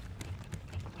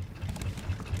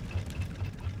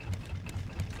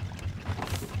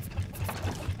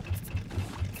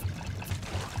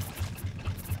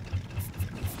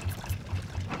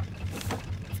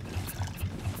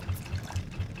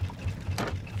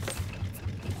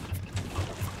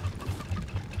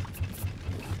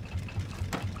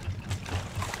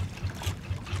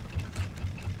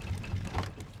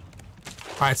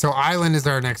 All right, so island is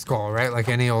our next goal, right? Like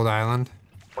any old island.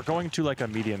 We're going to like a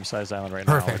medium-sized island right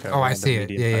Perfect. now. Like Oh, I random see it.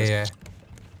 Yeah. medium-sized-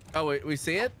 Oh, wait, we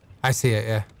see it? I see it.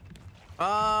 Yeah.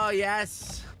 Oh,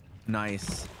 yes.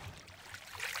 Nice.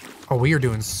 Oh, we are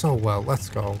doing so well. Let's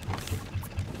go.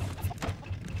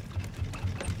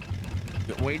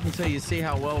 Wait until you see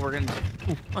how well we're gonna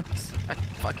do once I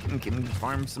fucking can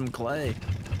farm some clay.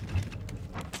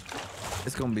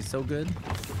 It's gonna be so good.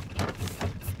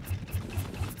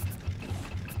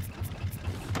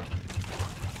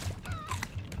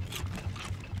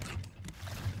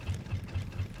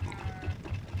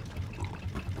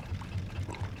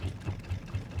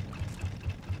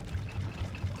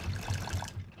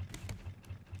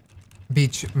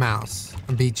 beach mouse.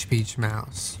 A beach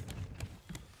mouse.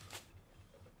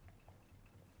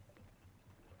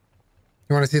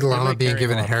 You want to see the llama being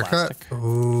given a haircut?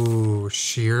 Ooh,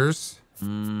 shears.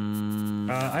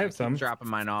 I have some. Dropping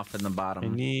mine off in the bottom. I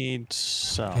need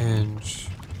some. Hinge.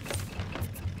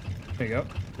 There you go.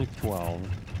 12,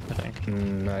 I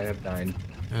think. I have 9.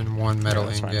 And 1 metal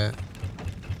that's fine. ingot.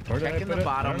 Where did I Check in put the it?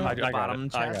 bottom. I don't know. I got bottom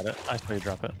it. I chest. got it. I saw you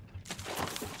drop it.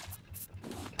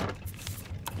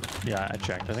 Yeah, I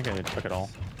checked. I think I took it all.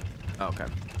 Okay.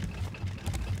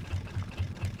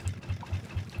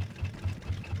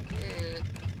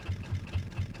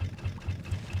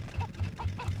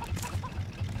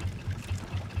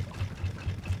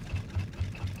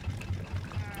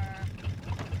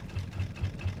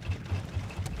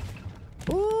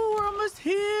 Ooh, we're almost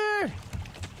here.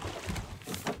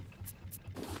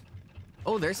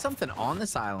 Oh, there's something on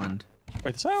this island.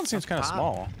 Wait, this island seems kind of top.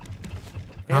 small.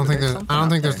 I don't think there's there's. something I don't out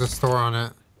think there's there. a store on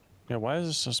it. Yeah, why is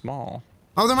this so small?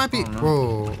 Oh, there might be. don't know.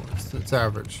 Whoa, it's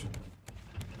average.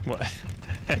 What?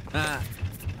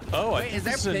 Oh, I Wait, think is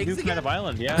there this is a pigs new again? kind of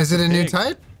island. Yeah. Is it's it a new pig.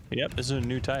 type? Yep, this is a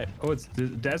new type. Oh, it's the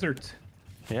desert.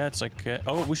 Yeah, it's like.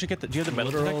 Oh, we should get the. Do you have the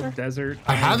metal Literal detector? desert.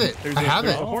 I have it. There's I have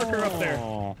there's it. a porker up there.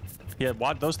 Oh. Yeah,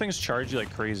 those things charge you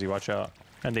like crazy. Watch out.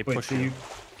 And they Wait, push so you.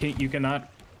 you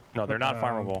cannot. No, they're not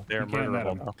farmable. They're you can't net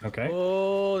murderable. 'em. though. Okay.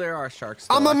 Oh, there are sharks.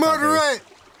 I'm still. a I thought there was-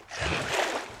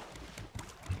 murderer.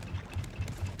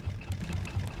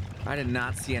 I did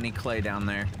not see any clay down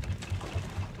there.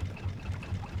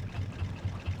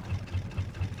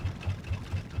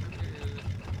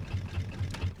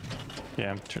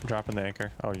 Yeah, I'm dropping the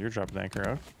anchor. Oh, you're dropping the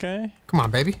anchor. Okay. Come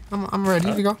on, baby. I'm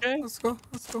ready to go. Okay. Let's go.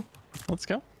 Let's go. Let's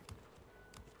go.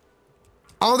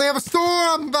 Oh, they have a store.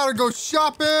 I'm about to go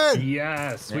shopping.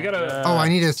 Yes, we gotta. Oh, I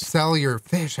need to sell your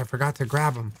fish. I forgot to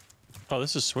grab them. Oh,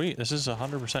 this is sweet. This is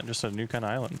 100% just a new kind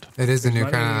of island. It is a new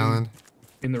money kind of island.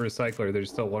 In the recycler, there's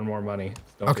still one more money.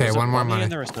 Don't Okay, forget. one more money. in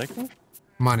the recycle?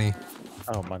 Money.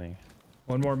 Oh, money.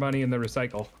 One more money in the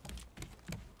recycle.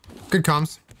 Good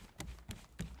comms.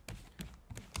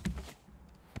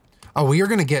 Oh, we are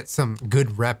gonna get some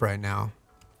good rep right now.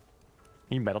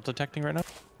 Are you metal detecting right now?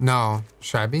 No,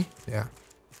 shabby. Yeah.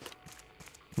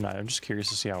 No, I'm just curious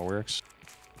to see how it works.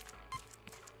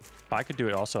 I could do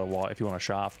it also while if you want to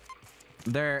shop.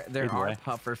 There Either are way.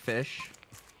 puffer fish.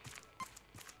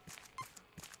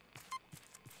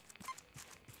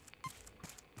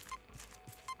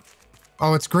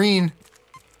 Oh, it's green.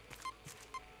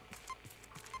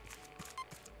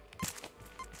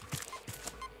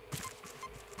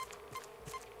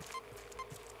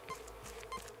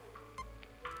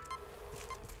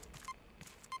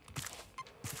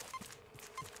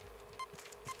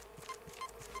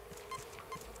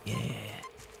 Yeah.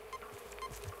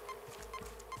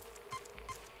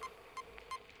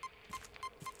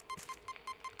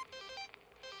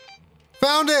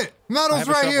 Found it. I Metal's have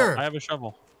a right shovel. here. I have a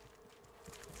shovel.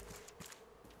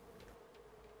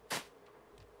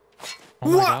 Oh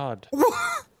my What? god.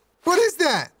 What is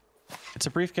that? It's a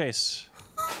briefcase.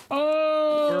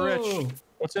 Oh, We're rich.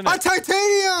 What's in A it?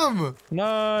 titanium.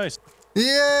 Nice.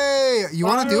 Yay! You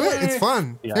want to do it? It's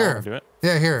fun. Yeah, I Here. wanna do it.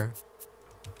 Yeah, here.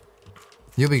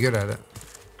 You'll be good at it.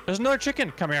 There's another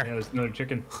chicken. Come Yeah, here. there's another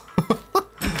chicken.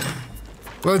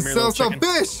 Let's here, sell little some chicken.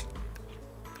 fish.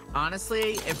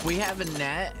 Honestly, if we have a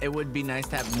net, it would be nice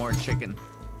to have more chicken.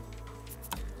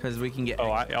 Because we can get.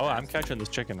 I'm catching this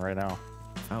chicken right now.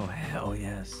 Oh hell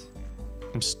yes.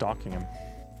 I'm stalking him.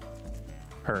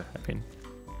 Her, I mean.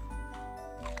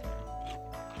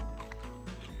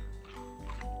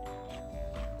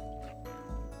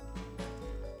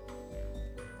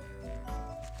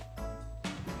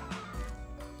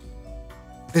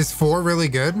 Is 4 really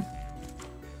good?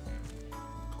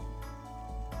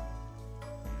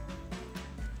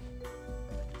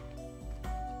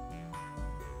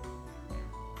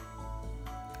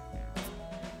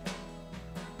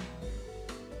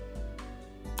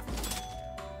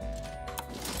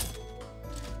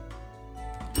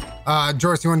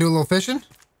 Joris, you want to do a little fishing?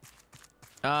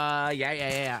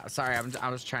 Yeah. Sorry, I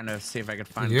was trying to see if I could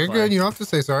find. You're clay. good. You don't have to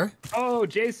say sorry. Oh,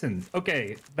 Jason.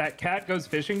 Okay, that cat goes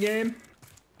fishing game.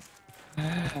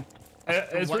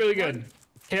 It's What really one?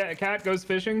 good. Cat goes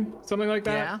fishing, something like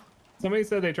that. Yeah. Somebody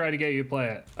said they tried to get you to play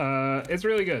it. It's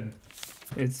really good.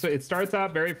 It starts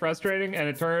out very frustrating and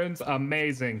it turns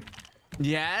amazing.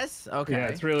 Yes. Okay. Yeah,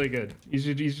 it's really good. You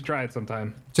should try it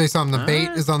sometime. Jason, the bait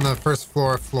is on the first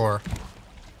floor.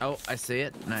 Oh, I see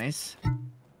it. Nice.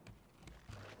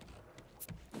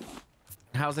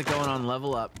 How's it going on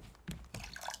level up?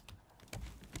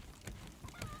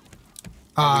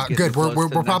 Are we Good. getting close We're to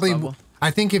the next probably. level? I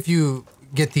think if you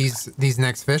get these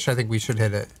next fish, I think we should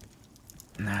hit it.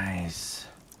 Nice.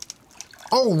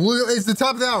 Oh, it's the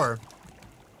top of the hour.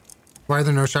 Why are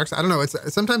there no sharks? I don't know.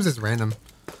 Sometimes it's random.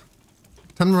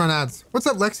 Time to run ads. What's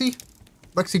up, Lexi?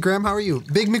 Lexi Graham, how are you?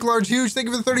 Big McLarge Huge, thank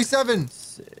you for the 37.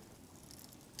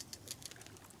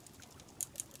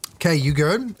 Okay, you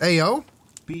good? Ayo?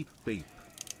 Beep, beep.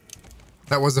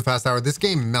 That was a fast hour. This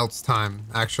game melts time,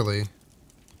 actually.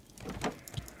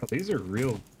 Oh, these are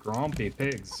real grumpy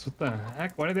pigs. What the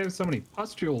heck? Why do they have so many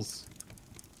pustules?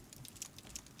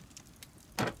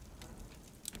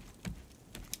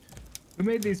 Who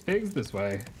made these pigs this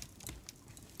way?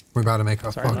 We're about to make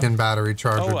a fucking battery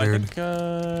charger, dude.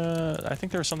 I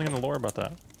think there was something in the lore about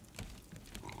that.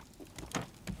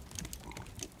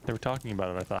 They were talking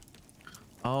about it, I thought.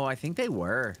 Oh, I think they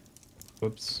were.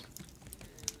 Whoops.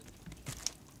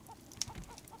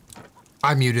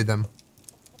 I muted them.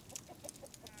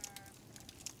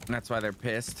 That's why they're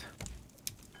pissed.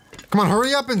 Come on,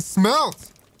 hurry up and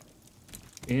smelt!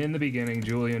 In the beginning,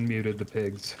 Julien muted the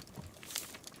pigs.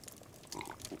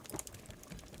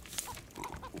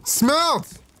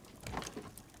 Smelt!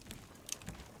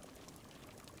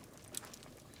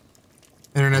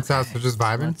 Internet's out, so just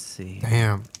vibing? Let's see.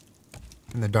 Damn.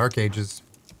 In the dark ages.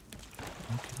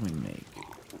 What can we make?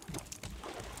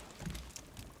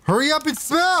 Hurry up and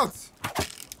smelt!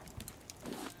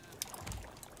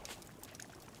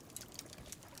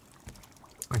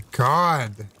 My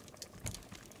God.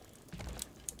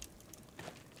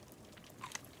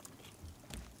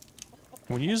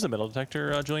 When you use the metal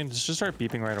detector, Julien, does it just start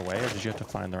beeping right away, or did you have to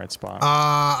find the right spot?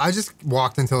 I just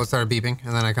walked until it started beeping,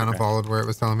 and then I kind of followed where it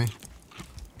was telling me.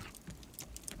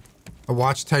 A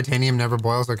watch titanium never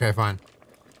boils? Okay, fine.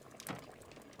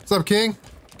 What's up, King?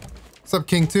 What's up,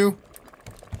 King 2?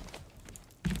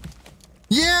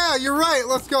 Yeah, you're right.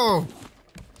 Let's go.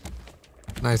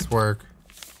 Nice work.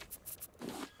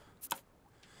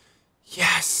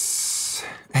 Yes.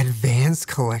 Advanced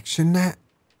collection net?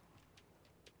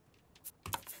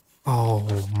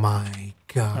 Oh my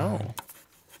God. Oh.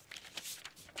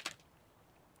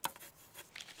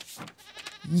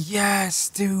 Yes,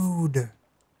 dude.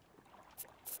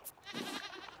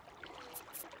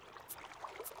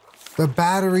 The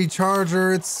battery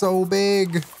charger, it's so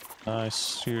big.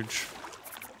 Nice, huge.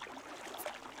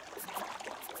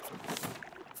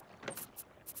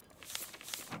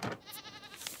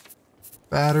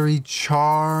 Battery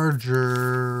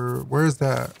charger. Where's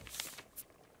that?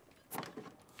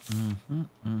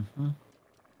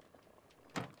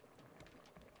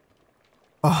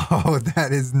 Oh,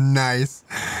 that is nice.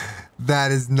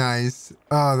 That is nice.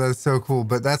 Oh, that's so cool.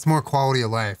 But that's more quality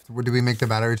of life. Do we make the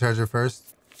battery charger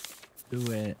first?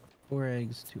 Do it. 4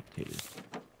 eggs, 2 potatoes.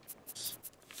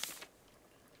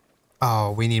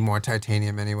 Oh, we need more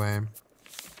titanium anyway.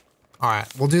 All right,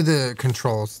 we'll do the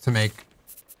controls to make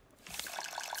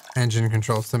engine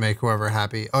controls to make whoever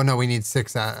happy. Oh no, we need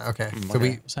 6. Okay, so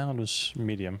we sound was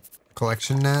medium.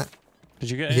 Collection net. Did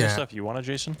you get any stuff you wanted,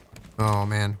 Jason? Oh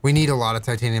man, we need a lot of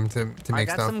titanium to make I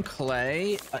got stuff. some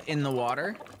clay in the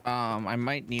water. I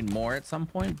might need more at some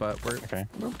point, but we're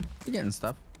getting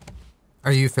stuff.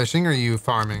 Are you fishing or are you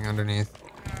farming underneath?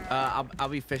 I'll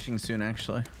be fishing soon,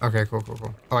 actually. Okay, cool.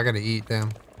 Oh, I gotta eat.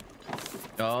 Damn.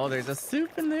 Oh, there's a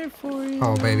soup in there for you.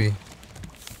 Oh baby.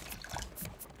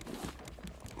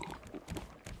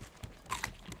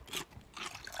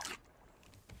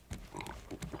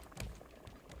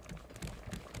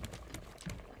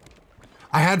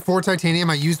 I had 4 titanium.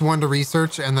 I used 1 to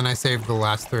research, and then I saved the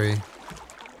last 3.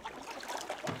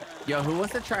 Yo, who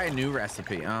wants to try a new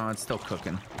recipe? Oh, it's still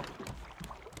cooking.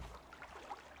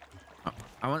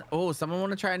 Oh, someone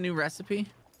want to try a new recipe?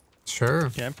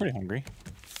 Sure. Yeah, I'm pretty hungry.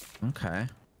 Okay.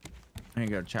 There you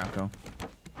go, Chaco.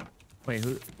 Wait,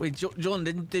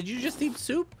 Julien, did you just eat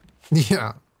soup?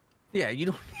 Yeah. Yeah, you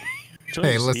don't.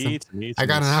 Hey, listen. I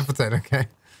got an appetite. Okay.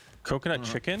 Coconut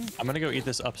chicken? I'm gonna go eat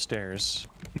this upstairs.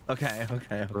 Okay.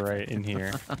 Right in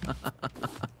here.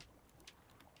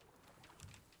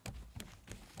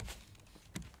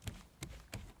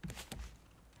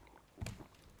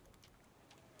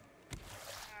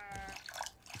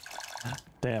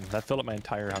 Damn, that filled up my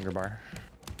entire hunger bar.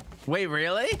 Wait,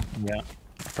 really? Yeah.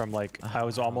 From like, I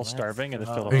was almost starving and it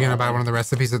filled up. Are you gonna buy one of the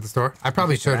recipes at the store? I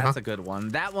probably should, That's huh? a good one.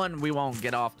 That one we won't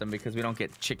get often because we don't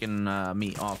get chicken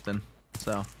meat often.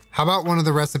 So. How about one of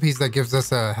the recipes that gives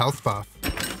us a health buff?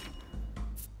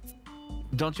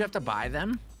 Don't you have to buy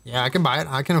them? Yeah, I can buy it.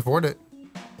 I can afford it.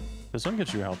 This one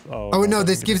gives you health. Oh no,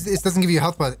 this doesn't give you a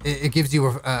health buff. It gives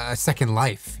you a second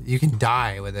life. You can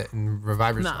die with it and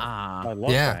revive yourself. Nah. I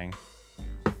love dying.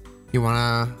 You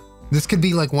wanna? This could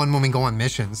be like one when we go on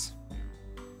missions.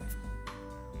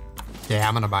 Yeah,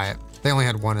 I'm gonna buy it. They only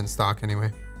had one in stock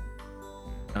anyway.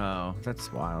 Oh,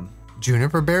 that's wild.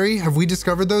 Juniper berry? Have we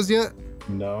discovered those yet?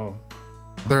 No.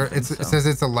 It says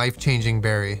it's a life-changing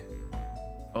berry.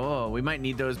 Oh, we might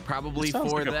need those probably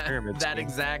Sounds for like a pyramid that scheme.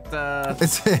 exact.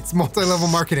 It's multi-level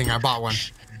marketing. I bought one.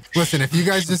 Listen, if you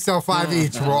guys just sell 5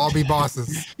 each, we'll all be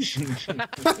bosses.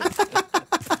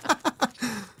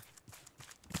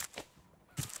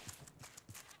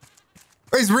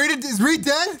 Wait, is Reed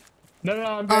dead? No,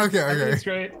 I'm Oh, good. okay. Everything's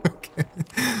great. Okay.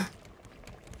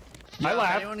 I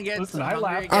laughed. Listen, I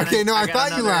laughed. Okay, no, I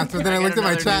thought you laughed, but then I looked at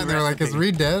my chat and they were like, "Is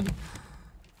Reed dead?"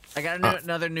 I got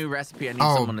another new recipe. I need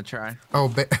Oh. someone to try.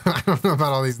 Oh, I don't know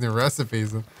about all these new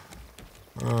recipes. This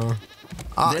You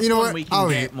know one what? we can I'll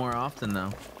get eat. more often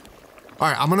though. All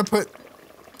right, I'm gonna put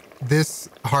this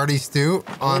hearty stew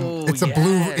on. Oh, It's a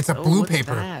blue what's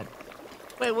paper. that?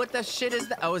 Wait, what the shit is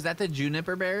that? Oh, is that the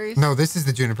juniper berries? No, this is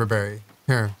the juniper berry.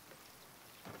 Here,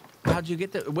 How'd you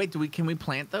get the? Wait, can we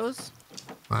plant those?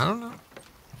 I don't know.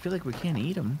 I feel like we can't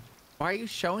eat them. Why are you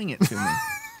showing it to me?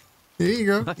 Here you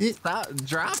go. Eat. Stop!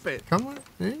 Drop it. Come on.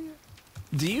 There you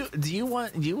go. Do you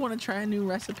want to try a new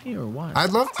recipe or what?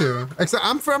 I'd love to. Except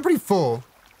I'm pretty full.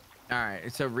 All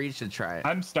right, so Reed should try it.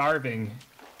 I'm starving.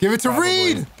 Give it to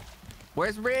Probably. Reed.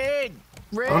 Where's Reed?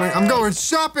 Reed! I'm going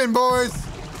shopping, boys.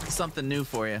 Something new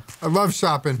for you. I love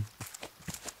shopping.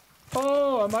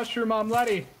 Oh, a mushroom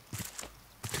omelette.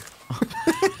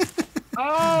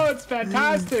 Oh, it's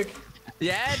fantastic.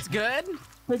 Yeah, it's good.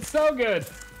 It's so good.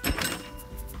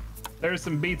 There's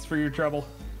some beets for your trouble.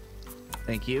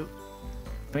 Thank you.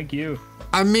 Thank you.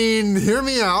 I mean, hear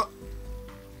me out.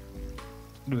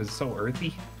 It was so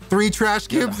earthy. 3 trash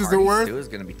cubes, is it worth? It was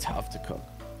gonna be tough to cook.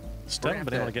 Still haven't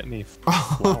been able to get any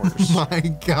Oh flowers. my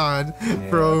god,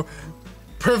 bro.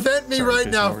 Prevent me Sorry, right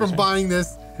fish now flowers, from yeah. buying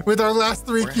this with our last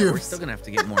 3 We're cubes. still gonna have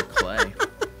to get more clay.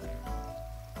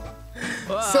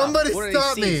 Somebody what are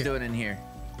stop these seeds me. doing in here?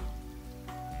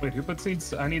 Wait, who put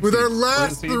seeds? I need With seeds. our What are the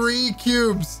last seeds? 3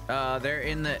 cubes. They're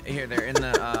in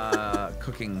the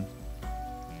cooking.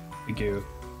 Thank you.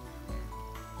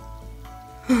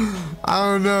 I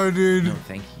don't know, dude. No,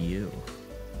 thank you.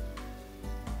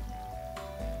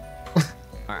 All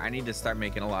right, I need to start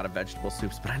making a lot of vegetable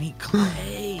soups, but I need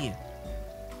clay.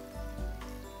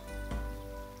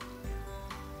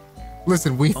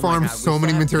 Listen, we Oh my farmed God, we so still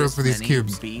many have materials this for these many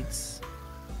cubes. Beets.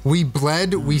 We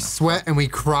bled, we sweat, and we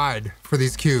cried for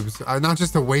these cubes. Not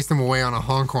just to waste them away on a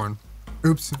honkhorn.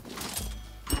 Oops.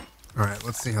 All right,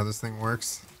 let's see how this thing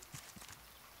works.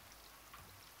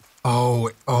 Oh.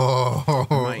 I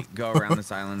might go around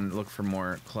this island and look for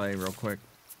more clay real quick.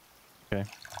 Okay.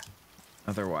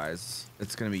 Otherwise,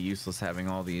 it's gonna be useless having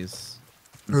all these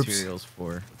Oops. materials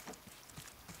for.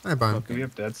 Hi, Bun. Do we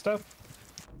have dead stuff?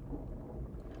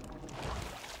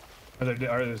 Are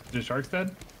the sharks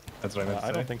dead? That's what I meant to say.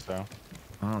 I don't think so.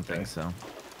 I don't think so.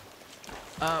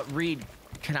 Reed,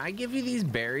 can I give you these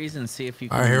berries and see if you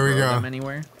All can right, here we grow go. them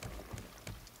anywhere?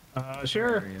 Sure.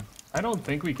 Where are you? I don't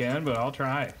think we can, but I'll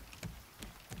try.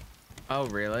 Oh,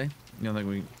 really? You don't think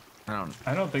we?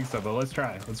 I don't think so, but let's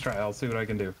try. Let's try. I'll see what I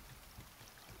can do.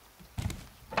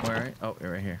 Where? Oh,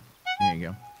 you're right here. Here you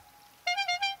go.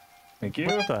 Thank you.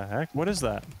 What the heck? What is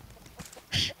that?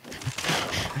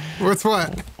 What's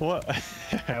what? What?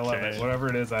 I love it. Whatever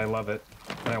it is, I love it.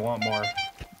 And I want more.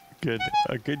 Good.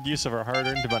 A good use of our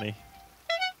hard-earned money.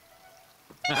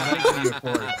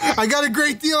 I got a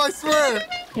great deal, I swear.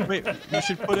 Wait, we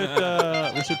should put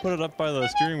it. We should put it up by the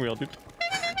steering wheel, dude.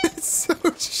 It's so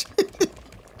shitty.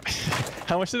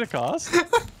 How much did it cost?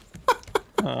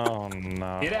 Oh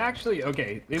no. It actually,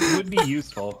 okay, it would be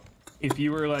useful if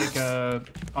you were like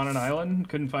on an island,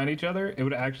 couldn't find each other. It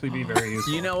would actually be very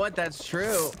useful. You know what? That's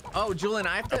true. Oh, Julien,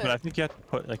 I have But I to. think you have to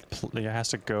put like it has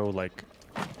to go like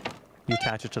you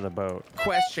attach it to the boat.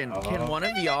 Question: Can one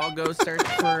of y'all go search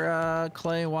for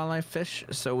clay while I fish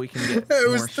so we can get? It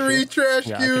was more 3 shit? trash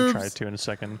Yeah, I can try cubes. to in a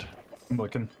second. I'm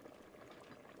looking.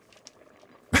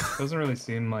 Doesn't really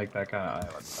seem like that kind of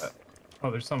island, but oh,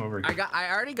 there's some over here.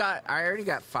 I already got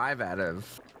 5 out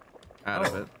of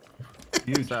it.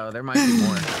 Huge. So there might be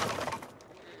more.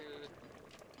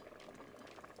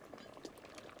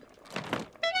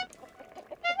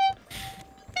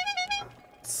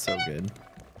 So good.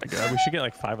 We should get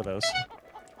like 5 of those.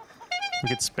 We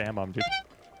could spam them, dude.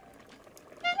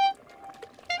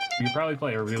 You could probably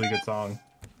play a really good song.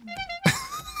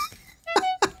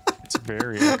 It's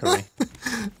very echoey.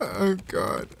 Oh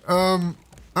god. All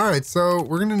right, so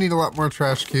we're gonna need a lot more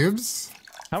trash cubes.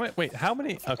 How many? Wait, how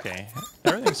many? Okay,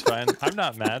 everything's fine. I'm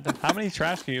not mad. How many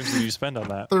trash cubes did you spend on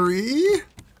that? 3.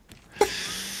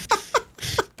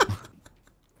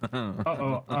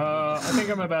 Uh-oh. I think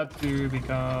I'm about to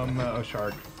become a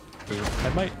shark. I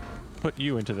might put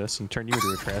you into this and turn you into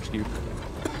a trash cube.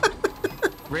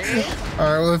 Really? All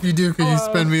right, well, if you do, could you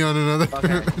spend me on another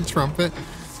trumpet?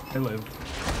 I live.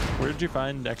 Where did you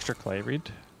find extra clay, Reed?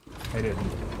 I didn't.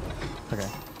 Okay.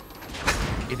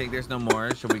 You think there's no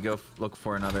more? Should we go look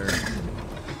for another?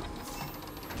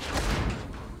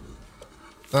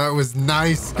 That was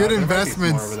nice. Good There might be some more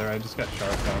investments. over there. I just got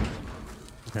shark on.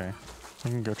 Okay. I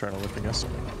can go try to look, I guess.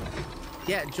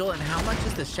 Yeah, Julien, how much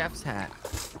is the chef's hat?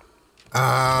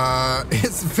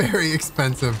 It's very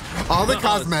expensive. All the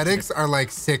cosmetics are like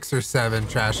 6 or 7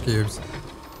 trash cubes.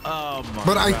 Oh my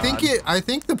But God. I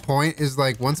think the point is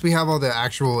like once we have all the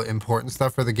actual important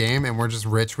stuff for the game and we're just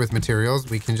rich with materials,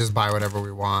 we can just buy whatever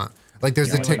we want. Like there's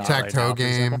Yeah, a like not tic-tac-toe right now, for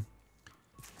game. example.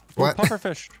 What? Oh,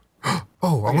 pufferfish.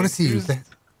 Oh, I want to see you here's-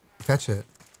 catch it.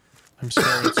 I'm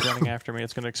scared it's running after me.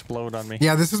 It's going to explode on me.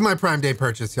 Yeah, this is my Prime Day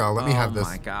purchase, y'all. Let me have this.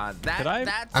 Oh my God. Did I?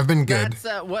 That's, I've been good.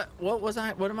 That's, what was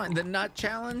I? What am I? The nut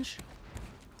challenge?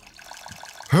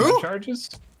 Who? Charges?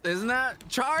 Isn't that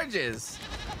charges?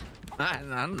 I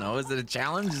don't know. Is it a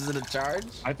challenge? Is it a charge?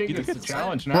 I think You it's think a it's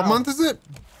challenge now. What month is it?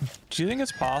 Do you think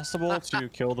it's possible to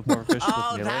kill the pufferfish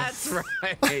Oh, with melee? that's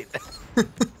right.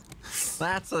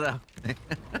 That's what I'm.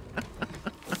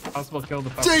 Possible to kill the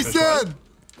pufferfish. Jason!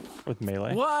 With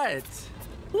melee? What?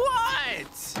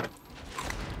 What?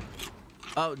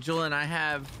 Oh, Julien, I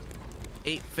have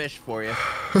 8 fish for you. I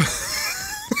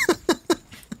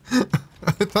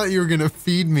thought you were gonna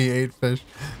feed me 8 fish.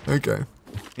 Okay.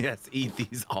 Yes, eat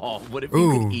these all. What if you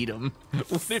Ooh. could eat them?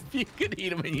 What if you could eat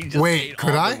them and you just Wait, ate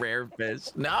could all I? the rare fish?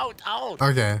 No, don't.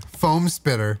 Okay. Foam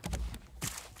spitter.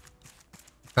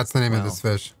 That's the name of Wow. this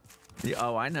fish. Yeah,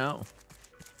 oh, I know.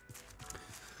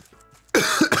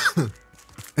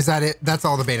 Is that it? That's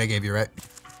all the bait I gave you, right?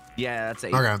 Yeah, that's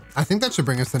 8. Okay. I think that should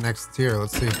bring us to the next tier.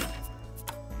 Let's see.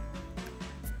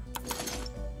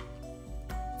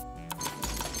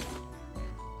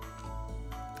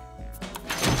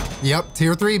 Yep,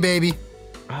 tier 3, baby.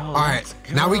 Oh, All right,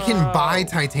 now we can buy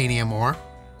titanium ore.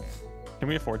 Can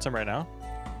we afford some right now?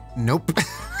 Nope.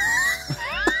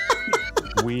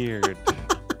 Weird.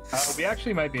 We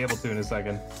actually might be able to in a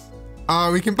second.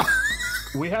 We can buy.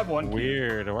 We have one. cube.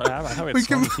 Weird. What happened? How We it's so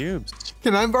can- many cubes?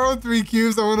 Can I borrow 3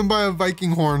 cubes? I want to buy a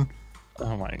Viking horn.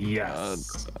 Oh my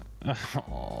Yes. god.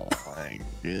 Oh my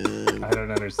god. I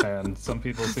don't understand. Some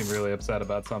people seem really upset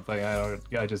about something.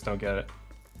 I just don't get it.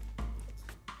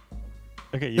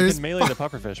 Okay, you There's can melee the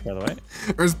pufferfish, by the way.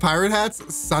 There's pirate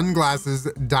hats, sunglasses,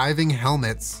 diving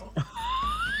helmets.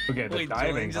 Okay, the Wait,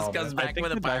 diving Julien just helmet. comes back think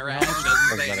with a the diving pirate hat and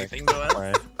doesn't say helmet anything to us.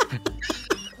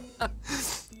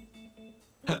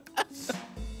 Alright.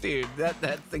 Dude,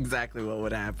 that's exactly what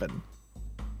would happen.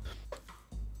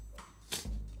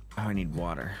 Oh, I need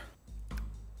water.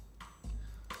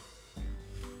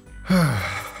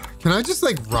 Can I just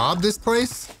like rob this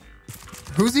place?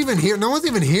 Who's even here? No one's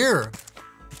even here.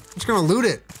 I'm just gonna loot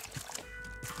it.